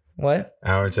 What?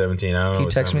 Hour and 17. I don't know. Can you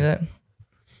what text time me it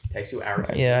that? Takes 2 hours.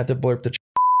 Yeah, I have to blurp the is.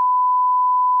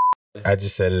 I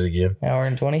just said it again. hour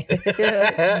and 20.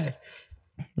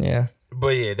 Yeah. But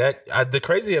yeah, the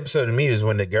crazy episode to me is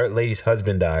when the lady's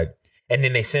husband died, and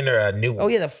then they send her a new one. Oh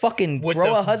yeah, the fucking With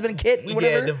grow the- a husband kit.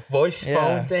 Whatever. Yeah, the voice Yeah,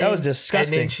 phone thing. that was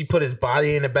disgusting. And then she put his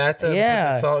body in the bathtub. Yeah.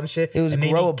 Put the salt and shit. It was and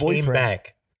then grow he a boyfriend. Came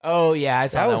back. Oh, yeah, I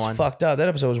saw that that was one. fucked up. That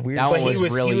episode was weird. That as one shit.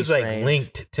 was He really was like strange.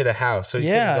 linked to the house, so he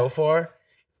Yeah. couldn't go far.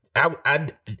 I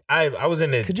was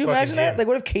in the. Could you fucking imagine that? gym. Like,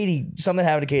 what if something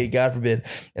happened to Katie, God forbid,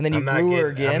 and then you I'm not grew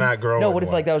her getting- again? I'm not growing No, what if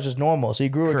one. like that was just normal? So you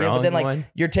grew her Her again, but then own like one?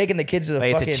 you're taking the kids to the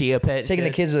Like, it's a fucking chia pet taking the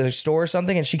shit? kids to the store or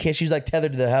something, and she's like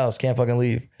tethered to the house, can't fucking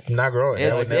leave. I'm not growing. That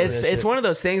It's would never- it's one of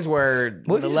those things where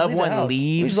What if the you just loved leave the one house?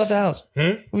 leaves. We just left the house.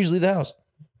 We just leave the house.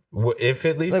 if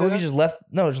it leaves, Like, the what if you house, just left?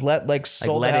 No, just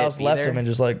sold the let it house, be left there? them, and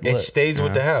just like. it stays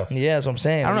with the house. Yeah, that's what I'm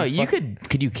saying. I don't know.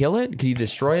 Could you kill it? Could you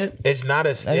destroy it? It's not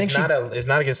a. It's think it's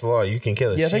not against the law. You can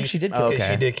kill it. Yeah, I think she did kill it.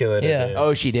 She did kill it. Yeah. Yeah.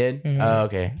 Oh, she did. Oh,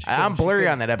 okay. I'm blurry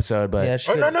on that episode, but Yeah,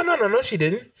 she Oh could. no! She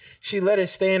didn't. She let it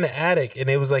stay in the attic, and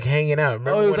it was like hanging out.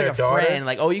 Remember oh, it was when like a her daughter, friend.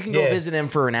 Like, oh, you can go Yeah. visit him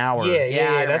for an hour. Yeah,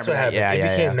 I that's remember what that. happened. Yeah, It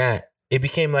yeah, became yeah. that. It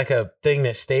became like a thing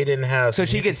that stayed in the house, So and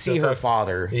she you could still see her talk-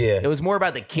 father. Yeah. It was more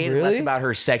about the kid, Really? less about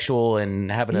her sexual and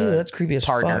having Ew, a that's creepy as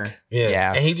partner. fuck.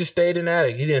 Yeah. and he just stayed in the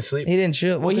attic. He didn't sleep. He didn't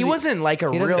chill. Well, he 'cause wasn't like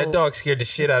a he doesn't- real. That dog scared the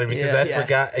shit out of me because Yeah. I Yeah.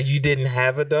 forgot you didn't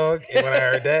have a dog. And when I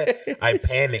heard that, I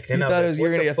panicked. And You I thought was you were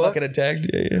like, gonna what get the fuck? fucking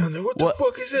attacked. Yeah, I yeah. was like, what the What-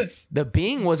 fuck is it? The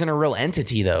being wasn't a real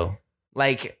entity though.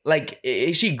 Like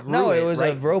she grew. No, it it was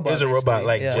right? a robot. It was a robot, basically.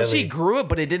 like yeah. Well, jelly. she grew it,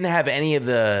 but it didn't have any of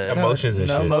the Emotions and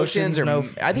no shit. emotions or no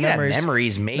I think memories. it had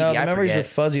memories. Maybe No, the I memories forget. are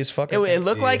fuzzy as fuck. It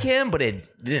looked like him, but it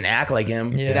didn't act like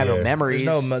him. Yeah. It had no Yeah. memories.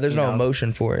 There's you no know?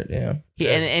 emotion for it. Yeah.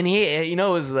 And he, you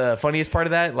know, was the funniest part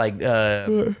of that, like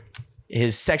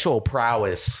his sexual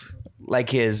prowess, like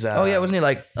his. Oh yeah, wasn't he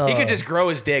like? He could just grow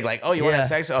his dick, like, oh, you want to Yeah. have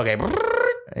sex? Okay.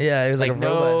 Yeah, he was like, Like a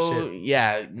robot and no, shit.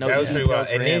 yeah, no. That was eating pretty wild. pills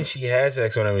for And him. then she had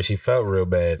sex with him and she felt real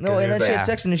bad. 'cause No, he and was then she like, had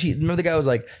sex, and remember the guy was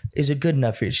like, "Is it good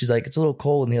enough for you?" She's like, "It's a little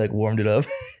cold," and he like warmed it up.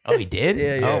 Oh, he did.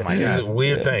 Yeah, yeah. Oh my It was god.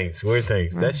 weird things.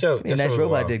 That show. And that's show was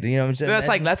robot wild. dick. You know what I'm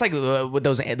saying? That's like with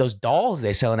those dolls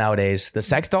they sell nowadays. The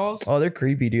sex dolls. Oh, they're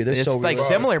creepy, dude. They're It's so like realistic.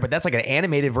 similar, but that's like an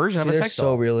animated version of a They're sex so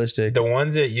doll. realistic. The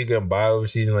ones that you can buy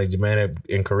overseas in like Japan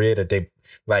and Korea that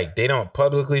they don't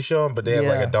publicly show them, but they have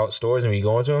like Yeah. adult stores, and when you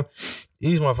go into them,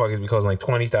 these motherfuckers be costing like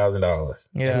 $20,000.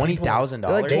 Yeah. $20,000.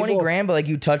 They're like 20 grand, but like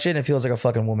you touch it and it feels like a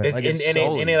fucking woman. It's, Like and, it's and,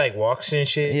 so, it, and it like walks and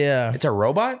shit. yeah. It's a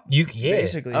robot. Yeah,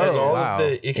 Basically. It has Oh, all wow. of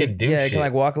the. It can do Yeah, shit. it can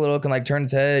like walk a little, it can like turn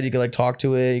its head, you can like talk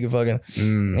to it, you can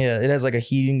fucking yeah, it has like a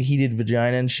heated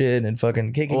vagina and shit, and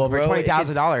fucking it can Well, for grow, $20,000,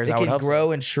 it I would can hope so.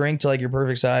 grow and shrink to like your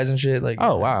perfect size and shit. Like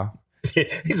Oh wow.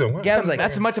 He's a what? Gavin's like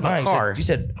That's much of a "Fine," car. You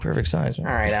said perfect size. All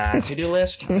right, to-do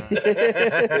list.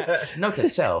 Note to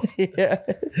self: Yeah.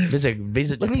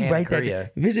 visit Let Japan, me write that. Korea.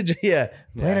 Visit. Yeah.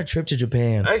 Plan a trip to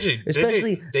Japan. Actually,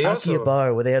 Especially they also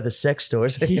Akihabara, where they have the sex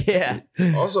stores. Yeah,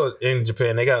 also in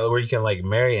Japan they got where you can like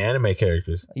marry anime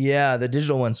characters. Yeah, the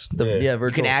digital ones. Yeah. you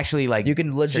Virtual. can actually like You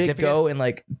can legit certificate? go and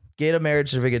like get a marriage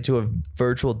certificate to a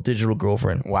virtual digital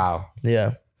girlfriend. Wow,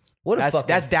 Yeah. What a fucking,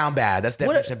 that's down bad. That's the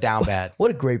What a- definition of down bad. what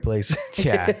a great place.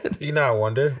 Yeah, You know, I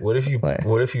wonder what if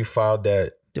you filed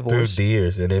that Divorce. through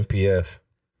Deers and NPF.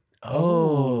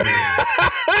 Oh.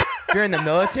 If you're in the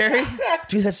military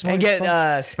Dude, that's smart and as get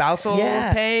fuck. spousal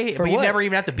Yeah. pay, For but you what? never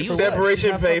even have to be For with what? them.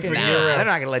 Separation Not pay fucking- for Nah, year They're round.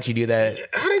 not gonna let you do that.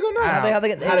 How they gonna know?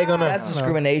 How they gonna? That's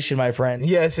discrimination, my friend.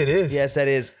 Yes, it is. Yes, that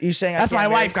is. You're saying That's I can't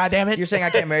my marry- wife, goddammit. You're saying I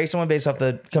can't marry someone based off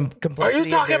the complexity.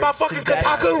 talking of their, about fucking their data,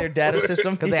 Kotaku? their data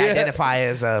system? Because they Yeah. identify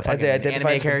as a I'd fucking say identify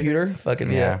anime as a character. computer.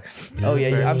 Fucking yeah. Oh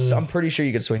yeah, I'm pretty sure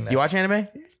you could swing that. You watch anime?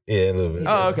 Yeah, a little bit.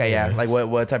 Oh, okay, yeah. Like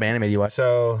what type of anime do you watch?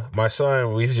 So my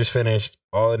son, we've just finished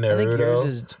all in I think yours Naruto.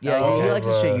 is he Oh, likes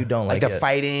the shit you don't Like like. the yet.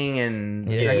 fighting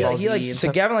and Yeah, Dragon Ball he Z likes. and So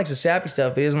stuff? Gavin likes the sappy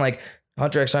stuff, but he doesn't like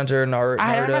Hunter x Hunter, Naruto.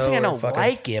 I'm not saying I or don't fucking-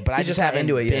 like it, but I He's just just not haven't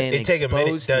into it yet. been It take a minute.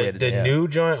 exposed to it. The Yeah. new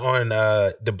joint on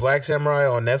the Black Samurai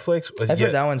on Netflix. I've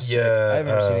heard that one's sick. I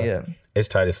haven't ever seen it yet. It's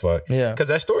tight as fuck. Yeah. because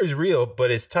that story's real,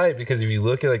 but it's tight because if you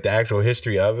look at like the actual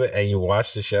history of it and you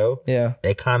watch the show, Yeah.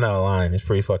 they kind of align. It's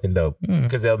pretty fucking dope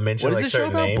because they'll mention What is like this show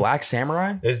certain about? names. Black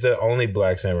Samurai? It's the only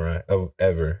Black Samurai of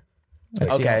ever,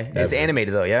 Okay, it's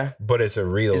animated though, yeah. but it's a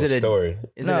real Is it a- story.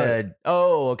 Is No. it a?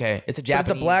 Oh, okay. It's a it's a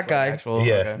Japanese. black guy. Actual,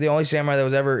 Yeah. okay. The only samurai that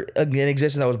was ever in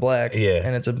existence that was black. Yeah.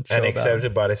 And it's a show And about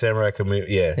accepted by the samurai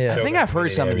community. Yeah, Yeah. I think I've heard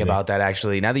something about that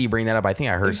actually. Now that you bring that up, I think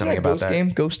I heard something about Ghost that. game?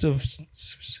 Ghost of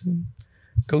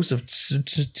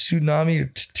Tsunami or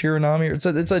Tyranami.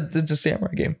 It's a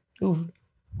samurai game. Ooh.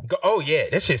 Oh yeah,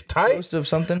 that shit's tight. Ghost of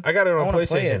something. I got it on wanna play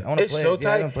PlayStation. it. I wanna It's play so it. Yeah,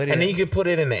 I tight, haven't played it and then yet. you can put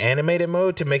it in the animated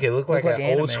mode to make it look like like an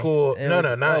anime. old school. It No, look-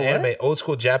 no, not oh, what? anime. Old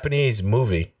school Japanese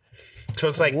movie. So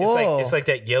it's like Whoa. it's like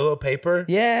that yellow paper.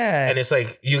 Yeah. And it's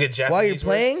like you get Japanese While you're words.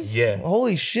 playing? Yeah,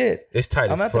 Holy shit. it's tight. I'm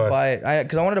gonna as have to fuck. buy it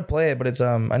because I wanted to play it, but it's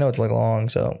I know it's like long,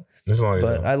 so As long as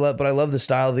but I love the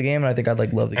style of the game, and I think I'd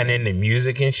like love the and game. then the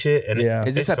music and shit. And Yeah.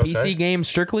 Is this it's a so PC tight. game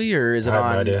strictly, or is it I have no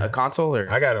on idea. a console?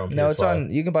 Or I got it on. No, PS5. it's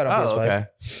on. You can buy it on Oh, PS5. okay.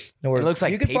 No, It looks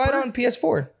like you can buy it paper? on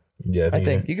PS4. Yeah, I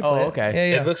think you can Oh, play okay. it. Yeah,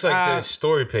 yeah. It looks like the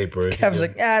story paper. if you Kevin's do.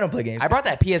 like, I don't play games. I brought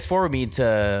that PS4 with me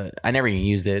to. I never even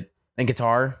used it. And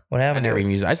guitar. What I happened? never to it?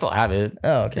 even used it. I still have it.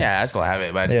 Oh, okay. Yeah, I still have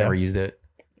it, but I just Yeah. never used it.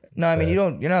 No, I mean you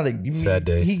don't. You're not like you. Sad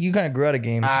days. You kind of grew out of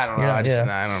games. I don't know. You're not- I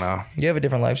yeah. don't know. You have a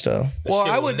different lifestyle. That Well,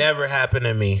 shit I would would- never happen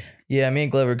to me. Yeah, me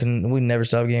and Glover we never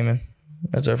stop gaming.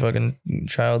 That's our fucking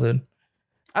childhood.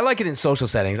 I like it in social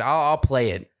settings. I'll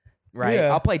play it. Right.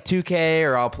 Yeah. I'll play 2K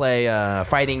or I'll play a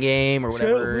fighting game or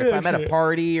whatever. Yeah, If I'm at a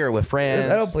party or with friends.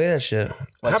 I don't play that shit.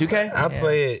 What, 2K? I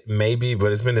play it maybe,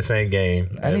 but it's been the same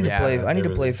game. I need to Yeah, play. I need to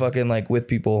play fucking like with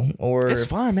people, or It's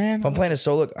fun, man. if I'm playing a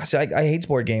solo. See, I hate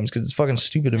sport games because it's fucking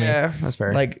stupid to me. Yeah, that's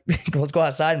fair. Like, let's go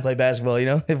outside and play basketball. You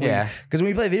know? Yeah. Because when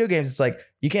you play video games, it's like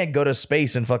you can't go to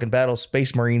space and fucking battle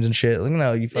space marines and shit. Like,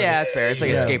 no, you. Fucking, yeah, that's fair. It's like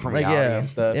yeah. escape from Like, reality yeah. and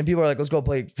stuff. And people are like, let's go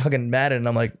play fucking Madden. And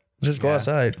I'm like, just go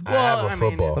outside. I have Well, a I mean,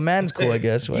 football. But Madden's cool, I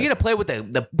guess. You get to play with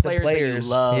the players that you players.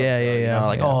 love. Yeah, yeah, You yeah, know,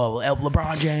 like, yeah.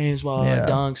 LeBron James, Yeah.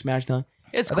 dunk, smash dunk.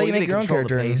 It's I cool. thought you make get to your own control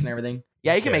character the in- pace and everything.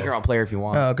 Yeah, you can make your own player if you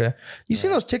want. Oh, okay. You seen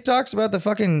those TikToks about the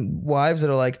fucking wives that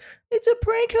are like, it's a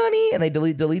prank, honey, and they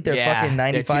delete their Yeah, fucking their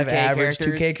 95 2K average characters.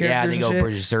 2K characters Yeah, they and go shit.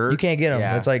 berserk. You can't get them.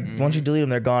 Yeah. It's like once you delete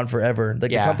them, they're gone forever. Like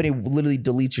Yeah. the company literally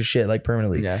deletes your shit like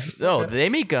permanently. Yeah. No, they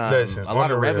make Listen, a lot on of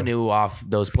the real. revenue off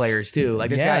those players too. Like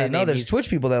this Yeah, guy, no, there's Twitch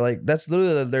people that like that's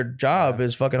literally their job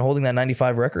is fucking holding that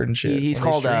 95 record and shit. He's when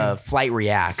they called stream. Flight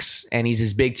Reacts, and he's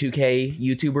this big 2K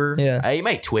YouTuber. Yeah. He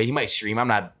might tweet, he might stream. I'm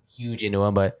not huge into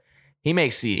him, but he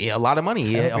makes a lot of money.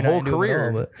 I hope A you're not whole into him at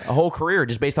career, all, a whole career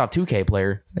just based off 2K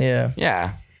player. Yeah.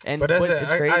 Yeah, and But that's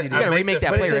it's crazy, dude. You gotta remake that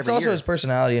But player it's every also year. his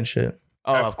personality and shit.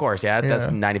 Oh, of course, yeah, that's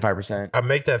 95%. I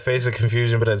make that face of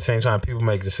confusion, but at the same time, people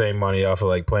make the same money off of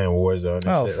like playing Warzone. And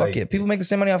Oh, shit. fuck like, it. People make the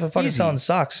same money off of fucking Easy. selling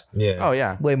socks. Yeah. Oh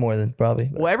yeah. Way more than probably.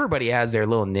 but- Well, everybody has their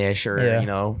little niche or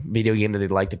Yeah. video game that they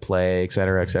like to play, et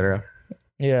cetera, et cetera.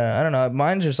 Yeah, I don't know.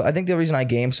 Mine's just, I think the reason I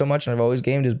game so much and I've always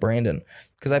gamed is Brandon.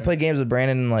 Because I played games with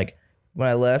Brandon like when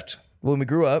I left, when we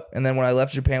grew up, and then when I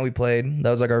left Japan, we played. That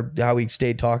was like how we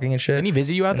stayed talking and shit. Didn't he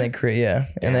visit you out And there? then Korea,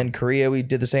 And then Korea, we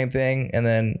did the same thing. And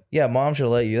then, mom should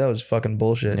have let you. That was fucking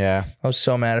bullshit. Yeah. I was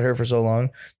so mad at her for so long.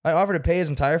 I offered to pay his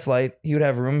entire flight. He would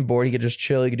have room and board. He could just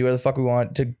chill. He could do whatever the fuck we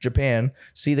want to Japan,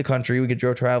 see the country. We could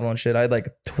go travel and shit. I had like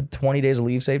 20 days of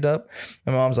leave saved up.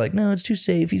 My mom's like, no, it's too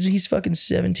safe. He's fucking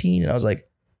 17. And I was like,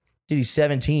 dude, he's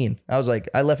 17. I was like,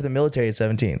 I left the military at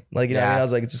 17. Like, you know what I mean? Yeah. I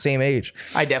was like, it's the same age.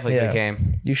 I definitely Yeah.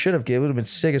 came You should have. It would have been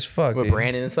sick as fuck, with dude.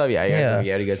 Brandon and stuff. Yeah, Yeah.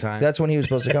 you had a good time. That's when he was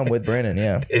supposed to come with Brandon.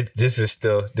 Yeah. This is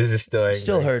still angry.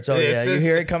 Still hurts. Oh, yeah. You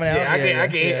hear it coming out? Yeah, I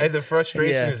can. Yeah. The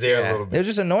frustration Yeah. is there Yeah. a little It bit. was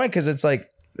just annoying because it's like,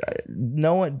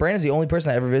 no one. Brandon's the only person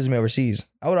that ever visited me overseas.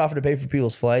 I would offer to pay for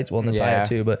people's flights. Well, Natalia Yeah.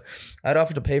 too, but I'd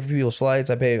offer to pay for people's flights.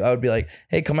 I would be like,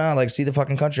 hey, come out, like see the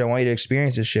fucking country. I want you to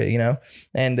experience this shit, you know?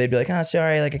 And they'd be like, oh,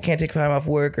 sorry, like I can't take time off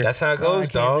work. Or, That's how it "Oh, I goes,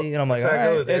 can't dog. leave." And I'm like, That's all how it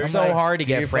right. goes. It's I'm so like, hard to do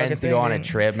get your friends fucking to go thing, on a dude.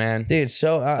 trip, man. Dude,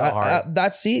 so hard.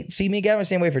 that's see me and Gavin the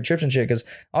same way for trips and shit because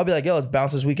I'll be like, yo, let's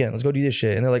bounce this weekend, let's go do this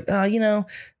shit, and they're like, oh, you know,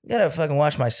 gotta fucking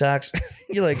wash my socks.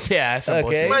 You're like, Yeah, that's some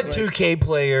Okay. bullshit. My 2K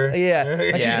player. yeah, my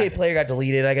Yeah. 2K player got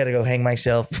deleted. I gotta go hang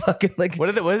myself. Fucking like, What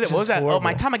was it? What was that? horrible. Oh,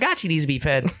 my Tamagotchi needs to be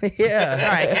fed. yeah,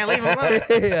 Sorry, I can't leave him alone.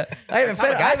 yeah. I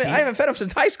haven't fed him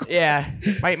since high school. Yeah,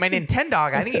 my Nintendo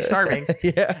dog. I think he's starving.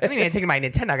 Yeah. I think I'm taking my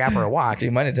Nintendo out for a walk.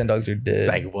 Dude, my Nintendogs are dead. It's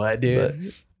like what,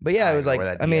 dude? But yeah, it was know like,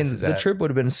 where that I mean, DS is the at. trip would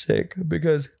have been sick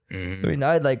because Mm-hmm.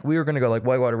 I mean, we were gonna go like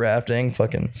whitewater rafting,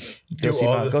 fucking Do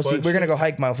all the fun we're gonna shit? go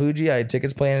hike Mount Fuji. I had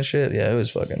tickets planned and shit. Yeah, it was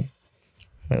fucking.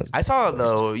 I saw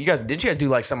though. Did you guys do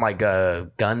like some like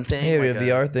gun thing? Yeah, we like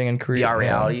have VR thing in Korea. VR yeah.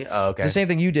 reality. Oh, okay. It's the same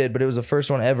thing you did, but it was the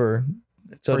first one ever.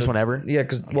 So First one ever? Yeah,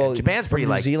 because well, Japan's from pretty,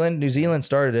 New like- Zealand. New Zealand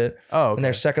started it. Oh, okay. And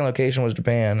their second location was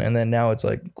Japan, and then now it's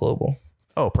like global.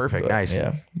 Oh, perfect. But, Nice.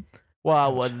 Yeah.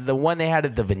 Well, the one they had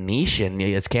at the Venetian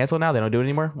is canceled now. They don't do it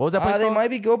anymore. What was that place They called? might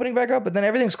be opening back up, but then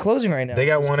everything's closing right now. They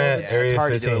got It's one COVID. at It's Area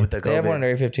hard to do it 15. with the They have COVID. one in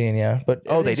Area 15, yeah. But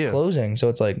Oh, they everything's do? closing, so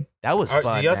it's like, That was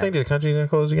fun. Do y'all man. think the country's gonna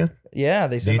close again? yeah,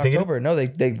 they said you in think it- October. No,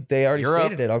 they already Europe-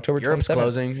 stated it. October 27th. Europe's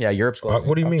closing? Yeah, Europe's closing.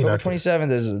 What do you mean? October October?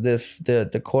 27th is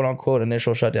the quote unquote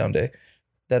initial shutdown day.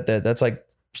 That's like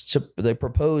they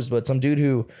proposed, but some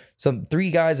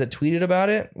three guys that tweeted about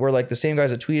it were like the same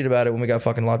guys that tweeted about it when we got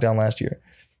fucking locked down last year.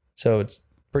 So it's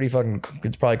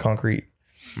probably concrete.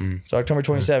 So October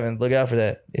 27th, look out for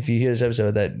that. If you hear this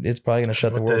episode, that it's probably gonna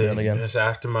shut the world down again. It's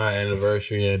after my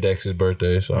anniversary and Dex's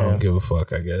birthday, so I don't give a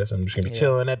fuck. I guess I'm just gonna be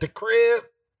chilling at the crib.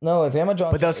 No, if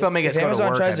Amazon, But they'll still make us go to Amazon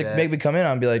work, tries I to bet. make me come in,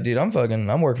 I'll be like, dude, I'm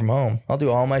work from home. I'll do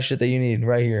all my shit that you need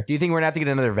right here. Do you think we're gonna have to get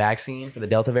another vaccine for the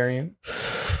Delta variant?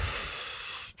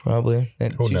 Probably.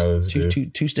 And Who knows,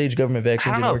 dude? Two-stage government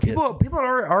vaccine. I don't know. People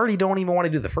already don't even want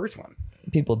to do the first one.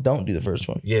 People don't do the first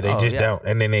one. Yeah, they just don't,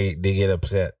 and then they get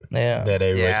upset. Yeah. That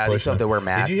everybody's Yeah, they pushing still have to them. wear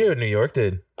masks. Did you hear what New York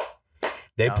did?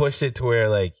 They pushed it to where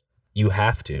like you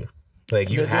have to, like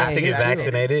you They're have doing to it get too.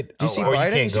 vaccinated, Do you see or you Biden?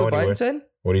 You can't see go what anywhere. Biden said?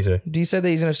 What do you say? He said that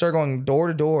he's going to start going door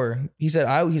to door. He said,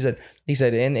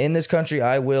 in this country,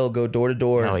 I will go door to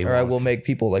door, No, he or I won't. will make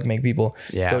people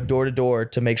Yeah. go door to door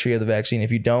to make sure you have the vaccine.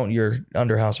 If you don't, you're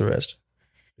under house arrest.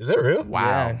 Is that real?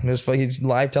 Wow. Yeah, he's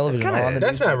live television kinda- on the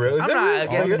That's news not real. Is I'm that not real?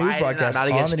 against on the news Biden, broadcast. I'm not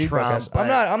against on the news Trump, broadcast. but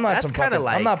I'm not that's some kinda fucking,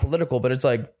 like- I'm not political, but it's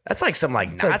like That's like some like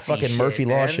like Nazi fucking shit, Murphy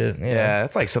Law man. shit. Yeah. Yeah,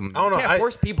 that's like some. I don't know, You can't I-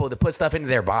 force people to put stuff into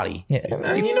their body. yeah.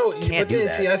 You know, Can't but do then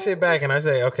that. see, I sit back and I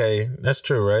say, okay, that's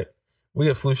true, right? We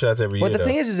get flu shots every But year. the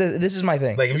thing is that this is my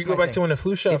thing. like if This you is go my back thing. to when the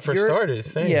flu shot If first you're- started, it's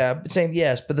same. Yeah, same.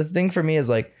 Yes, but the thing for me is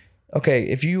like, okay,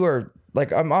 if you are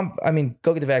like, I mean,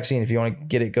 go get the vaccine if you want to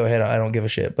get it. Go ahead. I don't give a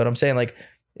shit. But I'm saying like,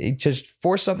 just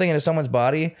force something into someone's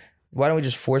body. Why don't we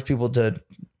just force people to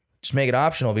just make it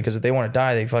optional? Because if they want to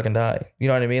die, they fucking die. You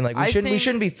know what I mean? Like we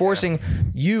shouldn't be forcing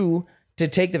you to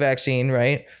take the vaccine,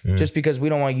 right? Just because we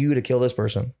don't want you to kill this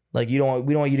person. Like we don't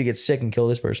want you to get sick and kill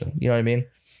this person. You know what I mean?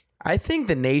 I think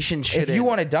the nation should. If you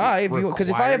want to die, because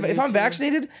if I'm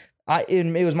vaccinated,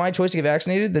 it was my choice to get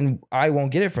vaccinated, then I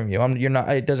won't get it from you. You're not.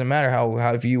 It doesn't matter how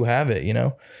if you have it, you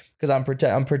know, because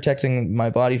I'm protecting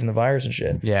my body from the virus and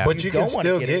shit. yeah, But you can don't wanna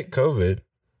still get get COVID.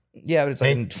 Yeah, but it's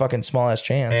like a fucking small ass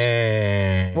chance.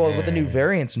 And Well, with the new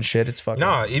variants and shit, it's fucking.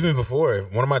 Nah, even before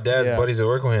one of my dad's Yeah. buddies that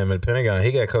work with him at the Pentagon,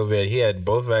 he got COVID. He had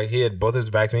both his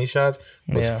vaccine shots.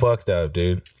 Was Yeah. fucked up,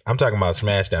 dude. I'm talking about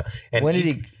smashed out. And When did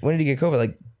he get COVID?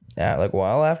 Like a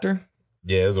while after.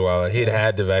 Yeah, it was a while. He'd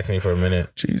had the vaccine for a minute.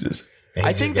 Jesus. and he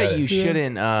I just think got that it. you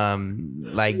shouldn't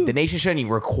like the nation shouldn't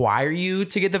require you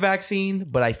to get the vaccine,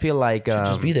 but I feel like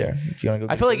Just be there if you want to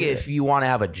go. I feel like if you want to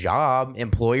have a job,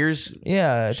 employers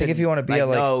yeah, I think if you want to be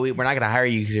like no, we're not going to hire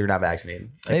you because you're not vaccinated.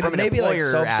 Like, from an maybe like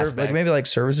employer self-service, aspect, like maybe like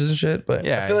services and shit. But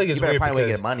yeah, I feel like it's you better weird find a way to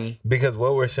because- get money. Because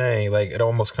what we're saying, like, it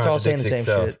almost all saying contradicts the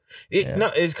same itself. shit. No,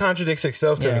 it contradicts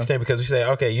itself to an Yeah. extent because we say,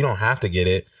 okay, you don't have to get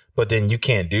it, but then you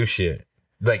can't do shit.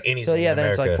 Like anything. so yeah, in then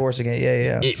it's like America. forcing it.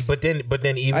 Yeah, yeah. But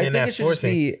then even I in think that it should just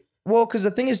forcing, be well, because the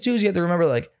thing is too is you have to remember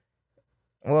like,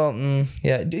 well,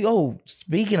 yeah.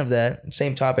 Speaking of that,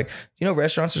 same topic. You know,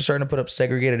 restaurants are starting to put up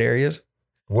segregated areas.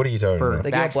 what are you talking For- about?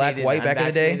 Like you know, black, Vaccinated, white back in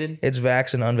the day. unvaccinated? It's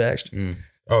vax and unvaxxed.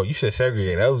 Oh, you said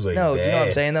segregate. I was like, No, do you know what I'm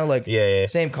bad. saying though? Like, Yeah, yeah.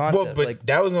 same concept. Well, but like,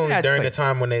 that was only Yeah, it's during like- the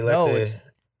time when they let no, the. it's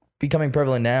becoming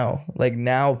prevalent now. Like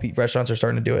now, restaurants are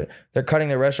starting to do it. They're cutting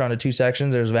their restaurant into two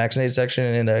sections. There's a vaccinated section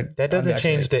and a that doesn't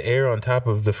change the air on top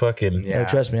of the fucking No,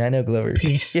 trust me, I know Glover.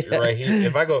 piece right here.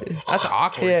 If I go, That's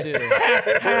awkward too.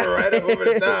 right up over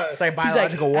the top, It's like He's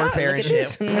biological warfare and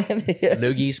shit. yeah.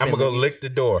 Loogies. I'm gonna go lick the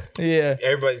door. Yeah.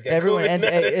 Everybody's got Everyone,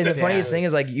 COVID. and the funniest thing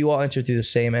is like you all enter through the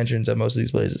same entrance at most of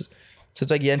these places. So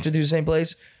it's like you enter through the same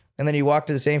place and then you walk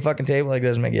to the same fucking table. Like it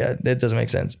doesn't make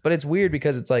sense. But it's weird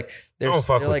because it's like they're don't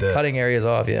fuck like with that. cutting areas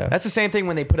off. Yeah. That's the same thing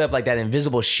when they put up like that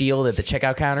invisible shield at the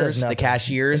checkout counters, Does the nothing.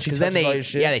 cashiers, And she because then touches all they your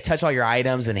shit. they touch all your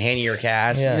items and hand you your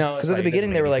cash. Yeah. You know, Because it's at the like, it beginning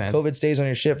doesn't they were make like any sense. COVID stays on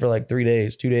your ship for like 3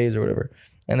 days, 2 days or whatever.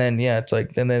 And then it's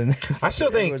like and then I still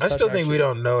think everyone's touching our we shit.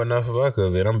 don't know enough about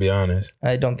COVID. I'm gonna be honest.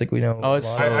 I don't think we know. Oh, it's a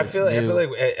lot. so- I feel like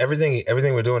everything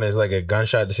we're doing is like a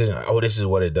gunshot decision. Oh, this is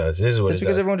what it does. This is what Just it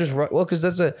because does. everyone just because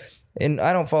that's and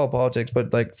I don't follow politics,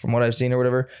 but like from what I've seen or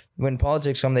whatever, when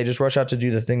politics come, they just rush out to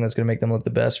do the thing that's going to make them look the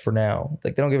best for now.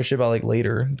 Like they don't give a shit about like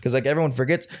later because like everyone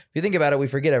forgets. If you think about it, we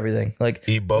forget everything. Like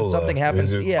Ebola when something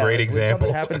happens, is a yeah, great like, when example.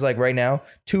 something happens like right now,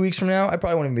 2 weeks from now, I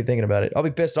probably won't even be thinking about it. I'll be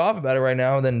pissed off about it right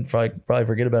now, and then probably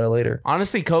forget about it later.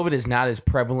 Honestly, COVID is not as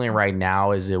prevalent right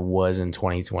now as it was in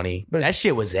 2020. But that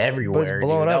shit was everywhere. But it's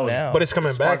blowing dude. That up was- now. But it's coming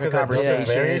back Spark a because that Delta conversation.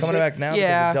 yeah, variant it's coming shit. back now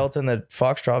Yeah. because of Delta and the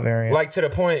Foxtrot variant. Like to the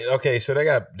point. Okay, so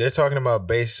they're talking about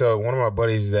base. So one of my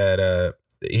buddies that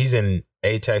he's in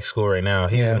A-Tech school right now.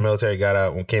 He was in the military, got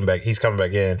out and came back. He's coming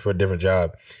back in for a different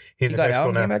job. He's he in got tech out school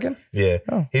and now. came back in. Yeah,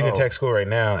 Oh. he's in tech school right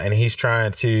now, and he's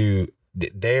trying to.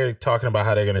 They're talking about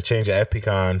how they're going to change the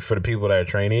FPCon for the people that are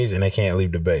trainees, and they can't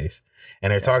leave the base.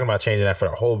 And they're talking about changing that for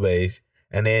the whole base.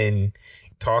 And then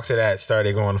talks of that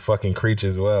started going to fucking Creech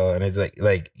as well, and it's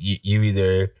like you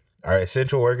either are an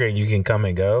essential worker and you can come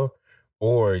and go,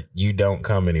 or you don't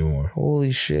come anymore.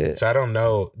 Holy shit. So I don't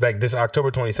know. Like this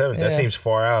October 27th, that seems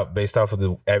far out based off of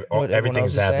everything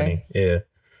that's happening. Yeah.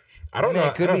 I don't know.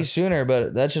 It could be sooner,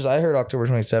 but that's just, I heard October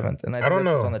 27th, and I don't think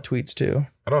that's what's know. on the tweets too.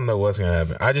 I don't know what's gonna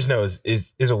happen. I just know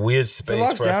it's a weird space. If it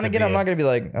locks for us down to again, be I'm not in. gonna be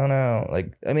like, oh no.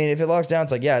 Like, I mean, if it locks down,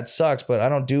 it's like, yeah, it sucks, but I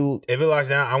don't do. If it locks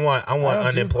down, I want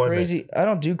unemployment. I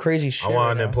don't do crazy shit. I want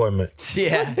right now. unemployment.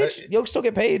 Yeah. Bitch, you'll still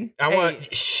get paid. I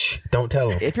want. Shh! Don't tell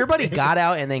him. If your buddy got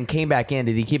out and then came back in,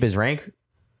 did he keep his rank?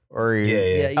 Or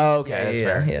Yeah. Oh, okay, that's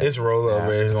fair. Yeah. It's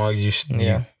rollover as long as you.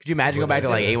 Yeah. Could you imagine going back to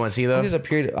like A1C though? There's a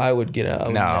period I would get out.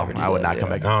 No, I would not come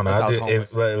back. I don't know. Unless I I was did,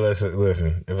 homeless.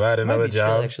 listen. If I had another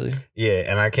job, actually. yeah,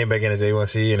 and I came back in as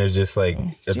A1C and it's just like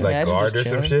Could you like imagine guard just or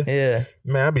some chilling? shit, Yeah.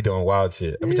 man, I'd be doing wild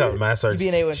shit. I'd be talking to Master be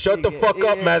an Sergeant. A1C, Shut the fuck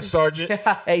up, yeah. Master Sergeant.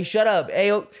 Hey, shut up.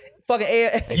 Fucking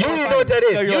A. You don't even know what that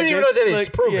is. You don't even know what that is.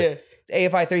 Prove it.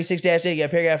 AFI 36-8, yeah,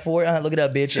 paragraph 4. Look it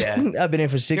up, bitch. Yeah. I've been in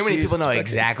for 6 years. Too many people know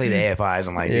exactly the AFIs.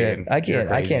 I'm like, Yeah, dude, I you're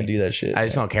can't crazy. do that shit. I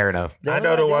just don't care enough. I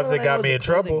know the ones that got me in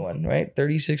trouble. One, right?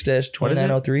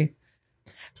 36-2903.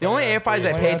 The only AFIs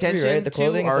I pay attention right? The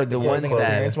clothing, to it's are like the clothing ones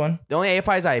clearance that one. the only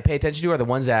AFIs I pay attention to are the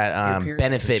ones that piercings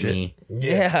benefit and me.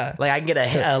 Yeah. Like I can get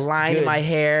a line in Good. my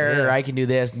hair, Yeah. or I can do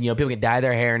this. You know, people can dye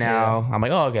their hair now. I'm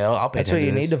like, oh, okay, I'll pay That's attention what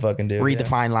you to need this. to fucking do. Read the yeah.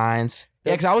 fine lines.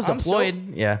 Yeah, because I was I'm so-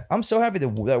 deployed. Yeah, I'm so happy that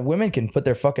women can put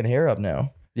their fucking hair up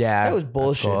now. yeah. That was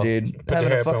bullshit, cool. dude. their Having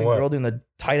hair a up on fucking what? girl doing the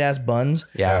tight ass buns.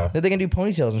 Yeah. That they can do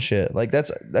ponytails and shit. Like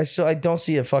I don't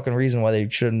see a fucking reason why they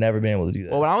should have never been able to do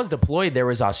that. Well, when I was deployed, there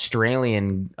was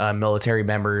Australian military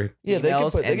member. Yeah, they can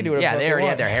females, put- they can and do whatever Yeah, the fuck they they already want.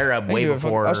 had their hair up They way can do it fucking-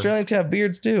 before. Australians can have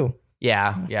beards too.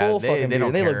 Yeah, yeah. Full fucking they beard.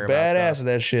 don't They look care about badass stuff. with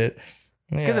that shit.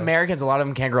 Because Yeah. Americans, a lot of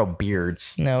them can't grow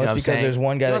beards. No, You know it's what I'm because saying? there's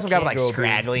one guy You know, that some guy with can't like grow a beard.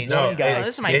 scraggly. No, No, this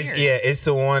is my beard. it's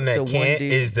the one that It's a one can't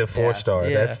dude. is the 4-star.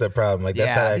 Yeah. That's the problem. Like that's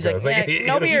Yeah. how that He's goes. like, Like,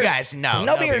 no You beards. guys,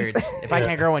 no beards. If I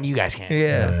can't grow one, you guys can.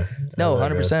 Yeah. No, I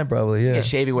like 100% probably. You Yeah. can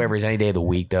shave your waivers any day of the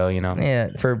week, though. You know. Yeah.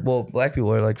 Black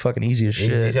people are like fucking easy as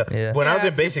shit. Yeah. When I was Yeah,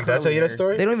 in basic, did I tell you that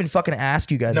story? They don't even fucking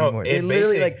ask you guys No, anymore. They in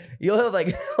literally basic- like you'll have like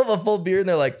a full beard and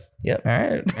they're like, yep, all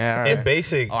right. Yeah, all In right.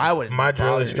 basic, Oh, I wouldn't my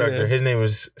drill bother. instructor, his name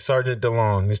was Sergeant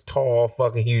DeLong. This tall,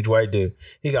 fucking huge white dude.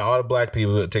 He got all the black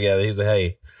people together. He was like,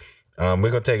 "Hey, we're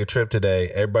gonna take a trip today.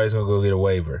 Everybody's gonna go get a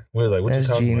waiver." We were like, "What That's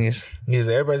you talking genius. about?" He was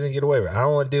like, "Everybody's gonna get a waiver. I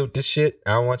don't want to deal with this shit.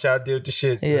 I don't want y'all to deal with this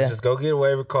shit. Yeah. Let's just go get a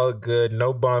waiver. Call it good.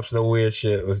 No bumps, no weird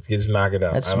shit. Let's just knock it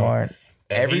out." That's I don't- smart.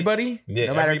 and he- Everybody, Yeah,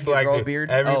 no matter every if you black grow a dude,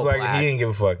 beard. every Oh, black, black. he didn't give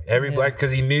a fuck. Every black,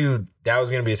 because he knew that was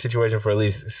gonna be a situation for at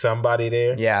least somebody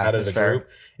there, Yeah, out of that's the fair. group.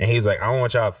 And he's like, I don't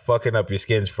want y'all fucking up your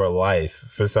skins for life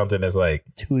for something that's like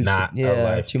 2 weeks. not a Yeah,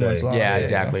 life 2 months thing. long. Yeah,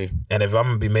 exactly. And if I'm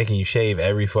gonna be making you shave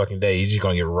every fucking day, you're just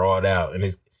gonna get rawed out. And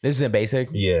it's This isn't basic.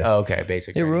 Yeah. Oh, okay,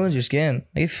 basic. It ruins your skin.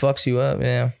 It fucks you up.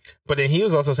 Yeah. but then he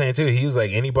was also saying too, he was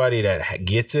like anybody that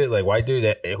gets it, like white dude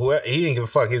that whoever, he didn't give a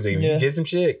fuck. He was like, if Yeah. you get some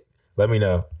shit, let me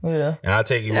know. Yeah. And I'll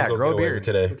take you. Yeah, we'll go grow a get away beard with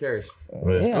today. Who cares?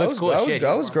 Yeah, looks cool as shit.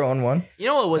 I was growing one. You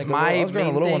know what was Like I was growing a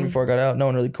main little one thing? before I got out. No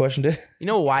one really questioned it. You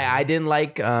know why I didn't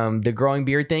like the growing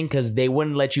beard thing? Because they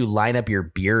wouldn't let you line up your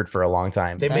beard for a long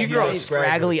time. They If make you you grow a look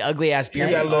scraggly, ugly ass beard.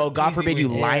 gotta look God easy forbid you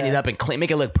with- line it Yeah. up and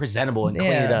make it look presentable and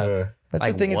clean it Yeah. up. That's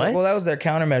Like, the thing. Is like, what? well, that was their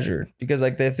countermeasure because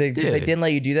like if they didn't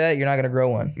let you do that, you're not gonna grow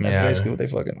one. That's Yeah. basically what they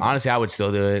fucking. Honestly, I would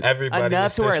still do it. Everybody enough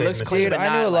was to where it still looks shaking clean. the Dude, But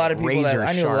I knew a not, lot like, of people razor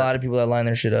I knew a sharp. lot of people that line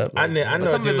their shit up. I know But a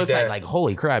some of it dude looks that, like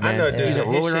holy crap, man. I know a dude Use a that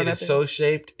his ruler on shit that is thing? so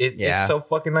shaped. Yeah. It's so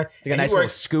fucking nice. like a And nice he little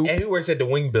works, scoop. And he works at the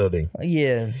wing building.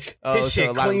 Yeah, Oh, His so shit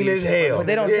a lot of clean leaves- as hell. but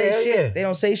they don't Yeah, say shit. yeah. They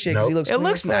don't say shit because he Nope. looks. It clean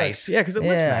looks as fuck. nice. Yeah, because it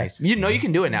looks Yeah. nice. You know you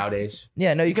can do it nowadays.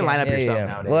 Yeah, no, you can line up your stuff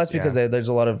nowadays, Well, that's because yeah. there's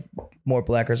a lot of more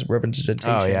black representation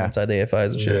Oh, yeah. inside the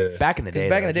AFIs and shit. Yeah. Back in the day, Because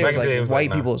back in the day, it was Back in the day, like it was white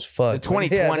like, people as fuck. The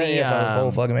 2020, Yeah, the AFI was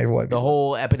whole fucking made for white the people.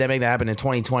 whole epidemic that happened in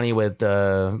 2020 with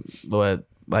what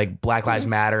like Black Lives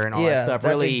Matter and all that stuff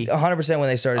that's really 100% when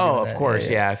they started. oh doing of that. course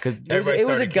yeah because It was, Everybody it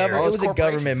was a started caring. government. It was a government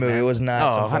Corporations, move. man. It was not. Oh,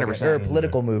 some fucking- 100%. or a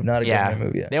political move, not a yeah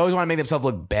government move. Yeah. they always want to make themselves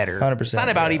look better 100%, it's not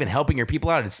about yeah. even helping your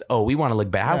people out it's we want to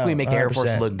look better how can we make the Air Force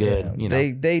 100%, look good yeah. you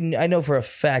know They I know for a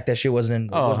fact that shit wasn't in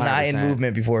Oh, was not in 100%.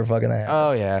 movement before fucking that.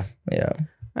 oh yeah Yeah.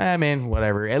 I mean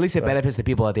whatever at least it benefits the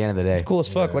people at the end of the day Cool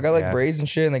as fuck. Like I like Yeah. braids and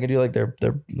shit, and they can do like their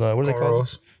what are they called?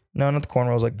 Cornrows, No, not the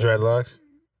cornrows. Like dreadlocks.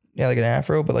 yeah, like an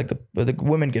afro, but like the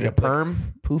women get it like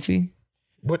perm poofy.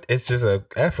 What? It's just a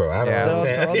afro. I don't Yeah. Is that know. what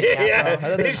it's called? Yeah, I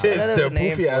thought It's there just was the a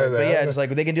name poofy for out it, of but that. yeah, just like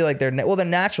they can do like their their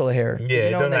natural hair. 'Cause, Yeah, you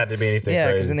it know, doesn't when have to be anything Yeah,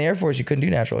 crazy. because in the Air Force you couldn't do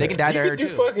natural they hair. can dye their You hair could do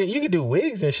too fucking. You could do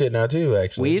wigs and shit now too.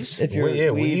 Actually, weaves If you're yeah,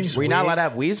 weaves, weaves. were you not allowed to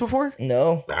have wigs. weaves before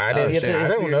No, I didn't. you have to, I it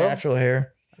has to be don't your know. natural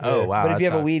hair. Oh wow! But if you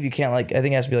that have a sucks. weave, you can't like. I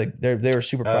think it has to be like they were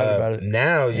super private about it.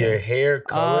 Now your hair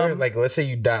color, like let's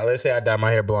say I dye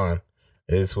my hair blonde.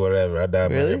 It's whatever. I dye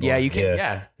my hair blonde. Yeah, you can.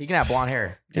 Yeah. You can have blonde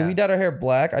hair. Dude, Yeah. we dyed our hair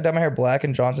black. I dyed my hair black,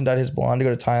 and Johnson dyed his blonde to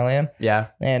go to Thailand. Yeah.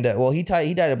 And he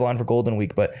dyed it blonde for Golden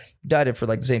Week, but dyed it for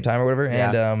like the same time or whatever.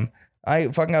 Yeah. And I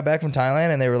fucking got back from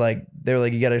Thailand, and they were like,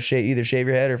 you gotta either shave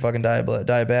your head or fucking dye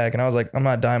it back. And I was like, I'm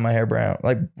not dyeing my hair brown,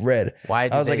 like red. Why?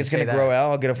 Did I was like, they it's gonna say grow that?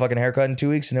 out. I'll get a fucking haircut in 2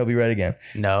 weeks, and it'll be red again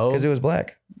No, because it was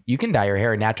black. you can dye your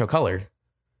hair a natural color.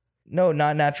 No,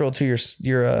 not natural to your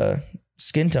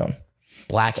skin tone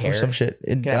Black hair. or some shit.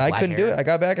 have I black couldn't do hair. it. I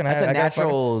got back and That's I a got fucking.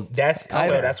 natural.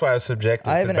 That's why I was subjective.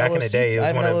 I have 'cause an back in the LOC. day, it I was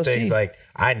have one an of the LOC. things like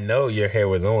I know your hair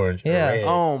was orange. or Yeah. red.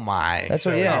 Oh my! That's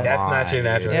what. So, Yeah, that's not your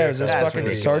natural. yeah. It was this That's fucking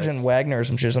ridiculous. Sergeant Wagner or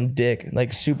some shit, some dick,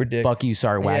 like super dick. Fuck you,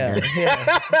 Sergeant Wagner.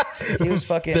 Yeah, yeah. He was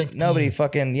fucking nobody.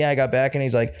 Fucking yeah. I got back and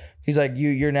he's like,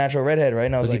 you're natural redhead, right?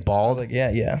 And I was he like, bald? I was like,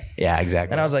 yeah. Yeah,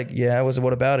 exactly. And I was like, yeah. I was.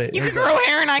 What about it? you And can he's grow like,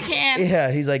 hair and I can't.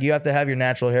 yeah. He's like, you have to have your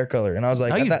natural hair color. And I was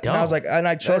like, No, you and I was don't. like, and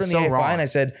I showed That him is the so A5 wrong. and I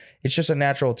said, it's just a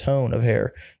natural tone of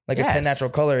hair, like a 10 Yes. natural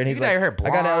color. And You he's can dye like, your hair I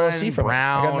got an LOC blonde, from it. I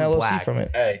got an brown, LOC black. from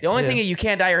it. Hey, The only Yeah. thing you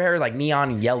can't dye your hair is like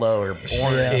neon yellow or orange.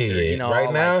 shit. Or, you know, right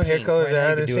all, now, like, hair pink. colors Right now, I you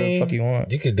haven't can do whatever the seen. fuck you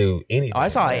want. You could do anything. Oh, I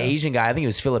saw an Asian guy. I think he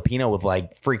was Filipino with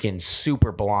like freaking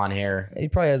super blonde hair. He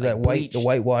probably has that bleached. the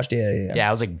whitewashed. Yeah. Yeah,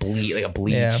 it was like like a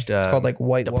bleached. Yeah. It's called like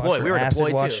whitewashed deployed. or We were acid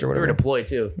deployed washed too. or We were whatever. deployed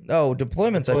too. Oh,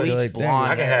 deployments. I feel Bleached like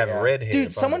blonde. I can have red hair.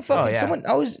 Dude, someone fucking yeah. someone.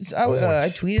 I Orange,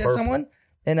 tweeted at purple. someone,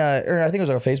 and or I think it was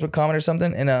like a Facebook comment or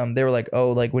something, and they were like,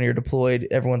 oh, like when you're deployed,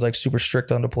 everyone's like super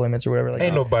strict on deployments or whatever. Like,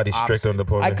 Ain't nobody strict on I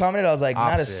deployment. commented, I was like, not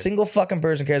a Opposite. single fucking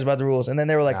person cares about the rules, and then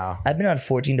they were like, No. I've been on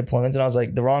 14 deployments, and I was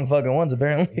like, the wrong fucking ones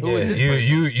apparently. Who is Yeah, this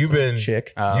you've been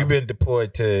Chick. you've been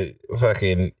deployed to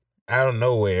fucking I don't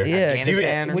know where. Yeah,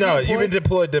 Afghanistan or when No, you you've been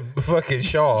deployed to fucking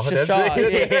Shaw. That's Shaw,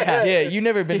 it. yeah, you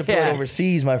never been deployed Yeah.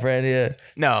 overseas, my friend. Yeah,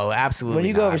 No, absolutely. when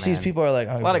you go not, overseas, man. people are like,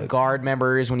 oh, a lot of guard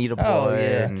members when you deploy. Oh,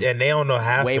 yeah. and- And they don't know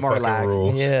half Way the more fucking relaxed.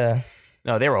 rules. yeah,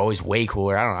 No, they were always way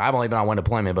cooler. I don't know. I've only been on one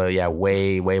deployment, but yeah,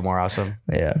 way more awesome.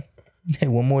 yeah. Hey,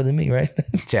 one more than me, right?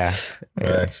 Yeah,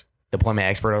 Facts. deployment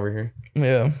expert over here.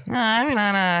 yeah. I mean,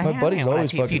 My buddy's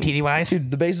always fucking.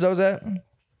 Dude, the bases I was at.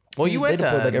 Well, you They went to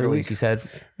deployed, like, every Middle week. East, you said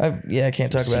I can't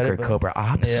talk about secret it. But Cobra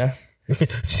Ops. yeah, I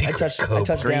Secret touched code.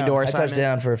 Green down. door I touched assignment?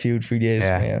 down for a few days.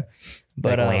 Yeah. Yeah,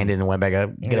 but Like landed and went back up.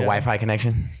 Get a yeah. Wi-Fi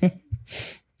connection.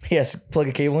 yes, plug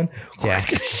a cable in. Yeah.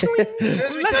 Since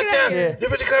we touchdown, you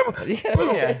put the camera.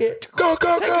 Boom. Yeah. Go,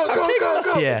 go, go, go, go,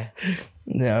 go. Yeah.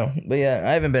 No, but yeah,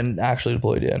 I haven't been actually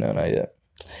deployed yet. No, not yet.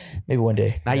 Maybe one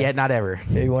day. Not yet. Not ever.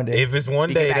 Maybe one day. If it's one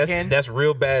You get day, back in? that's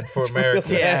real bad for America.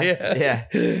 Yeah. Yeah. Yeah.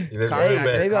 That's real Hey,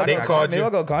 bad. maybe I'll They go. called Maybe you.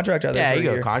 I'll go contract out there. Yeah, for you a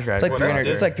go year. contract. It's like Well, 300.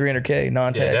 that's It's like 300K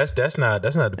non-tax. That's not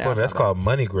deployment. that's That's not called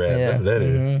money grab. Yeah. That's what that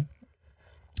is. Mhm.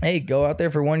 Hey, go out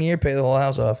there for 1 year, pay the whole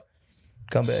house off,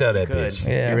 come back. Sell that Could. bitch.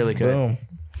 Yeah, You really could. Boom.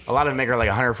 A lot of them make like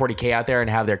 140K out there and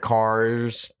have their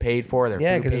cars paid for, their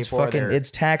Yeah, food because paid it's for, fucking. their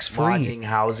It's tax free. lodging,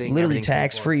 housing, Literally everything paid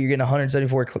tax for. free. You're getting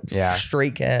 174 Yeah.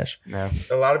 straight cash. Yeah.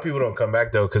 A lot of people don't come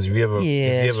back though because if you have a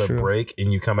Yeah, if it's you have a true. break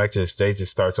and you come back to the States, it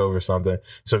starts over something.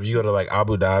 So if you go to like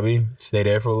Abu Dhabi, stay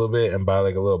there for a little bit and buy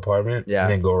like a little apartment, Yeah.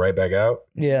 and then go right back out,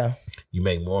 Yeah, you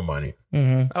make more money.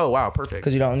 Oh wow, perfect.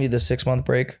 because you don't need the 6-month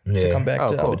break to Yeah. come back Oh,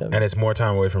 to cool. Abu Dhabi. And it's more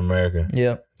time away from America.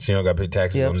 Yep. So you don't got to pay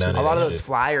taxes Yep, on so none A lot of that those shit.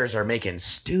 flyers are making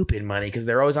stupid money because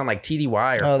they're always on like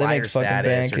TDY or Oh, they flyer make fucking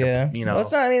status bank. or, Yeah. you know. Well,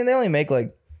 it's not. I mean, they only make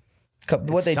like.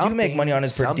 What they do make something- money on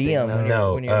is per something, diem. though. When you're,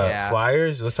 No, when you're, Yeah.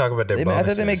 flyers. Let's talk about their I bonuses.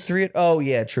 thought they make three. Oh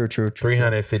yeah, true.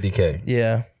 350K.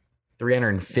 Yeah,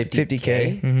 350K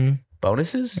 50K. Mm-hmm.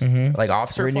 bonuses, like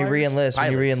officer. When you flyers? re-enlist,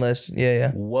 Pilots.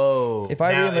 yeah. Whoa. If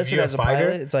I Now, if re-enlisted you're a as a fighter,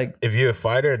 pilot, it's like If you're a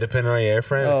fighter, depending on your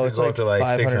airframe, it's go like up to like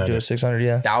 500 to 600.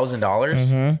 Yeah,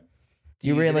 $1,000.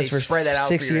 you Do re-enlist they for spread that out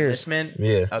 6 for your years. enlistment? Yeah.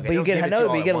 Okay, But you don't get give it to no, all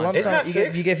but you at get a once. lump It's sum. not You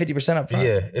 6. get 50% up front.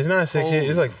 Yeah, it's not 6 years.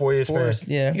 It's like 4 years. Forced,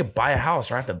 yeah. You could buy a house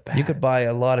right off the bat. You could buy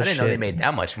a lot I of didn't shit. know they made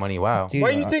that much money. Wow. Dude,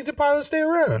 Why do you think the pilots stay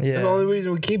around? Yeah. That's the only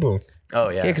reason we keep them. Oh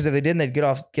yeah. Yeah, because if they didn't, they'd get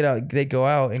out. They'd go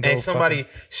out and go. And somebody,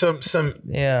 some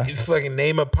yeah, fucking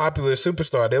name a popular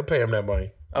superstar, they'll pay them that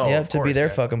money. Oh, you of have to be course, their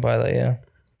yeah. fucking pilot. Yeah,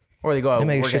 Or they go out They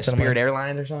make work shit at ton of Spirit money.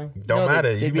 Airlines or something. Don't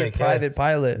matter. They'd You be a make private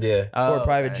pilot. Yeah. for a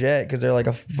private okay. jet because they're like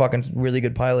a fucking really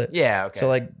good pilot. Yeah. Okay. So,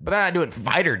 like- but they're not doing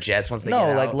fighter jets once they No,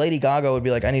 get like out. Lady Gaga would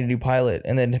be like, I need a new pilot,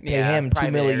 and then pay Yeah, him $2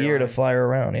 private million a year to airline. fly her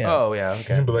around. Yeah, Oh yeah.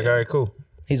 Okay. You'll be like, all right, cool.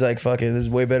 he's like, fuck it, this is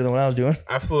way better than what I was doing.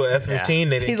 I flew a F-15. They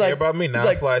didn't He's care like, about me. Now he's I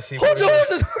like, fly a hold your C-46.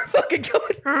 horses, we're fucking going.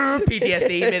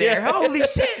 PTSD midair. Holy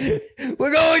shit!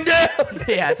 We're going down.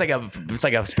 Yeah, it's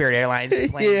like a Spirit Airlines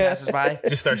plane Yeah. passes by.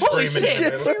 Just start Holy screaming.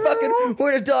 shit. in the middle.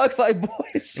 We're in a dogfight,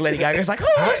 boys. Lady Gaga's like,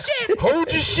 holy shit!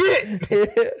 Hold your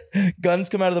shit. Guns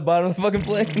come out of the bottom of the fucking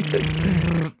plane.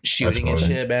 Shooting and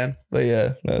funny. shit, man. But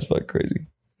yeah, no, it's fucking crazy.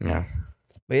 Yeah.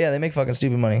 But yeah, they make fucking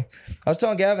stupid money. I was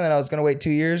telling Gavin that I was gonna wait 2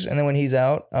 years, and then when he's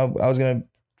out, I was gonna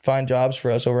find jobs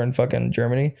for us over in fucking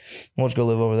Germany. We'll just go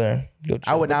live over there. Go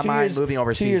chill. I would But not 2 mind years, moving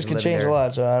overseas. 2 years and can living change there. a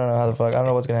lot, so I don't know how the fuck. I don't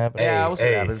know what's gonna happen. Yeah, we'll see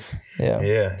Hey, what happens. Yeah,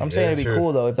 Yeah. I'm saying it'd be true.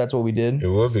 cool though if that's what we did. It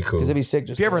would be cool. Because it'd be sick.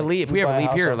 Just If you ever to, like, leave, if we buy ever a leave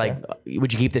house here, out like, there.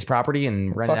 would you keep this property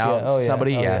and rent Fuck it out yeah. Oh, to yeah.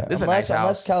 somebody? Oh, Yeah, this is a unless, nice house.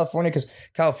 Unless California, because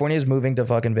California is moving to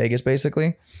fucking Vegas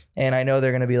basically, and I know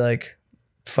they're gonna be like,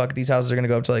 fuck, these houses are gonna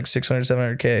go up to like 600,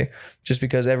 700K just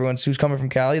because everyone's who's coming from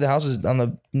Cali. The houses on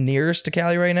the nearest to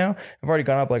Cali right now have already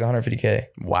gone up like 150K.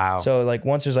 Wow. So like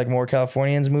once there's like more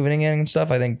Californians moving in and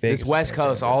stuff, I think Vegas. this West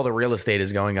Coast, all the real estate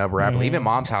is going up rapidly. Even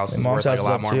Mom's house is worth like a is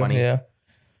lot up more too, money. Yeah.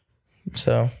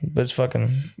 So, but it's fucking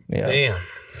Damn.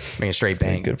 Making a straight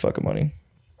bank. good fucking money.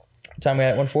 Time we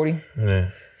at 140. Yeah.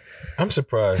 I'm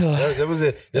surprised. That was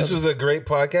it. This was a great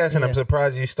podcast, and I'm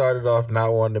surprised you started off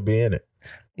not wanting to be in it.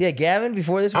 Yeah, Gavin.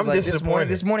 Before this was I'm like this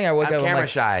disappointed. morning. I woke I'm up. camera like,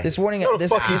 shy. This morning. No, the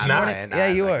this fuck he's not. morning. Nah, Yeah,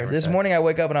 you I'm not are. camera This shy. morning I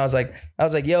wake up and I was like,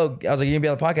 yo, you're gonna be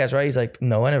on the podcast, right? He's like,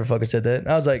 no, I never fucking said that. And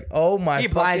I was like, oh my. He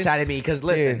fucking- blindsided me because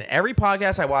listen, Dude. every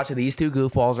podcast I watch of these two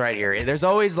goofballs right here, there's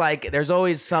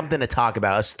always something to talk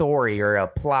about, a story or a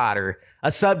plot or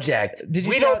a subject. Did you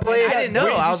We see don't how, play- I didn't know.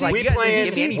 we I was just- like, we you guys playing-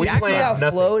 didn't give me any we Did you see background. how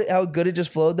nothing. flowed? How good it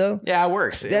just flowed though. Yeah, it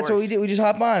works. That's what we did. We just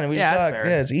hop on and we Yeah, just that's talk. fair.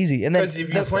 Yeah, it's easy. And then 'Cause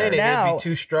if you plan it, now, it'd be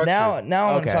too structured. Now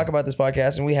I want to Okay. talk about this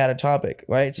podcast, and we had a topic,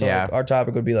 right? So Yeah. like, our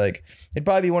topic would be like, it'd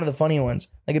probably be one of the funny ones.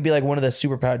 Like it'd be like one of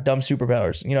the dumb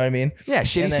superpowers. You know what I mean? Yeah,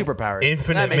 shitty And then- superpowers.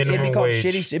 Infinite That makes- minimum It'd be called wage.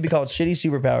 shitty. It'd be called shitty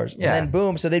superpowers. Yeah. And then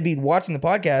boom, so they'd be watching the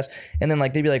podcast, and then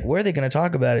like they'd be like, "Where are they going to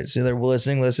talk about it?" So they're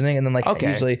listening, and then like Okay.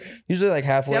 usually like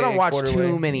halfway. See, I don't watch quarter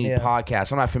too way. many Yeah.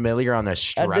 podcasts. I'm not familiar on their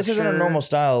structure. This isn't a normal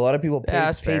style. A lot of people pay, Yeah,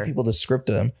 that's fair. people to script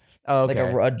them. Oh, Like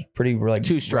okay. a pretty like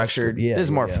Too rough structured. script. Yeah, This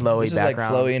is more flowy This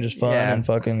background. is like flowy and just fun Yeah. and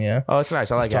fucking yeah. Oh, it's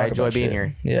nice. I like it. talk I enjoy about being shit.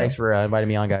 here. Yeah. Thanks for inviting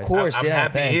me on, guys. Of course, I'm yeah.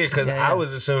 happy thanks. here because Yeah, I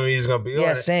was assuming he was gonna be on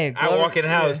Yeah, it. same. I walk in the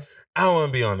house. Yeah. I don't want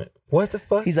to be on it. What the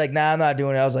fuck? He's like, nah, I'm not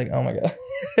doing it. I was like, oh my god.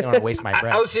 I don't want to waste my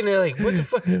breath. I was sitting there like, what the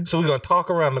fuck? So we're gonna talk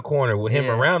around the corner with him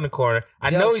Yeah. around the corner. I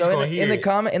Yo, know he's so gonna hear in it.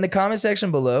 the comment section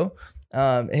below,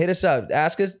 hit us up.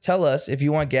 Ask us, tell us if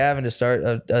you want Gavin to start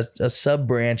a sub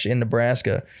branch in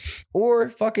Nebraska, or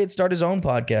fuck it, start his own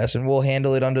podcast, and we'll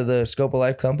handle it under the Scope of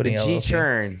Life Company. The LLC.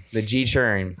 G-Churn. The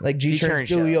G-Churn. like G Churn.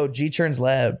 show. Yo, G Churn's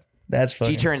Lab. That's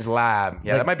fucking. G-Churn's Lab.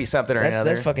 Yeah, Like, that might be something or That's another.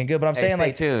 that's fucking good. But I'm Hey, saying stay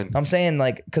like, tuned. I'm saying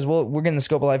like, because we're getting the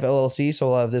Scope of Life LLC, so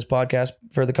we'll have this podcast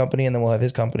for the company, and then we'll have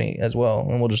his company as well,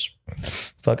 and we'll just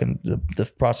fucking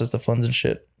the process the funds and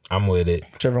shit, I'm with it.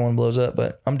 whichever one blows up.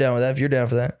 But I'm down with that. If you're down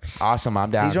for that, Awesome.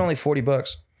 I'm down. these are only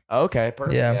 $40. Okay,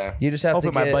 perfect. Yeah. You just have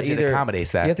Hopefully to get my budget either,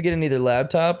 accommodates that. You have to get an either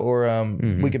laptop or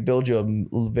we could build you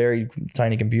a very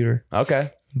tiny computer.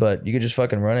 Okay. But you could just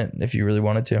fucking run it if you really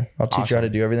wanted to. I'll teach you how to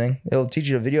do everything. It'll teach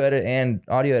you to video edit and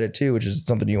audio edit too, which is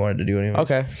something you wanted to do anyway.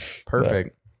 Okay.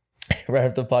 Perfect. Right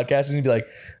after the podcast, and you'd be like,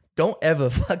 "Don't ever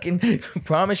fucking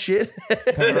promise shit."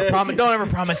 Don't ever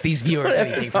promise these viewers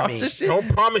anything for me. Promise shit. Don't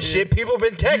promise shit. People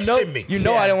been texting me. You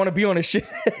know I don't want to be on a shit.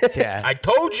 Yeah. I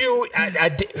told you. I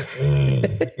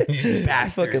did.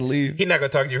 Bastards. Fucking leave. He's not gonna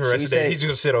talk to you for the rest we of the day. say- He's just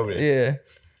gonna sit over there. Yeah.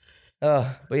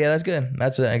 But yeah, that's good.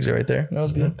 That's an exit right there. That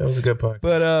was good. That was a good part.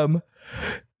 But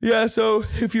yeah, so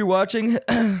if you're watching,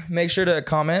 make sure to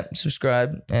comment,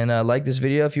 subscribe, and like this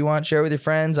video if you want. Share with your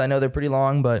friends. I know they're pretty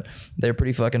long, but they're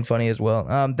pretty fucking funny as well.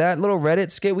 That little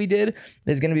Reddit skit we did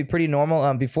is going to be pretty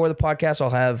normal. Before the podcast,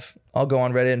 I'll go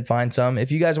on Reddit and find some.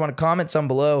 If you guys want to comment some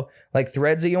below, like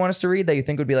threads that you want us to read that you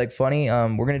think would be like funny,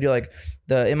 we're gonna do like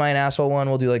the Am I an Asshole one.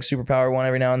 We'll do like superpower one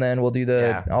every now and then. We'll do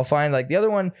the I'll find like the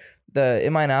other one. The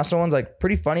Am I an Asshole one's like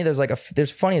pretty funny. There's like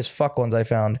there's funny as fuck ones I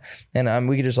found, and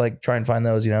we could just like try and find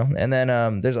those, you know. And then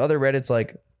there's other Reddits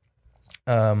like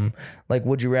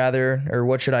Would You Rather or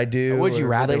What Should I Do? Would You or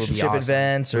Rather would be relationship awesome.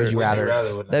 events or Would you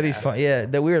rather? That'd be fun. Yeah,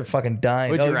 that we were fucking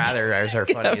dying. Would No, you rather? Ours are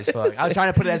funny as fuck. I was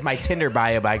trying to put it as my Tinder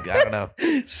bio, but I don't know.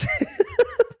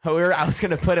 I was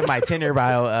gonna put in my Tinder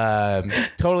bio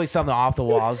totally something off the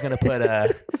wall. I was gonna put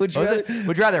Would you rather?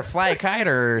 would you rather fly a kite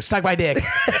or suck my dick?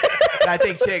 I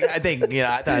think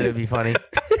I thought it'd be funny.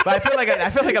 But I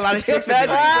feel like a lot of chicks would be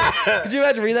like, Could you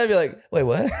imagine reading that and be like, wait,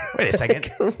 what? wait a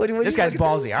second. What This guy's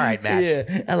ballsy. All right, match.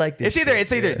 Yeah, I like this.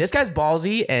 It's either this guy's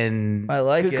ballsy and I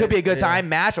like could it, be a good yeah. time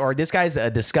match, or this guy's a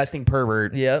disgusting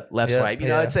pervert. Yep, left yep, swipe. You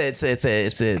know, yeah. it's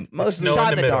a Most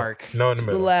shot in the middle. dark. No in the the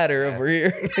middle. ladder over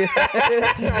here.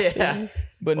 Yeah.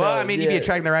 But Well, no, I mean, you'd be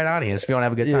attracting the right audience if you want to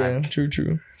have a good time. Yeah,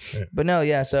 true. But no,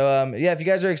 yeah. So yeah, if you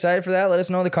guys are excited for that, let us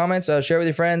know in the comments. Share it with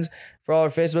your friends. For all our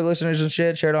Facebook listeners and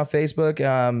shit, share it on Facebook.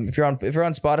 If you're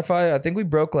on Spotify, I think we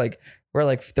broke we're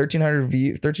like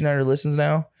 1,300 listens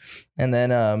now. And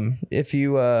then if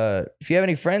you have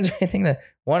any friends or anything that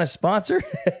want to sponsor,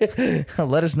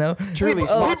 let us know. Truly We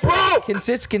sponsor. broke.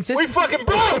 Consistency. We fucking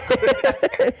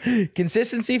broke.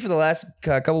 Consistency for the last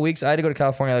couple weeks. I had to go to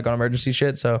California on emergency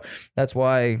shit, so that's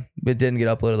why it didn't get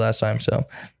uploaded last time. So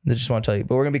I just want to tell you,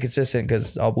 but we're gonna be consistent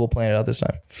because we'll plan it out this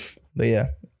time. But yeah,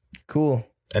 cool.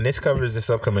 And this covers this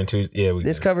upcoming Tuesday. Yeah,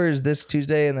 This covers this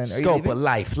Tuesday, and then are you Scope leaving? of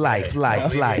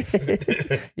life.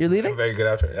 You're leaving Very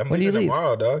good outro. I'm When do you leaving leave?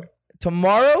 tomorrow, dog.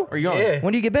 tomorrow. Where you going? Yeah.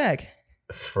 When do you get back?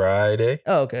 Friday.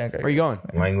 Oh, okay. Where you going?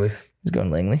 Langley. He's going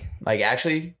to Langley. Like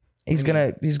actually? He's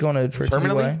going to for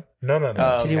Permanently? TDY. No.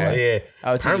 Oh, okay. Yeah.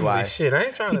 Oh, Permanently, TDY. shit. I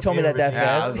ain't trying He to told me be that over fast.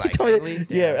 Yeah, I was He like, told me really?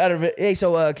 yeah, out of it. Hey,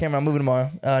 so Cameron, I'm moving tomorrow.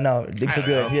 No, for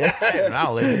good. Yeah.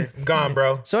 I'll live here. Gone,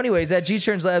 bro. So, anyways, that G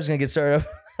Turns Lab's gonna get started up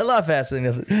a lot faster than the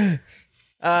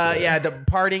other. Yeah, the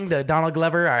parting, the Donald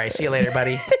Glover. All right, see you later,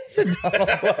 buddy. It's a Donald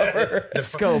Glover.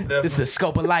 Scope. This is the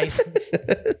scope of life.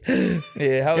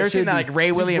 Yeah, how You ever it seen should that, be. like Ray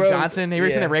Two William bros. Johnson? You ever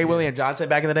seen Yeah. that Ray William Johnson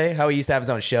back in the day? How he used to have his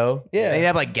own show? Yeah. And he'd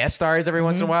have like guest stars every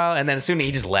once in a while, and then as soon as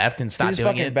he just left and He stopped just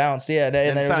doing fucking it, bounced. Yeah, and then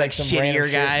and there was some like some random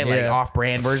shittier guy, shit. like Yeah.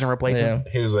 off-brand version replacement.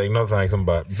 Yeah. He was like, no thanks, I'm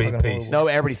about beat Fucking peace. No,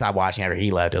 everybody stopped watching after he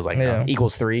left. It was like Yeah.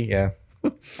 equals 3. Yeah,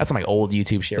 that's some like old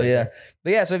YouTube shit. But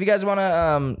yeah. So if you guys want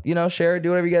to, share it, do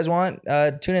whatever you guys want.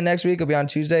 Tune in next week. It'll be on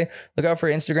Tuesday. Look out for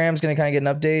Instagram. It's gonna kind of get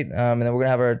an update, and then we're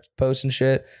gonna have our posts and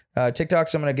shit.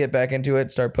 TikToks, I'm gonna get back into it.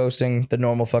 Start posting the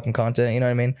normal fucking content. You know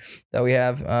what I mean? That we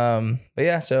have. But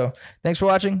yeah. So thanks for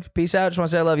watching. Peace out. Just want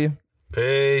to say I love you.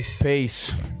 Peace.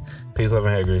 Peace. Peace, love,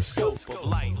 and hair grease. Scope of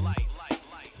life.